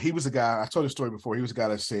told the story before. He was the guy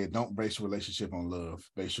that said, don't base your relationship on love,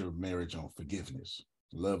 base your marriage on forgiveness.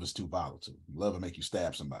 Love is too volatile. Love will make you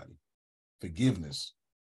stab somebody. Forgiveness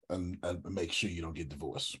make sure you don't get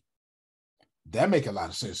divorced. That make a lot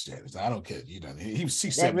of sense, Janice. I don't care. He's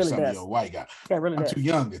 70-something-year-old white guy. I'm too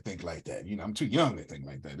young to think like that. I'm too young to think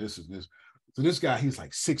like that. So this guy, he's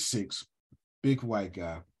like 6'6", big white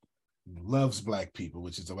guy, loves black people,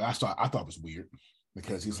 which is what I thought was weird,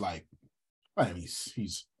 because he's like,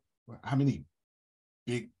 he's how many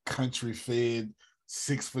big country fed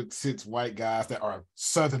 6'6" white guys that are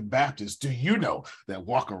Southern Baptists do you know that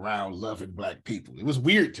walk around loving black people? It was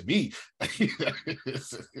weird to me.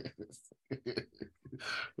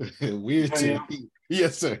 Weird to me.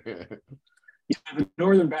 Yes, sir. The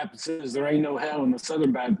Northern Baptist says there ain't no hell, and the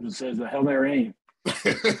Southern Baptist says the hell there ain't.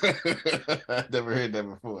 I never heard that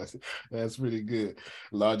before. That's pretty good.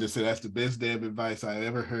 Law just said that's the best damn advice I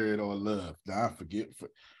ever heard or loved. Now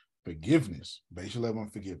forgiveness. Base your love on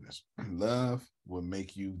forgiveness. Love will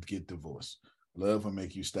make you get divorced. Love will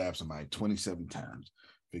make you stab somebody 27 times.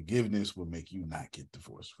 Forgiveness will make you not get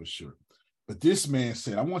divorced, for sure. But this man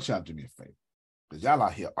said, I want y'all to do me a favor, because y'all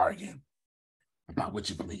out here arguing about what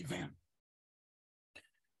you believe in.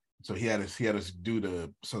 So he had us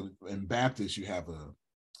do so in Baptist, you have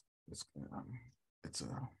let's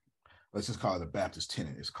just call it a Baptist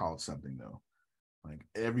tenet. It's called something though. Like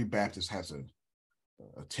every Baptist has a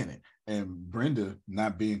tenet. And Brenda,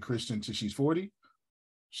 not being Christian till she's 40,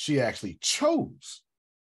 she actually chose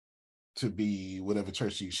to be whatever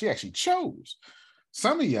church she actually chose.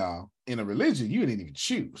 Some of y'all in a religion, you didn't even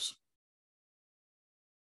choose.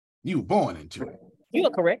 You were born into it. You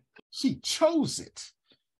are correct. She chose it.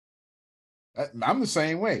 I'm the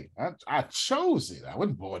same way. I chose it. I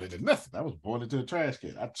wasn't born into nothing. I was born into a trash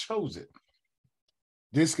can. I chose it.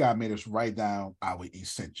 This guy made us write down our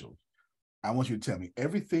essentials. I want you to tell me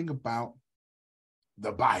everything about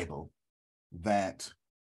the Bible that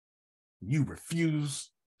you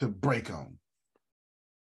refuse to break on.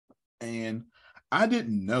 And I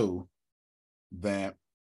didn't know that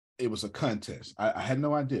it was a contest. I had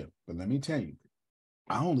no idea. But let me tell you,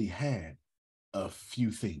 I only had a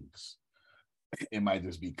few things. It might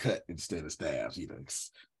just be cut instead of stabs,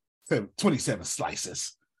 27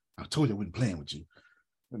 slices. I told you I wasn't playing with you.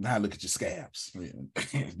 Now look at your scabs.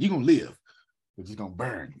 You're going to live, but you're going to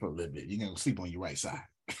burn for a little bit. You're going to sleep on your right side.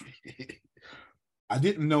 I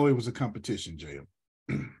didn't know it was a competition, JL.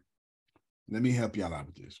 Let me help y'all out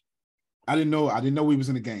with this. I didn't know we was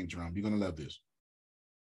in a game, Jerome. You're going to love this.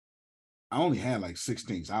 I only had like 6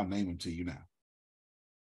 things. I'll name them to you now.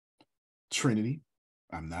 Trinity.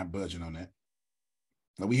 I'm not budging on that.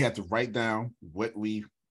 Now we had to write down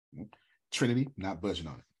Trinity, not budging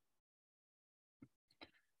on it.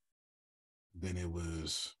 Then it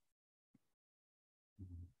was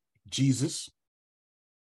Jesus,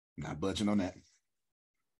 not budging on that.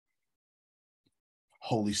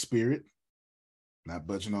 Holy Spirit, not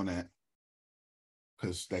budging on that,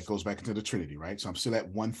 because that goes back into the Trinity, right? So I'm still at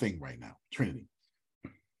one thing right now, Trinity.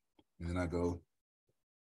 And then I go,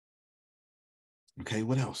 okay,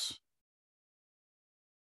 what else?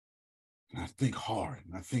 And I think hard,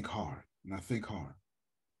 and I think hard, and I think hard.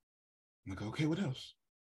 And I go, okay, what else?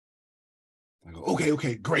 And I go,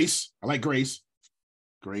 okay, grace. I like grace.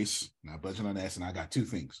 Grace, not budging on that, and I got 2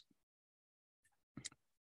 things.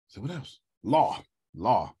 So what else? Law,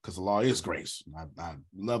 because the law is grace. I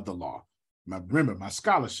love the law. Remember, my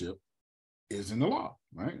scholarship is in the law,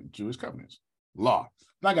 right? Jewish covenants. Law.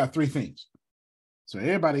 And I got 3 things. So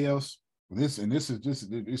everybody else, it's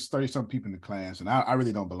 30-something people in the class, and I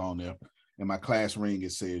really don't belong there. In my class ring,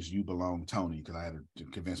 it says, you belong, Tony, because I had to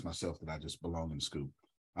convince myself that I just belong in school.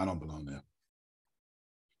 I don't belong there.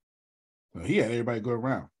 So he had everybody go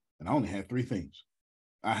around, and I only had 3 things.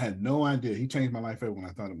 I had no idea. He changed my life ever when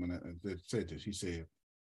I said this. He said,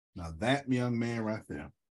 "Now that young man right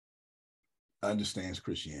there understands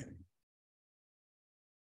Christianity."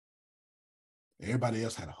 Everybody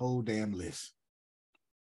else had a whole damn list.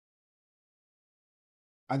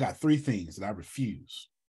 I got 3 things that I refuse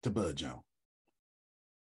to budge on: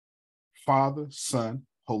 Father, Son,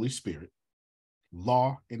 Holy Spirit,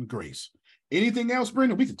 law, and grace. Anything else,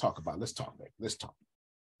 Brenda, we can talk about. Let's talk, baby. Let's talk.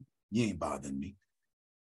 You ain't bothering me.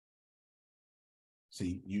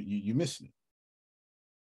 See, you missing it.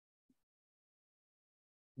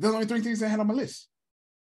 There's only 3 things I had on my list.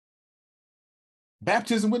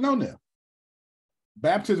 Baptism wasn't on there.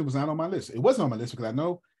 Baptism was not on my list. It wasn't on my list because I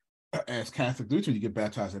know as Catholic Lutheran, you get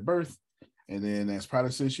baptized at birth, and then as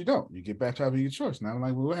Protestants, you don't. You get baptized when you get choice. Now I'm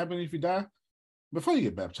like, well, what happens if you die before you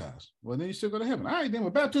get baptized? Well, then you still go to heaven. All right, then,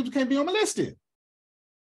 well, baptism can't be on my list then.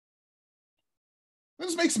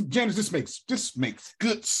 This makes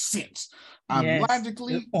good sense. I'm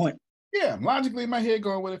logically in my head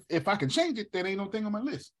going, well, if I can change it, there ain't no thing on my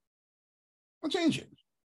list. I'll change it.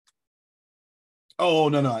 Oh,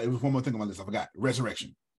 no, it was one more thing on my list. I forgot.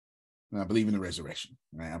 Resurrection. And I believe in the resurrection.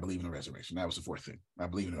 Right? I believe in the resurrection. That was the 4th thing. I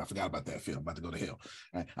believe in it. I forgot about that film. I'm about to go to hell.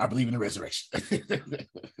 Right? I believe in the resurrection.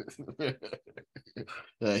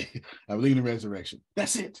 I believe in the resurrection.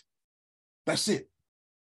 That's it.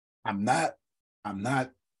 I'm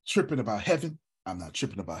not tripping about heaven. I'm not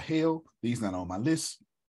tripping about hell. These not on my list.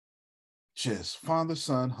 Just Father,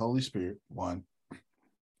 Son, Holy Spirit, 1.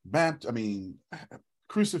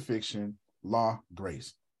 Crucifixion, law,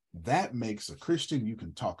 grace. That makes a Christian you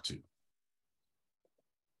can talk to.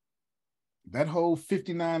 That whole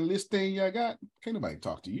 59 list thing y'all got, can't nobody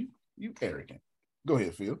talk to you. You arrogant. Go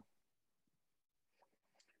ahead, Phil.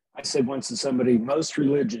 I said once to somebody, most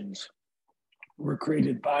religions were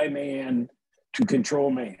created by man to control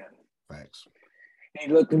man. Facts. And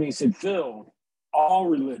he looked at me and said, Phil, all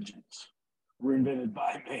religions were invented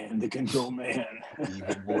by man to control man.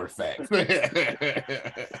 Even more facts.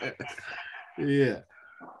 Yeah.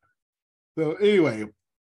 So anyway,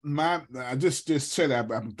 I just said I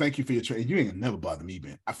thank you for your trade. You ain't gonna never bother me,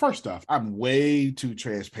 man. First off, I'm way too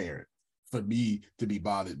transparent for me to be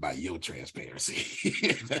bothered by your transparency.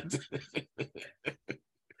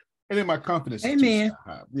 And then my confidence is too sky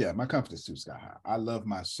high. Yeah, my confidence is too sky high. I love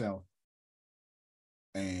myself.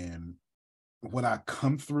 And what I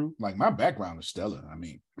come through, like my background is stellar. I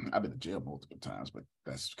mean, I've been to jail multiple times, but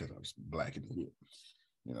that's because I was black in the hood.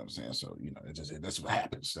 You know what I'm saying? So, that's what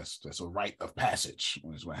happens. That's a rite of passage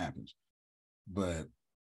when it's what happens. But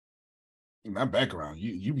in my background,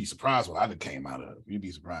 you'd be surprised what I came out of. You'd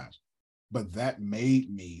be surprised. But that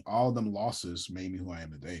made me, all them losses made me who I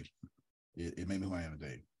am today. It made me who I am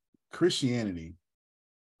today. Christianity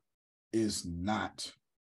is not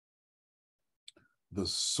the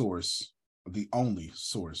only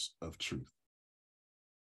source of truth.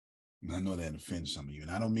 And I know that offends some of you,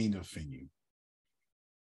 and I don't mean to offend you.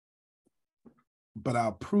 But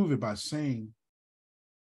I'll prove it by saying,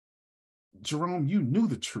 Jerome, you knew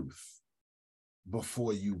the truth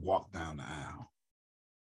before you walked down the aisle.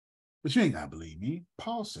 But you ain't got to believe me.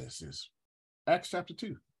 Paul says this. Acts chapter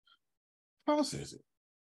 2. Paul says it.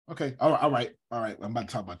 Okay, all right. I'm about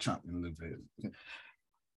to talk about Trump in a little bit.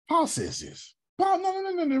 Paul says this. Paul,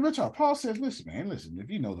 no, Richard. Paul says, listen, if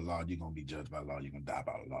you know the law, you're going to be judged by the law. You're going to die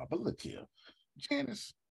by the law. But look here,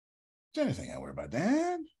 Janice ain't got to worry about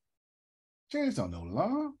that. Janice don't know the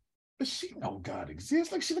law, but she know God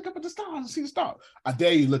exists. Like she look up at the stars and see the star. I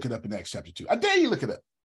dare you look it up in Acts chapter 2. I dare you look it up.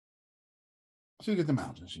 She look at the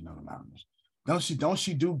mountains. She know the mountains. Don't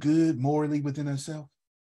she do good morally within herself?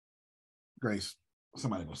 Grace,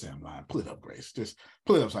 somebody gonna say I'm lying. Pull it up, Grace. Just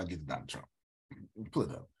pull it up so I can get to Donald Trump. Pull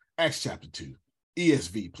it up. Acts chapter 2.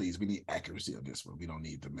 ESV, please. We need accuracy on this one. We don't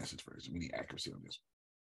need the message version. We need accuracy on this one.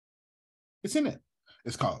 It's in it.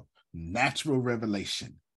 It's called Natural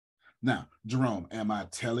Revelation. Now, Jerome, am I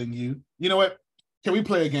telling you? You know what? Can we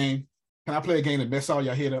play a game? Can I play a game that mess all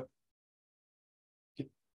your head up?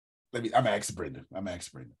 I'm asking Brenda.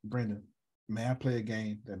 Brenda, may I play a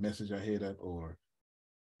game that messes your head up? Or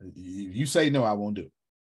you say no, I won't do it.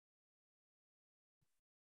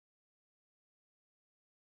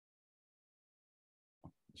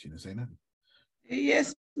 She didn't say nothing.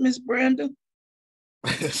 Yes, Miss Brenda.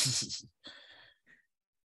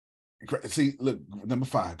 See, look, number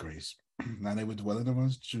 5, Grace. Now they were dwelling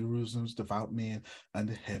amongst Jerusalem's devout men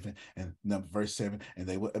under heaven. And verse 7, and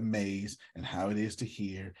they were amazed and how it is to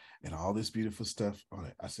hear and all this beautiful stuff. Oh,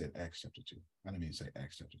 I said Acts chapter 2. I didn't mean to say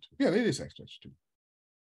Acts chapter 2. Yeah, it is Acts chapter 2.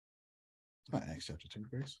 It's not Acts chapter 2,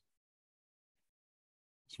 Grace.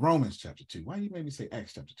 It's Romans chapter 2. Why you made me say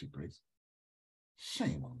Acts chapter 2, Grace?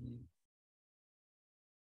 Shame on you.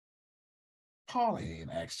 Paul ain't in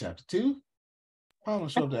Acts chapter 2. Paul don't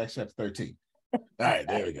show up to Acts chapter 13. All right,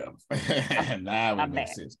 there we go. Now it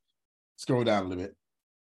makes sense. Scroll down a little bit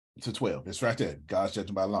to 12. It's right there. God's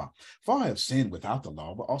judgment by law. For all have sinned without the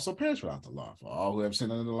law, but also perish without the law. For all who have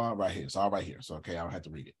sinned under the law, right here. It's all right here. So, okay, I don't have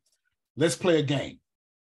to read it. Let's play a game.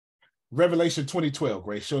 Revelation 20:12,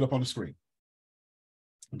 Grace, showed up on the screen.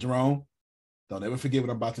 Jerome, don't ever forget what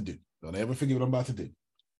I'm about to do. Don't ever forget what I'm about to do.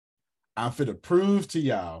 I'm fit to prove to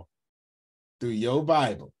y'all through your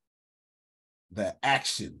Bible that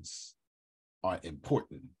actions are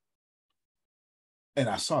important. And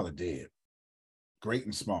I saw the dead, great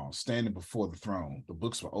and small, standing before the throne. The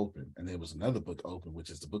books were open, and there was another book open, which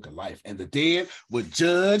is the book of life. And the dead were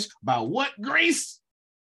judged by what, Grace?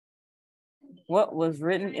 What was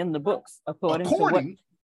written in the books according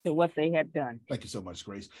to what they had done. Thank you so much,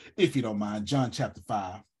 Grace. If you don't mind, John chapter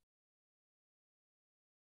 5,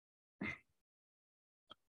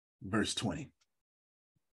 verse 20.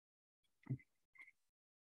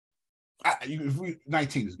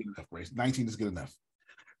 19 is good enough, Grace. 19 is good enough.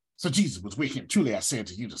 So Jesus was with him. Truly I say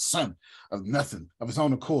unto you, the Son of nothing of his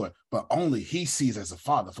own accord, but only he sees as a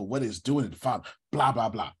Father for what is doing in the Father. Blah, blah,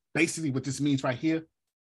 blah. Basically, what this means right here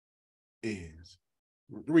is,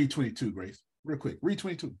 read 22, Grace. Real quick. Read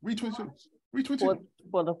 22. Read 22. Read 22.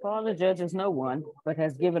 For the Father judges no one, but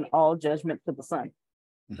has given all judgment to the Son.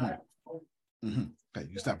 Mm-hmm. Mm-hmm. Okay,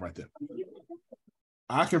 you stop right there.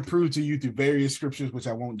 I can prove to you through various scriptures, which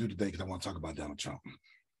I won't do today because I want to talk about Donald Trump,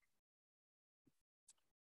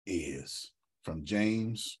 is from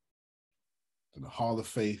James to the Hall of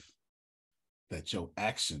Faith that your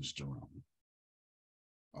actions, Jerome,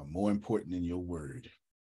 are more important than your word.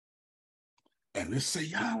 And let's say,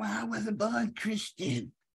 y'all, I wasn't born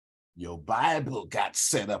Christian. Your Bible got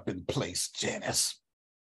set up in place, Janice,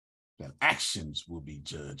 that actions will be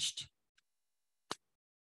judged.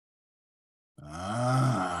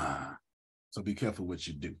 So be careful what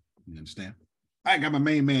you do. You understand? I got my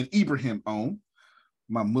main man Ibrahim on,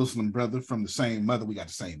 my Muslim brother from the same mother. We got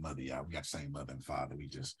the same mother, y'all. We got the same mother and father.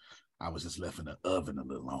 I was just left in the oven a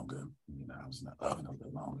little longer. You know, I was in the oven a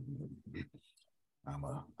little longer.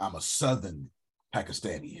 I'm a Southern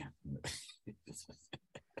Pakistani.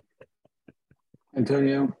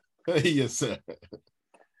 Antonio? Yes, sir.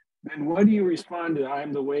 Then what do you respond to, I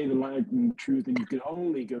am the way, the light, and the truth, and you can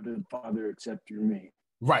only go to the Father except through me?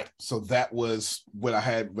 Right. So that was what I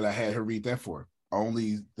had her read that for.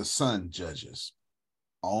 Only the Son judges.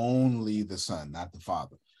 Only the Son, not the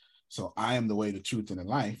Father. So I am the way, the truth, and the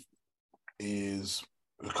life it's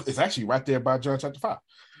actually right there by John chapter 5.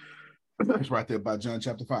 It's right there by John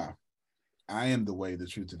chapter 5. I am the way, the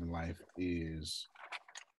truth, and the life is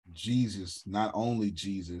Jesus, not only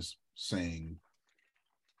Jesus saying,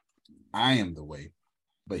 I am the way,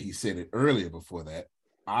 but he said it earlier before that,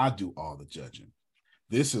 I do all the judging.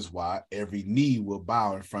 This is why every knee will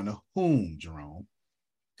bow in front of whom, Jerome?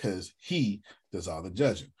 Because he does all the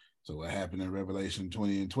judging. So what happened in Revelation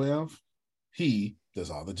 20:12? He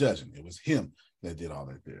does all the judging. It was him that did all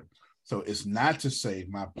that there. So it's not to say,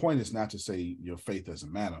 my point is not to say your faith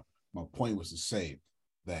doesn't matter. My point was to say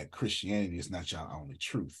that Christianity is not your only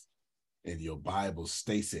truth. And your Bible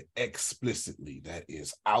states it explicitly. That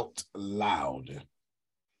is out loud.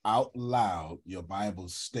 Out loud, your Bible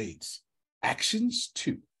states actions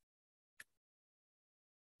too.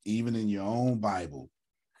 Even in your own Bible,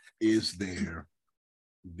 is there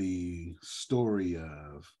the story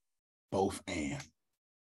of both and?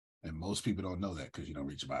 And most people don't know that because you don't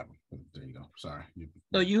read your Bible. There you go. Sorry.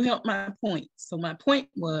 So you helped my point. So my point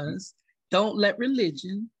was, don't let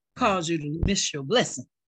religion cause you to miss your blessing.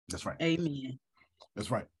 That's right. Amen.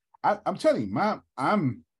 That's right. I'm telling you, I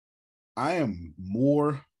am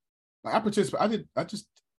more like I participate.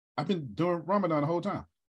 I've been doing Ramadan the whole time.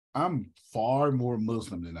 I'm far more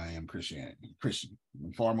Muslim than I am Christian.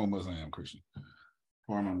 I'm far more Muslim than I am Christian.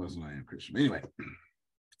 Far more Muslim than I am Christian. Anyway.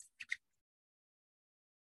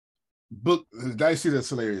 Book, I see that's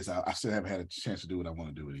hilarious. I still haven't had a chance to do what I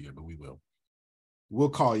want to do with it yet, but we will. We'll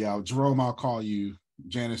call y'all. Jerome, I'll call you.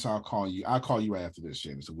 Janice, I'll call you. I'll call you right after this,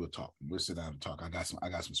 Janice, and we'll talk. We'll sit down and talk. I got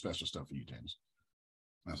some special stuff for you, Janice.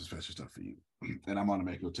 I got some special stuff for you. And I'm gonna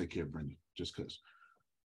make her take care of Brenda just because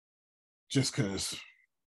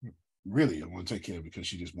really I want to take care of her because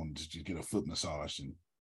she just wanted to just get a foot massage and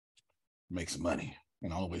make some money.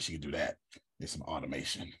 And the only way she can do that is some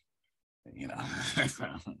automation. You know,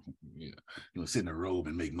 you sit in a robe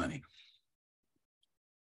and make money.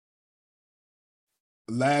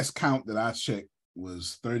 Last count that I checked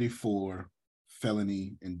was 34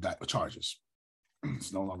 felony charges.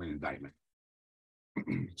 It's no longer an indictment.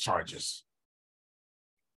 Charges.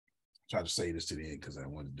 Try to say this to the end because I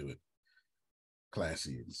want to do it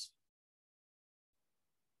classy. It's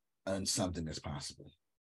something that's possible.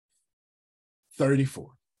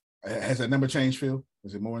 34. Has that number changed, Phil?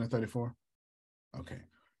 Is it more than 34? Okay.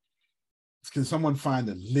 Can someone find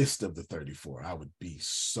a list of the 34? I would be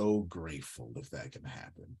so grateful if that can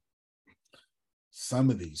happen. Some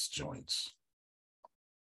of these joints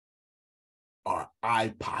are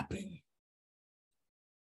eye-popping.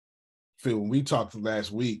 Phil, when we talked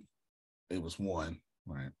last week, it was one,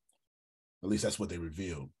 right? At least that's what they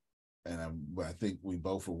revealed. And I think we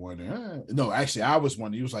both were wondering. No, actually, I was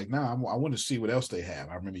wondering. He was like, "Nah, I want to see what else they have."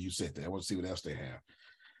 I remember you said that. I want to see what else they have.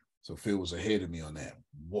 So Phil was ahead of me on that.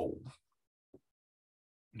 Whoa.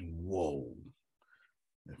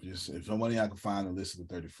 If somebody I can find a list of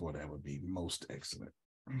the 34, that would be most excellent.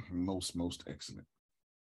 Most excellent.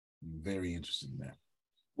 I'm very interested in that.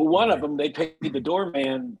 Well, one of them, they paid the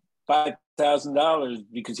doorman $5,000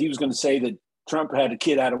 because he was going to say that Trump had a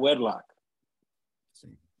kid out of wedlock.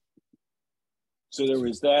 So there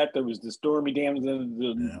was that. There was the Stormy Daniels,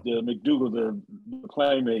 the McDougal, the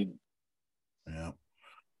playmate. Yeah.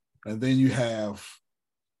 And then you have,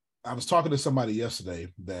 I was talking to somebody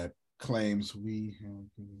yesterday that claims we have.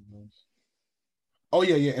 Oh,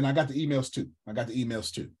 yeah. And I got the emails too.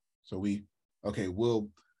 So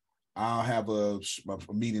I'll have a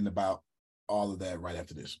meeting about all of that right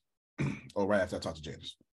after this, or right after I talk to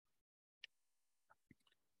Janice.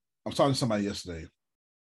 I was talking to somebody yesterday.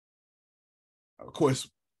 Of course,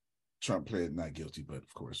 Trump pled not guilty, but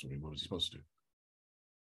of course, what was he supposed to do?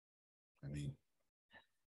 I mean,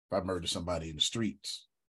 if I murder somebody in the streets,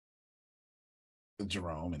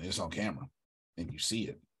 Jerome, and it's on camera, and you see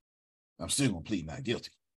it, I'm still gonna plead not guilty.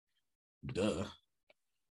 Duh.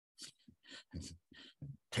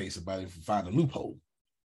 Pay somebody to find a loophole.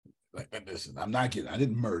 Like, listen, I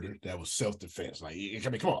didn't murder. That was self-defense. Like, I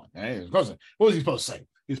mean, come on. What was he supposed to say?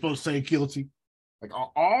 He's supposed to say guilty. Like,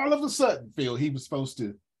 all of a sudden, Phil, he was supposed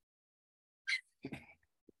to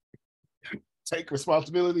take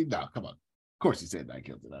responsibility. No, come on. Of course he said not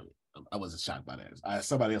guilty. I wasn't shocked by that.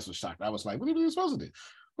 Somebody else was shocked. I was like, what are you supposed to do?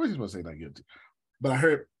 Of course he's supposed to say not guilty. But I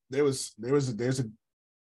heard there's a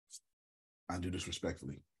I do this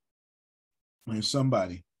respectfully. When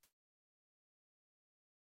somebody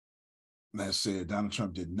that said Donald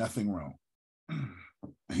Trump did nothing wrong.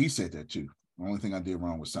 He said that too. The only thing I did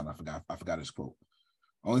wrong was something. I forgot his quote.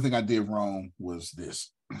 Only thing I did wrong was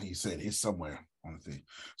this. He said it's somewhere on the thing.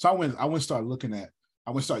 So I went start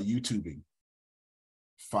YouTubing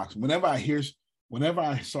Fox. Whenever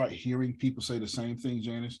I start hearing people say the same thing,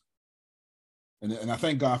 Janice, and I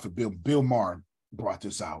thank God for Bill Maher brought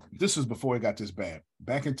this out. This was before it got this bad.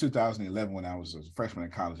 Back in 2011, when I was a freshman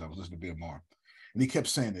in college, I was listening to Bill Maher, and he kept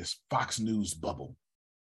saying this Fox News bubble.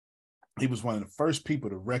 He was one of the first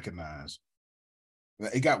people to recognize.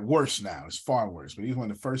 It got worse now. It's far worse, but he's one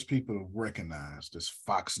of the first people to recognize this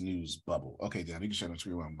Fox News bubble. Okay, Dan, you can show the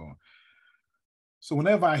screen where I'm going. So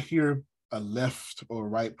whenever I hear a left or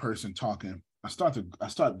right person talking, I start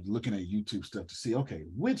looking at YouTube stuff to see, okay,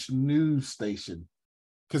 which news station,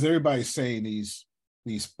 because everybody's saying these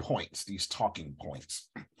points, these talking points.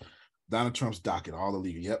 Donald Trump's docket, all the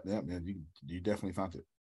legal. Yep, man, you definitely found it.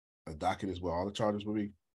 A docket is where all the charges will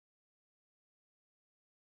be.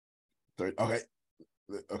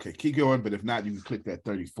 Okay, keep going, but if not, you can click that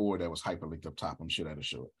 34 that was hyperlinked up top. I'm sure that'll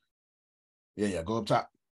show it. Yeah, go up top.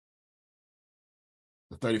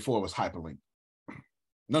 The 34 was hyperlinked.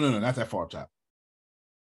 No, not that far up top.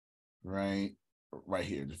 Right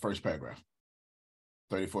here, the first paragraph.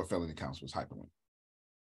 34 felony counts was hyperlinked.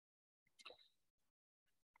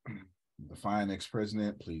 Define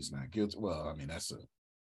ex-president, please not guilty. Well, I mean, that's a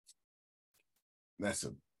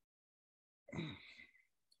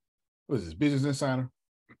what is this, Business Insider?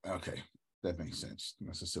 Okay, that makes sense.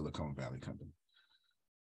 That's a Silicon Valley company.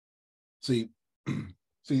 See,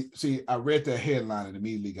 I read that headline and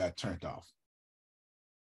immediately got turned off.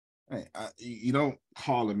 Hey, you don't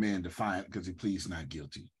call a man defiant because he pleads not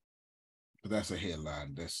guilty. But that's a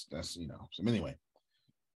headline. That's So anyway,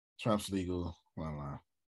 Trump's legal. Blah, blah.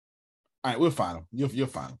 All right, we'll find him. You'll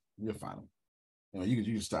find him. You'll find him. You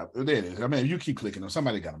can stop. There it is. I mean, if you keep clicking them,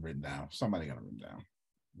 somebody got them written down.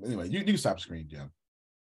 Anyway, you can stop the screen, Jim.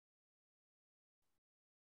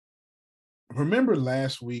 Remember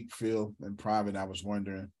last week, Phil, in private, I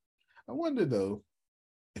wonder though,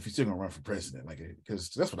 if he's still gonna run for president, because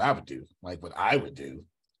that's what I would do. Like, what I would do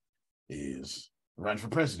is run for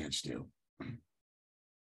president still.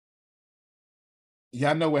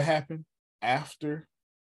 Y'all know what happened after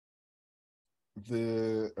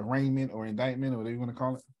the arraignment or indictment or whatever you want to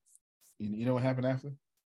call it, you know what happened after?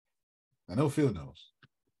 I know Phil knows.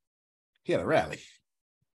 He had a rally.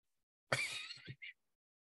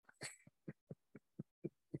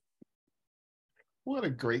 What a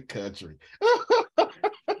great country.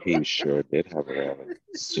 He sure did have a rally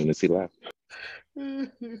as soon as he left.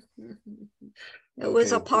 It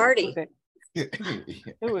was a party. It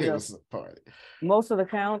was a party. Most of the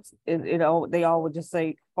counts, they all would just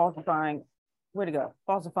say falsifying. Where'd it go?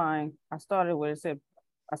 Falsifying. I started where it said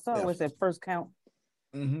first count.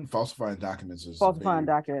 Mm-hmm. Falsifying documents is falsifying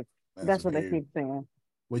documents. That's what they keep saying.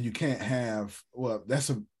 Well, you can't have. Well, that's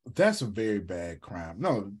a very bad crime.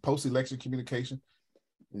 No, post-election communication.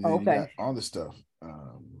 Okay. All this stuff.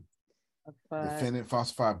 Defendant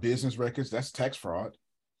falsify business records. That's tax fraud.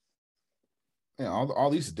 Yeah, all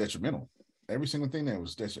these are detrimental. Every single thing that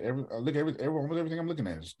was everything I'm looking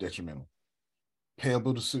at is detrimental.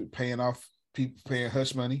 Payable to suit, paying off people, paying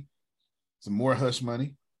hush money, some more hush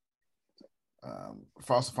money.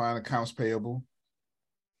 Falsifying accounts payable.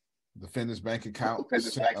 Defendant's bank account.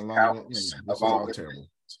 It's all terrible.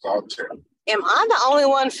 Am I the only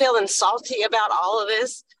one feeling salty about all of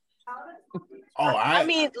this? I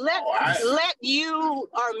mean, let you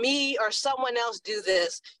or me or someone else do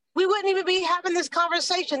this. We wouldn't even be having this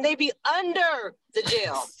conversation. They'd be under the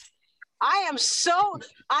jail. I am so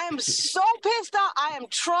pissed off. I am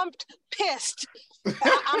Trumped pissed.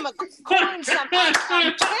 I'm a coin something.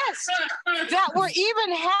 I'm pissed that we're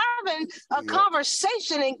even having a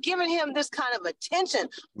conversation and giving him this kind of attention.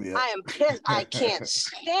 Yeah. I am pissed. I can't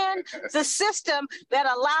stand the system that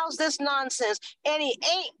allows this nonsense, and he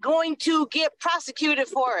ain't going to get prosecuted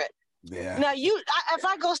for it. Yeah. Now if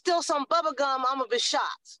I go steal some bubble gum, I'm gonna be shot.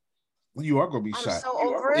 You are gonna be shot. So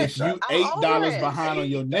over if you $8 behind on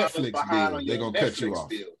your Netflix bill, they're gonna cut you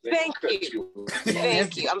off. Thank you.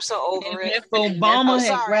 Thank you. I'm so over it. If Obama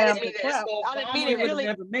had grabbed the crowd, I didn't mean it really.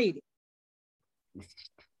 Never made it.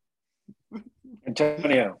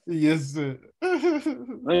 Antonio. Yes, sir.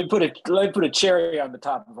 let me put a cherry on the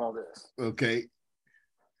top of all this. Okay.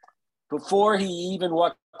 Before he even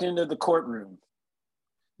walked into the courtroom,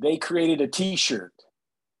 they created a T-shirt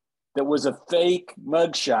that was a fake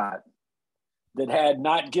mugshot that had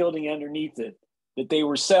not guilty underneath it that they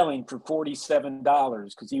were selling for $47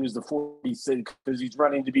 because he was because he's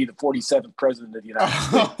running to be the 47th president of the United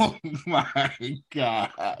States. Oh my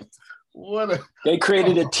God. They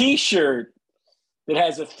created a T-shirt that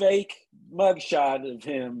has a fake mugshot of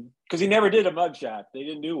him because he never did a mugshot. They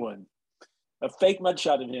didn't do one. A fake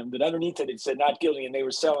mugshot of him that underneath it said not guilty, and they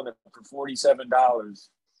were selling it for $47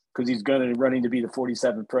 because he's running to be the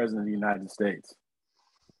 47th president of the United States.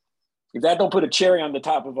 If that don't put a cherry on the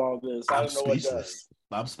top of all this, I don't know what does.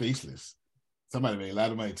 I'm speechless. Somebody made a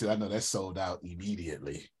lot of money too. I know that's sold out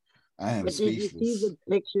immediately. I am speechless. Did you see the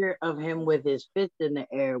picture of him with his fist in the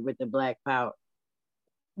air with the black power?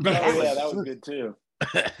 Oh yeah, that was good too.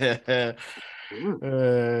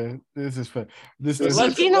 This is fun.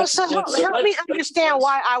 Help me understand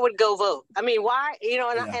why I would go vote. I mean, why?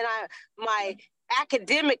 My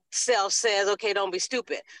academic self says, okay, don't be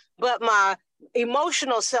stupid. But my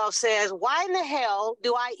emotional self says, why in the hell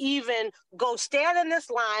do I even go stand in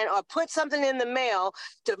this line or put something in the mail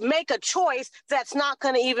to make a choice that's not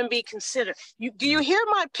going to even be considered? Do you hear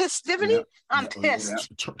my pissivity? Yeah. I'm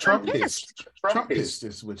pissed. Trump pissed. Trump pissed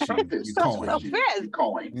is what you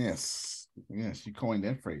coined. Yes, you coined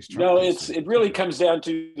that phrase. It really comes down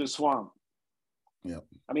to the swamp. Yep.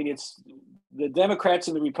 I mean, it's the Democrats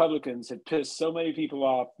and the Republicans have pissed so many people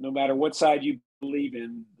off, no matter what side you believe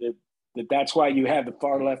in, that's why you have the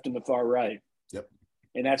far left and the far right. Yep.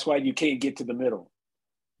 And that's why you can't get to the middle.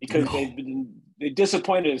 Because they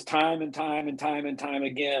disappointed us time and time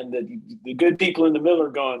again that the good people in the middle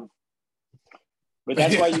are gone. But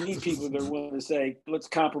that's why you need people that are willing to say, let's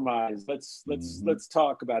compromise, let's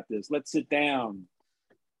talk about this, let's sit down.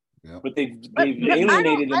 Yep. But they've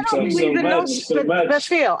alienated themselves so much. But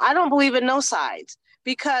Phil, I don't believe in no sides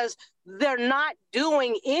because they're not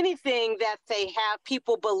doing anything that they have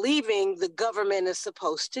people believing the government is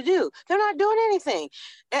supposed to do. They're not doing anything.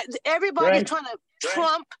 Everybody's trying to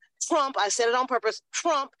Trump, I said it on purpose,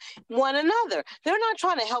 Trump one another. They're not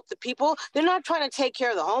trying to help the people. They're not trying to take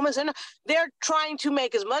care of the homeless. They're trying to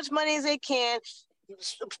make as much money as they can,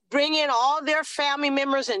 bring in all their family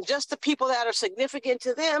members and just the people that are significant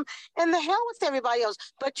to them, and the hell with everybody else.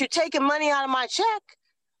 But you're taking money out of my check.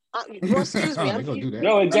 Excuse me.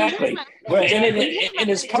 No, exactly. Well, in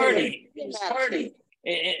his party,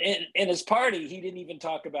 he didn't even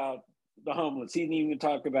talk about the homeless. He didn't even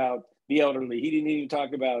talk about the elderly. He didn't even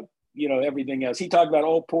talk about everything else. He talked about,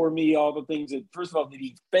 oh, poor me, all the things that, first of all, that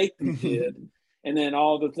he faked he did. and then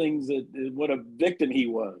all the things that what a victim he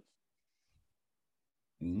was.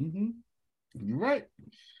 Mm-hmm. You're right.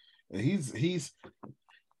 He's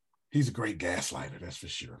a great gaslighter, that's for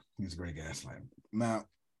sure. He's a great gaslighter. Now,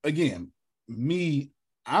 again, me,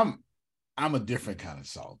 I'm a different kind of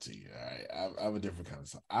salty. All right, I'm a different kind of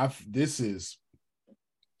salty.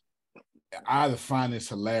 I either find this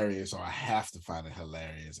hilarious or I have to find it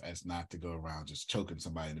hilarious as not to go around just choking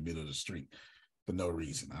somebody in the middle of the street for no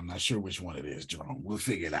reason. I'm not sure which one it is, Jerome. We'll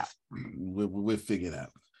figure it out. We'll figure it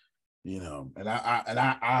out. You know, and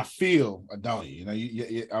I feel, don't you? You know,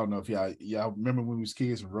 you I don't know if y'all remember when we was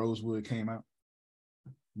kids when Rosewood came out.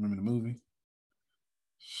 Remember the movie?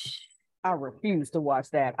 I refuse to watch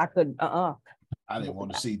that. I couldn't. I didn't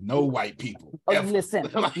want to see no white people. Oh, listen.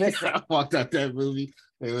 I walked out that movie.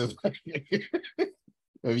 It was like,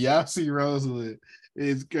 if y'all see Rosewood,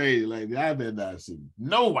 it's crazy. Like, I better not see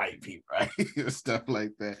no white people, right? Stuff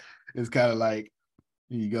like that. It's kind of like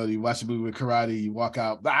you watch a movie with karate, you walk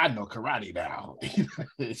out. I know karate now.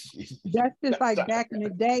 That's just like back in the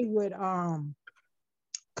day with Kunta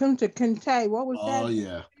Kinte. What was that? Oh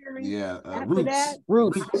yeah, yeah. After that,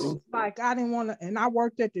 Roots. Like I didn't want to, and I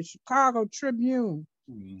worked at the Chicago Tribune,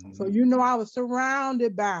 so I was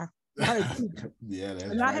surrounded by white people. Yeah,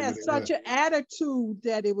 that's and I had such an attitude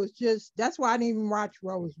that it was just. That's why I didn't even watch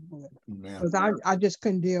Rosewood, because I just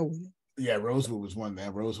couldn't deal with it. Yeah, Rosewood was one.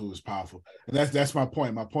 That Rosewood was powerful, and that's my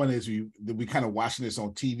point. My point is we kind of watching this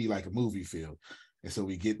on TV like a movie film. And so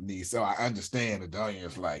we get these. So I understand the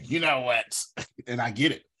audience, like, you know what? And I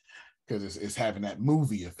get it because it's having that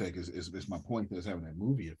movie effect. Is my point that it's having that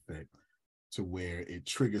movie effect to where it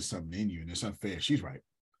triggers something in you, and it's unfair. She's right.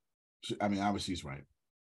 Obviously, she's right.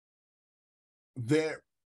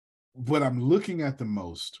 What I'm looking at the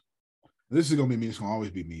most. This is gonna be me. It's gonna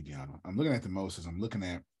always be me, Deanna. I'm looking at the most as I'm looking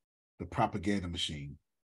at the propaganda machine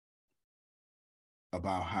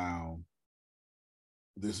about how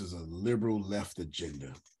this is a liberal left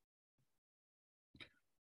agenda.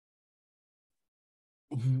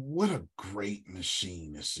 What a great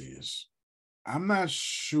machine this is. I'm not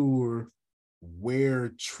sure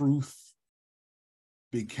where truth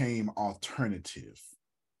became alternative.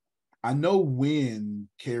 I know when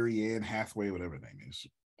Carrie Ann Hathaway, whatever her name is,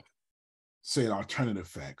 said alternative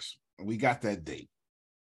facts. We got that date.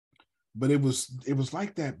 But it was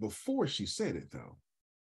like that before she said it, though.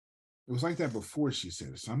 It was like that before she said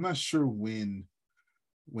it. So I'm not sure when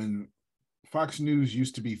Fox News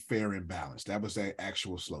used to be fair and balanced. That was their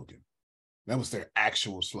actual slogan. That was their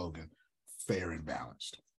actual slogan, fair and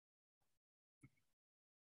balanced.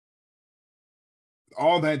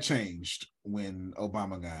 All that changed when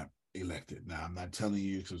Obama got elected. Now, I'm not telling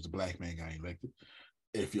you because the black man got elected.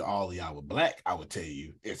 If all of y'all were black, I would tell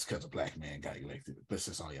you it's because a black man got elected. But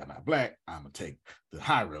since all y'all not black, I'm going to take the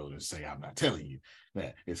high road and say I'm not telling you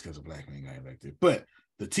that it's because a black man got elected. But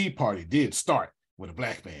the Tea Party did start when a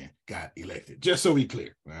black man got elected. Just so we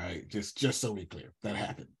clear, all right? Just so we clear. That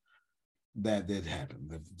happened. That did happen.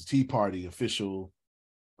 The Tea Party official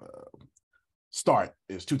start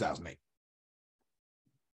is 2008.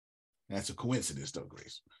 That's a coincidence, though,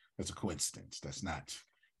 Grace. That's a coincidence. That's not...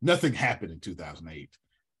 Nothing happened in 2008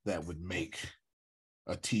 that would make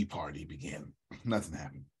a Tea Party begin. Nothing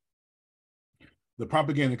happened. The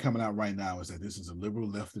propaganda coming out right now is that this is a liberal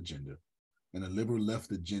left agenda, and the liberal left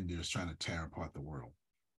agenda is trying to tear apart the world.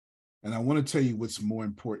 And I want to tell you what's more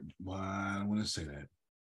important. Well, I don't want to say that.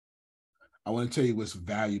 I want to tell you what's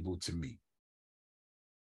valuable to me.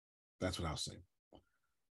 That's what I'll say.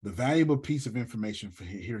 The valuable piece of information for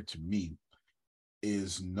here to me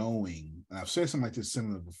is knowing, and I've said something like this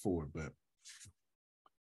similar before, but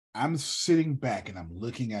I'm sitting back and I'm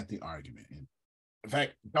looking at the argument. And in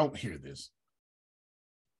fact, don't hear this.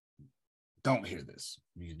 Don't hear this.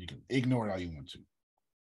 You can ignore it all you want to.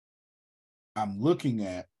 I'm looking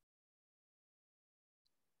at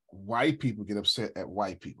white people get upset at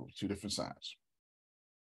white people, two different sides.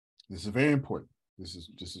 This is very important. This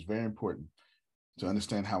is very important to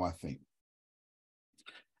understand how I think.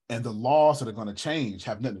 And the laws that are going to change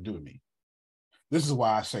have nothing to do with me. This is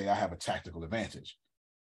why I say I have a tactical advantage,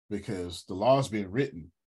 because the laws being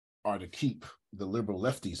written are to keep the liberal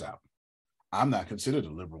lefties out. I'm not considered a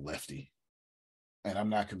liberal lefty, and I'm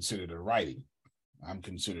not considered a righty. I'm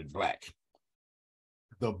considered black.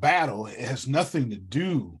 The battle has nothing to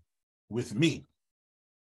do with me.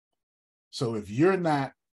 So if you're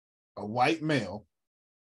not a white male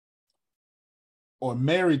or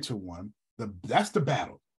married to one, that's the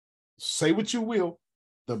battle. Say what you will,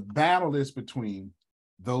 the battle is between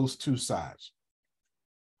those two sides.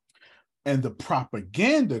 And the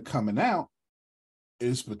propaganda coming out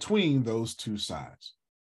is between those two sides.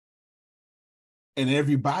 And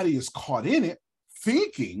everybody is caught in it,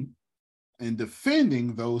 thinking and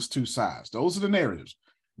defending those two sides. Those are the narratives.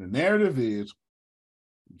 The narrative is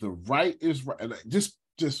the right is right. Just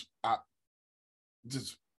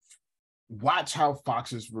watch how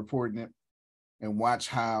Fox is reporting it and watch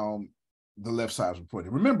how the left side is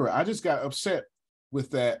reporting it. Remember, I just got upset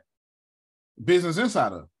with that Business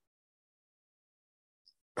Insider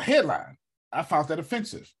headline. I found that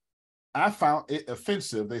offensive. I found it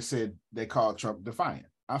offensive. They said they called Trump defiant.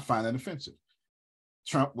 I find that offensive.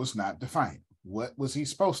 Trump was not defiant. What was he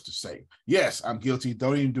supposed to say? Yes, I'm guilty.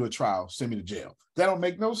 Don't even do a trial. Send me to jail. That don't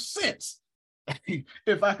make no sense.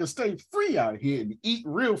 If I could stay free out here and eat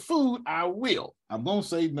real food, I will. I'm going to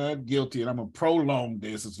say not guilty, and I'm going to prolong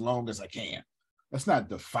this as long as I can. That's not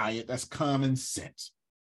defiant. That's common sense.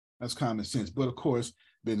 That's common sense. But of course,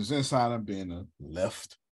 Business Insider, being a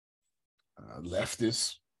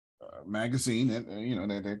leftist magazine,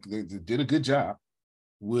 and they did a good job,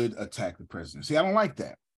 would attack the president. See, I don't like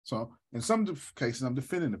that. So in some cases, I'm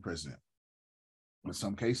defending the president. In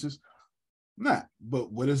some cases, not.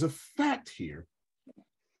 But what is a fact here?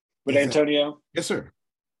 But Antonio? Yes, sir.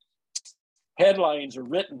 Headlines are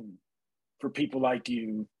written for people like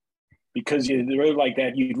you because they're like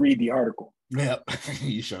that, you'd read the article. Yep,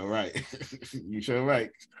 you sure right. You sure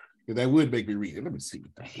right. That would make me read it. Let me see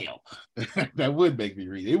what the hell. That would make me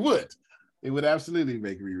read it. It would. It would absolutely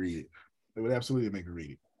make me read it. It would absolutely make me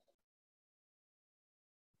read it.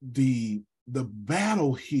 The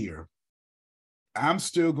battle here, I'm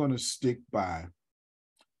still going to stick by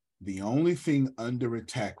the only thing under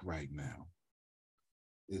attack right now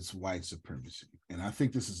is white supremacy. And I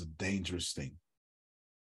think this is a dangerous thing.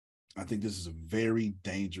 I think this is a very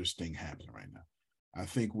dangerous thing happening right now. I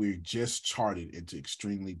think we're just charted into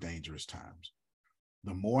extremely dangerous times.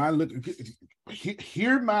 The more I look,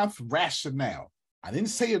 hear my rationale. I didn't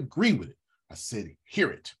say agree with it. I said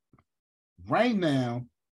hear it. Right now,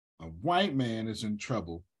 a white man is in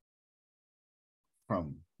trouble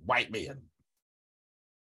from white men,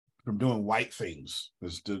 from doing white things.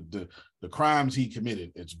 It's the crimes he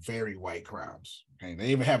committed, it's very white crimes. Okay, they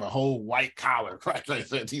even have a whole white collar.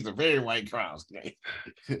 These are very white crimes. Okay?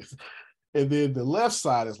 And then the left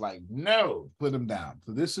side is like, no, put him down.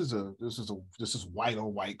 So this is white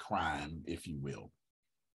on white crime, if you will,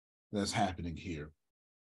 that's happening here.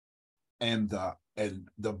 And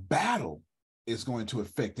the battle is going to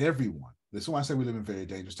affect everyone. This is why I say we live in very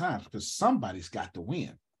dangerous times, because somebody's got to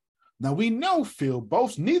win. Now we know, Phil,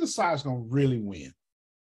 neither side's gonna really win.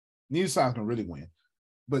 Neither side's gonna really win,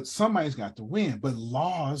 but somebody's got to win. But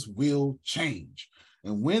laws will change.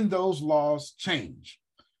 And when those laws change,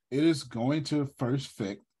 it is going to first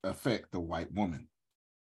affect the white woman.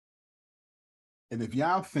 And if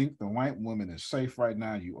y'all think the white woman is safe right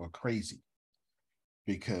now, you are crazy.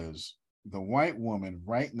 Because the white woman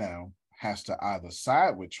right now has to either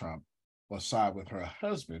side with Trump or side with her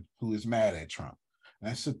husband, who is mad at Trump.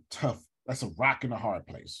 That's a rock in a hard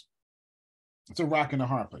place. It's a rock in a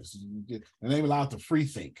hard place. And they ain't allowed to free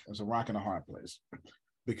think. It's a rock in a hard place.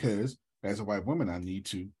 Because as a white woman, I need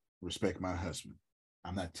to respect my husband.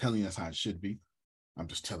 I'm not telling you that's how it should be. I'm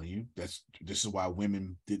just telling you this is why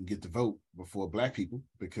women didn't get to vote before black people,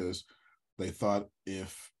 because they thought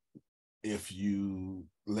if you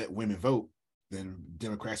let women vote, then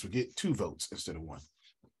Democrats would get 2 votes instead of 1.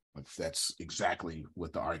 But that's exactly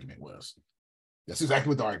what the argument was. That's exactly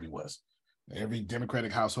what the argument was. Every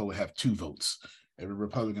Democratic household would have 2 votes. Every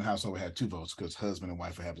Republican household would have 2 votes because husband and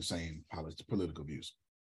wife would have the same political views.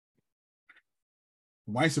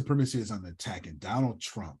 White supremacy is under attack, and Donald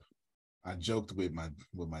Trump. I joked with my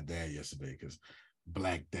dad yesterday because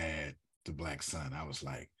black dad to black son. I was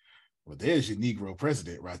like, well, there's your Negro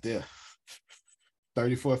president right there.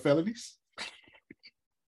 34 felonies.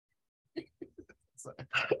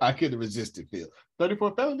 I couldn't resist it, Phil.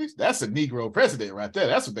 34 felonies? That's a Negro president right there.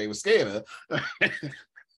 That's what they were scared of.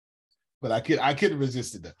 But I couldn't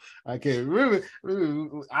resist it. I can't remember.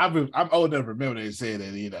 I'm old enough to remember they said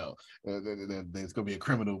that, there's going to be a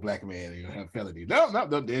criminal black man and have felonies. No,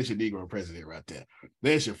 there's your Negro president right there.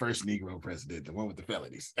 There's your first Negro president, the one with the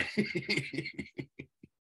felonies.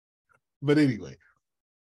 But anyway,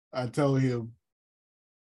 I told him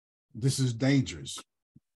this is dangerous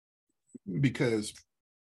because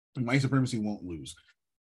white supremacy won't lose.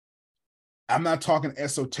 I'm not talking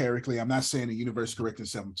esoterically. I'm not saying the universe corrects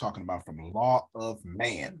itself. I'm talking about from the law of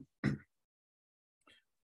man.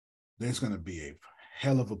 There's going to be a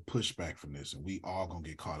hell of a pushback from this, and we all going to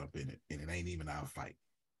get caught up in it, and it ain't even our fight.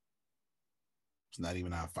 It's not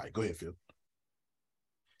even our fight. Go ahead, Phil.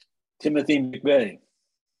 Timothy McVeigh.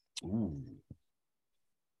 Ooh.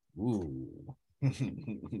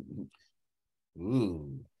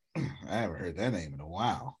 Ooh, I haven't heard that name in a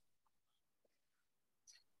while.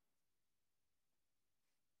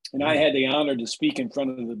 And I had the honor to speak in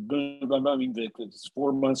front of the bombing victims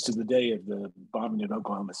 4 months to the day of the bombing in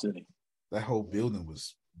Oklahoma City. That whole building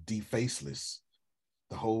was defaceless,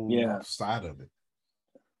 the whole side of it.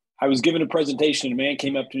 I was giving a presentation. A man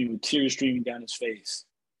came up to me with tears streaming down his face.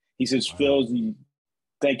 He says, Phil,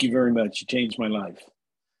 thank you very much. You changed my life.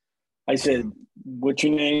 I said, what's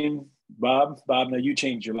your name? Bob? Bob, no, you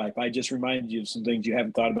changed your life. I just reminded you of some things you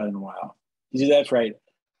haven't thought about in a while. He said, that's right.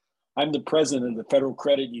 I'm the president of the Federal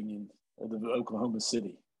Credit Union of Oklahoma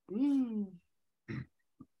City.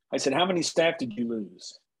 I said, how many staff did you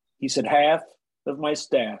lose? He said, half of my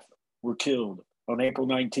staff were killed on April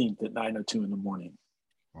 19th at 9:02 in the morning.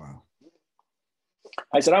 Wow.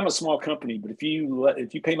 I said, I'm a small company, but if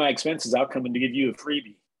you pay my expenses, I'll come in to give you a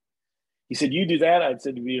freebie. He said, you do that? I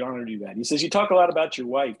said, it'd be an honor to do that. He says, you talk a lot about your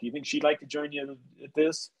wife. Do you think she'd like to join you at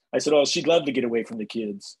this? I said, oh, she'd love to get away from the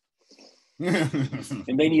kids.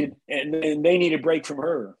 and they need a break from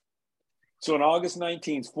her. So on August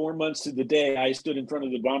 19th, 4 months to the day, I stood in front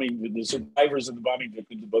of the survivors of the bombing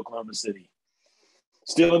victims of Oklahoma City.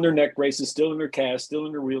 Still in their neck braces, still in their casts, still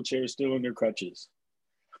in their wheelchairs, still in their crutches.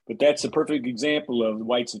 But that's a perfect example of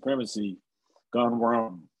white supremacy gone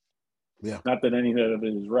wrong. Yeah. Not that any of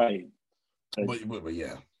it is right. But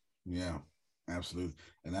yeah, absolutely.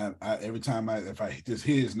 And I every time if I just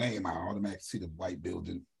hear his name, I automatically see the white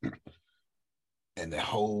building, and the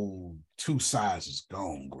whole two sides is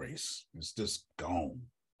gone. Grace, it's just gone.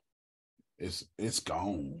 It's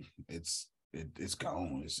gone. It's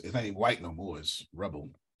gone. It ain't white no more. It's rubble.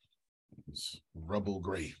 It's rubble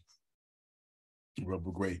gray.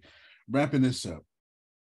 Rubble gray. Wrapping this up.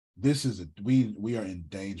 This is we are in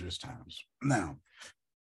dangerous times now.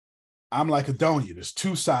 I'm like Adonia. There's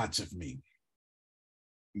two sides of me.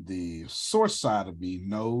 The source side of me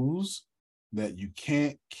knows that you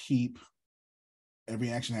can't keep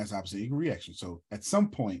every action has opposite equal reaction. So at some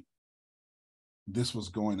point, this was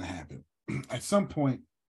going to happen. At some point,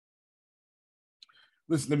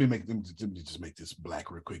 let me just make this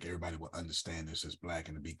black real quick. Everybody will understand this as black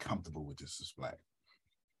and to be comfortable with this as black.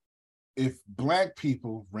 If black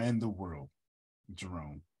people ran the world,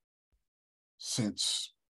 Jerome,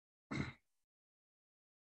 since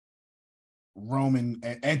Roman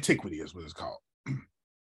antiquity is what it's called,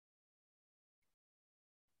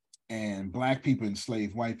 and black people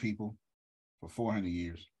enslaved white people for 400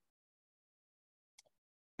 years,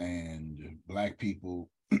 and black people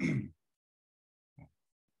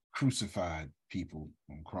crucified people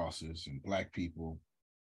on crosses, and black people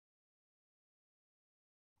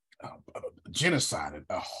genocided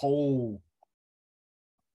a whole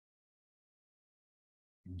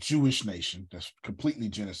Jewish nation. That's completely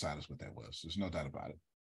genocide is what that was. There's no doubt about it.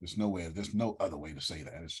 There's no other way to say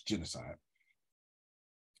that. It's genocide.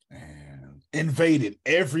 And invaded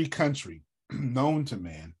every country known to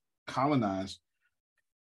man, colonized,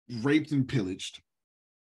 raped and pillaged.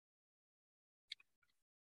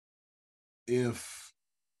 If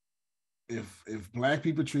black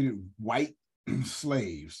people treated white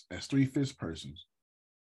slaves as 3/5 persons,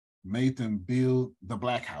 made them build the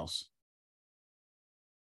Black House,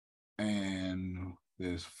 and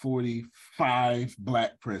there's 45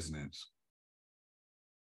 black presidents,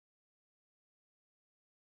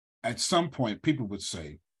 at some point people would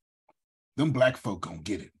say, them black folk gonna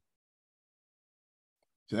get it.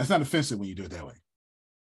 So that's not offensive when you do it that way.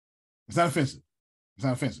 It's not offensive. It's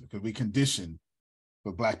not offensive because we condition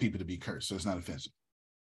for black people to be cursed. So it's not offensive.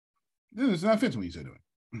 It's not offensive when you say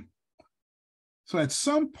that. So at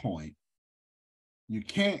some point, you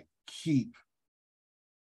can't keep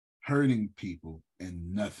hurting people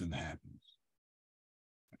and nothing happens.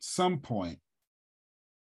 At some point,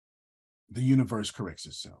 the universe corrects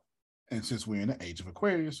itself. And since we're in the age of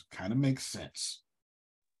Aquarius, kind of makes sense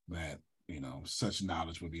that, such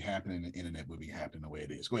knowledge would be happening, the internet would be happening the way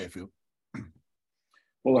it is. Go ahead, Phil.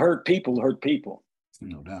 Well, hurt people.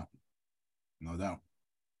 No doubt. No doubt.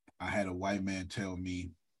 I had a white man tell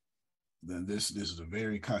me that this is a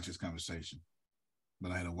very conscious conversation,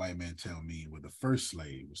 but I had a white man tell me the first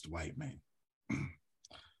slave was the white man.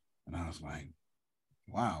 And I was like,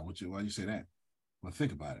 wow, why you say that? Well,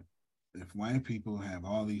 think about it. If white people have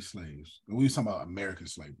all these slaves, we were talking about American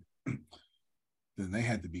slavery, then they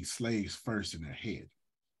had to be slaves first in their head.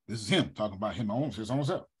 This is him talking about his own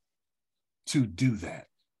self to do that.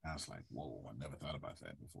 I was like, whoa, I never thought about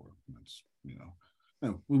that before. It's,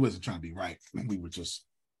 we wasn't trying to be right. We were just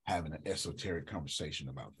having an esoteric conversation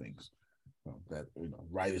about things that,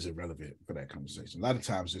 right is irrelevant for that conversation. A lot of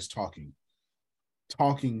times just talking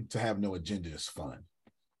to have no agenda is fun.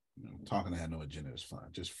 Talking that had no agenda is fun.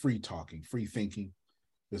 Just free talking, free thinking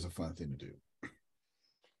is a fun thing to do.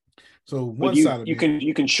 So one side of you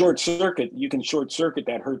can short circuit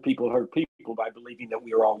that hurt people by believing that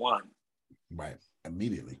we are all one. Right.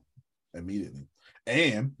 Immediately.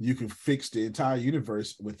 And you can fix the entire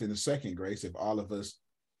universe within a second, Grace, if all of us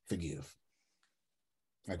forgive.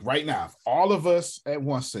 Like right now, if all of us at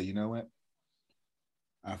once say, you know what?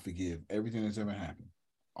 I forgive everything that's ever happened.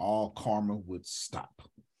 All karma would stop.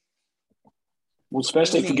 Well,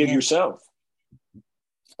 especially forgive yourself.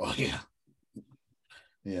 Oh, yeah.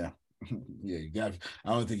 Yeah. Yeah, you got.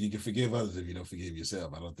 I don't think you can forgive others if you don't forgive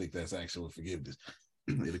yourself. I don't think that's actual forgiveness.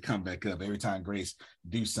 It'll come back up every time Grace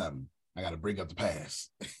do something. I got to bring up the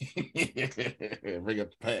past. Bring up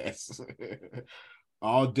the past.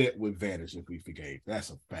 All debt would vanish if we forgave. That's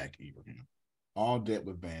a fact, Ibrahim. All debt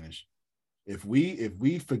would vanish if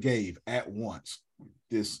we forgave at once.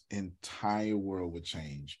 This entire world would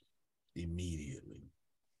change immediately.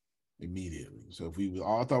 So if we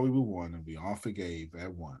all thought we were one and we all forgave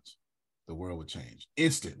at once, the world would change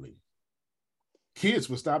instantly. Kids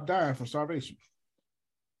would stop dying from starvation.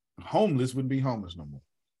 Homeless wouldn't be homeless no more.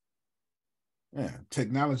 Yeah,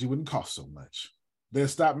 technology wouldn't cost so much. They'll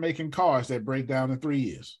stop making cars that break down in 3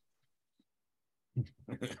 years.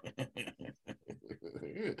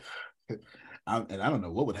 And I don't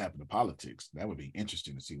know what would happen to politics. That would be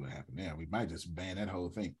interesting to see what happened there. We might just ban that whole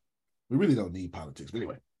thing. We really don't need politics. But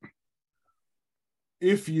anyway,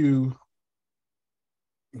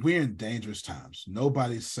 we're in dangerous times.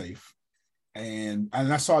 Nobody's safe. And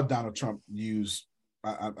I saw Donald Trump use,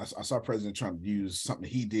 I saw President Trump use something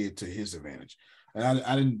he did to his advantage. And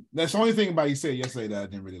I didn't, that's the only thing about he said yesterday that I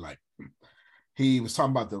didn't really like. He was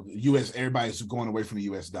talking about the U.S., everybody's going away from the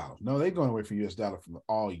U.S. dollar. No, they're going away from the U.S. dollar from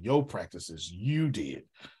all your practices you did.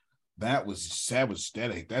 That's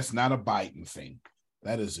not a Biden thing.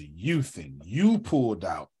 That is a you thing. You pulled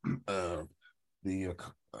out the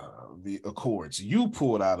accords. You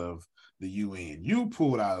pulled out of the UN. You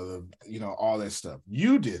pulled out of all that stuff.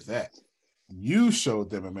 You did that. You showed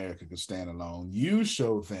them America could stand alone. You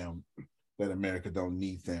showed them that America don't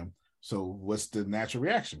need them. So what's the natural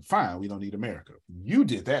reaction? Fine, we don't need America. You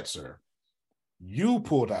did that, sir. You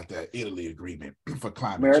pulled out that Italy agreement for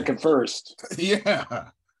climate America change. first. Yeah.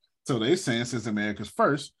 So they're saying since America's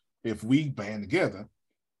first, if we band together,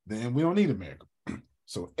 then we don't need America.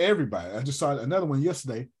 So everybody, I just saw another one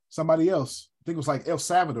yesterday. Somebody else, I think it was like El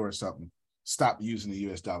Salvador or something, stopped using the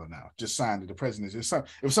U.S. dollar now. Just signed it. The president. It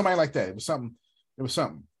was somebody like that. It was something.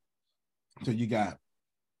 So you've got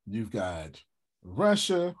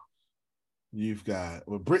Russia. You've got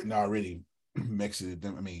Britain already Brexited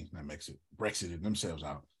themselves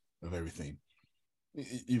out of everything.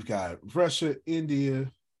 You've got Russia,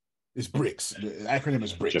 India. It's BRICS. The acronym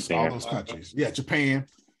is BRICS. Japan. All those countries. Yeah, Japan.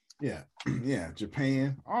 Yeah,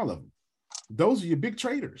 Japan. All of them. Those are your big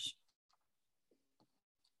traders.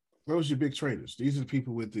 These are the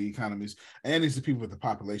people with the economies, and these are the people with the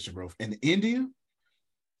population growth. And India,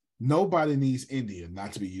 nobody needs India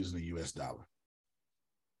not to be using the U.S. dollar.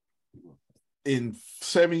 In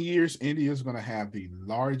 7 years, India is going to have the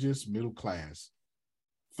largest middle class,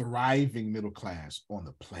 thriving middle class on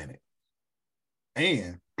the planet.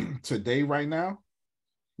 And today, right now,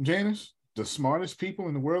 Janice, the smartest people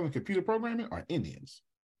in the world in computer programming are Indians.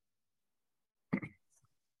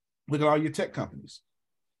 Look at all your tech companies.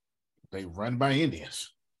 They run by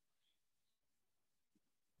Indians.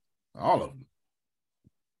 All of them.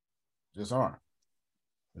 Just are.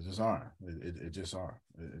 It just are. It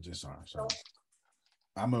just are. So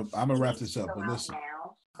I'm gonna wrap this up. But listen,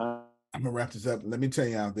 I'm gonna wrap this up. Let me tell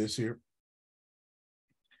y'all this here.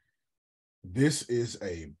 This is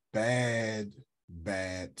a bad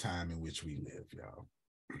time in which we live, y'all.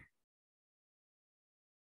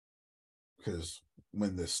 Because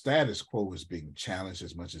when the status quo is being challenged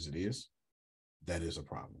as much as it is, that is a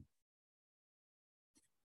problem.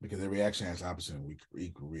 Because every action has opposite and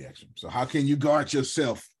equal reaction. So how can you guard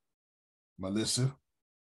yourself, Melissa?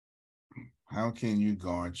 How can you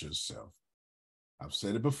guard yourself? I've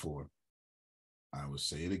said it before. I will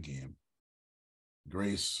say it again.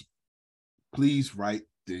 Grace, please write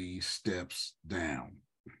these steps down.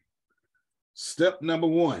 Step number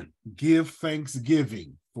 1, give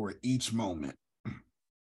thanksgiving for each moment.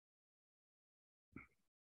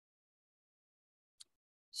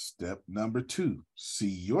 Step number 2, see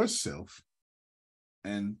yourself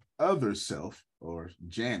and other self, or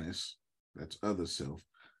Janice, that's other self,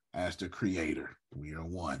 as the creator. We are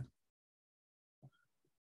one.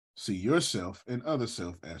 See yourself and other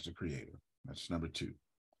self as the creator. That's number 2.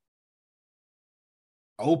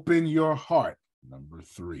 Open your heart. Number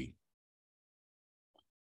 3.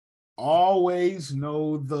 Always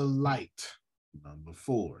know the light. Number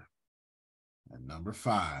 4. And number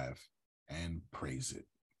 5, and praise it.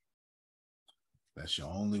 That's your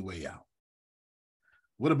only way out.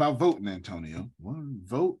 What about voting, Antonio? Well,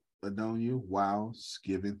 vote, Adonia, while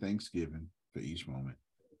giving thanksgiving for each moment.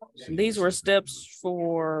 These were steps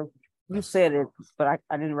for, you said it, but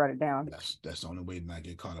I didn't write it down. That's the only way to not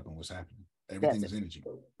get caught up on what's happening. Everything is energy.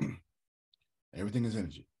 Everything is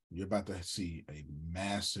energy. You're about to see a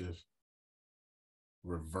massive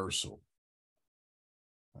reversal.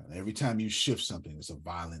 Every time you shift something, it's a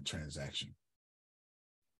violent transaction.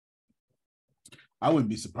 I wouldn't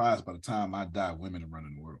be surprised by the time I die, women are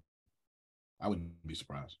running the world. I wouldn't be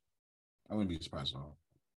surprised. I wouldn't be surprised at all.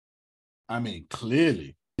 I mean,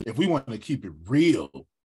 clearly, if we want to keep it real,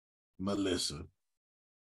 Melissa,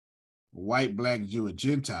 white, black, Jew, or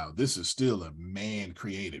Gentile, this is still a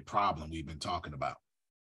man-created problem we've been talking about.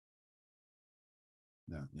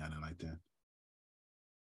 No, y'all didn't like that?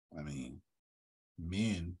 I mean,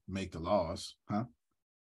 men make the laws, huh?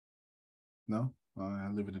 No? I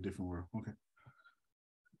live in a different world. Okay.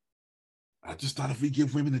 I just thought if we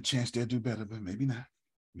give women a chance, they'll do better, but maybe not.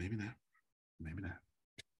 Maybe not. Maybe not.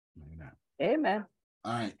 Maybe not. Amen.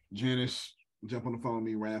 All right, Janice, jump on the phone with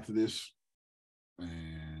me right after this.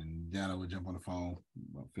 And Yana will jump on the phone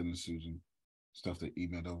about Phil Susan, stuff that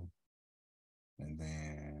emailed over. And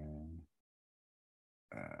then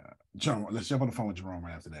Jerome, let's jump on the phone with Jerome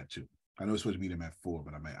right after that too. I know it's supposed to meet him at 4,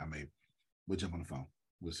 but we'll jump on the phone.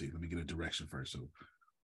 We'll see. Let me get a direction first so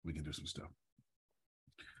we can do some stuff.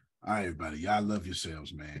 All right, everybody. Y'all love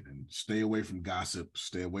yourselves, man. And stay away from gossip.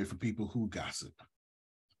 Stay away from people who gossip.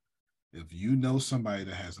 If you know somebody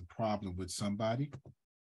that has a problem with somebody,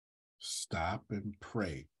 stop and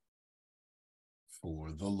pray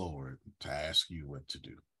for the Lord to ask you what to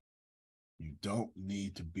do. You don't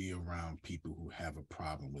need to be around people who have a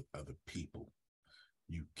problem with other people.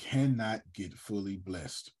 You cannot get fully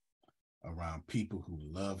blessed around people who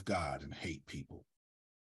love God and hate people.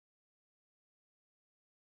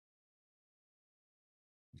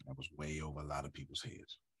 That was way over a lot of people's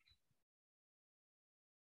heads.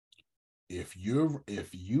 If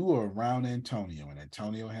you are around Antonio and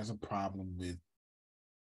Antonio has a problem with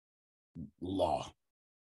law,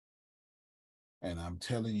 and I'm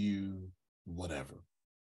telling you whatever,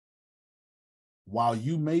 while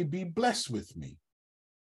you may be blessed with me,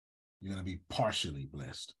 you're going to be partially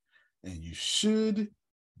blessed. And you should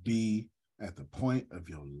be at the point of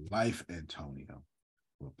your life, Antonio,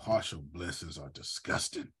 where partial blessings are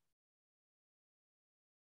disgusting.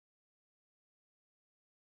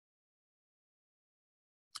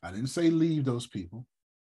 I didn't say leave those people.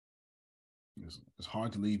 It's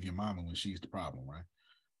hard to leave your mama when she's the problem, right?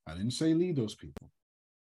 I didn't say leave those people.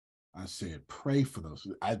 I said pray for those.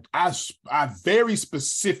 I very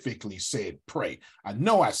specifically said pray. I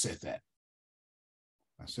know I said that.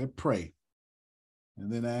 I said pray.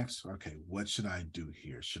 And then ask, okay, what should I do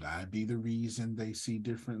here? Should I be the reason they see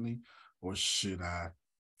differently? Or should I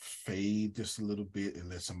fade just a little bit and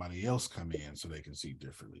let somebody else come in so they can see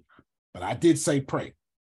differently? But I did say pray.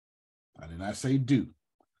 I did not say do.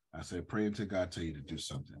 I said pray until God tell you to do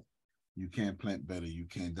something. You can plant better. You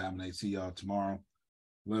can dominate. See y'all tomorrow.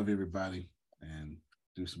 Love everybody and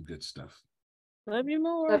do some good stuff. Love you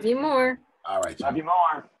more. Love you more. All right. Love you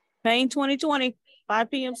more. Pain 2020,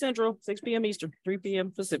 5 p.m. Central, 6 p.m. Eastern, 3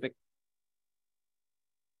 p.m. Pacific.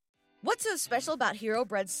 What's so special about Hero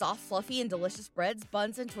Bread's soft, fluffy, and delicious breads,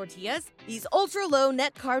 buns, and tortillas? These ultra-low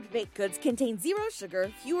net-carb baked goods contain 0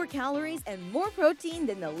 sugar, fewer calories, and more protein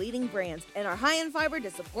than the leading brands, and are high in fiber to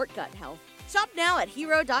support gut health. Shop now at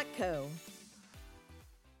hero.co.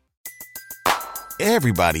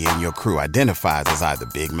 Everybody in your crew identifies as either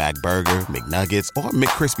Big Mac Burger, McNuggets, or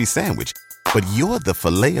McCrispy Sandwich, but you're the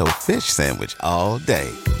Filet-O-Fish Sandwich all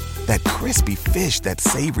day. That crispy fish, that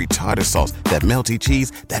savory tartar sauce, that melty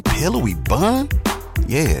cheese, that pillowy bun.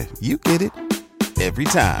 Yeah, you get it. Every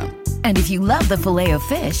time. And if you love the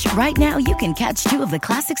Filet-O-Fish, right now you can catch 2 of the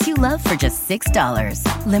classics you love for just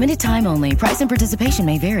 $6. Limited time only. Price and participation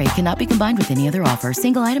may vary. Cannot be combined with any other offer.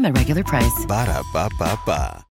 Single item at regular price. Ba-da-ba-ba-ba.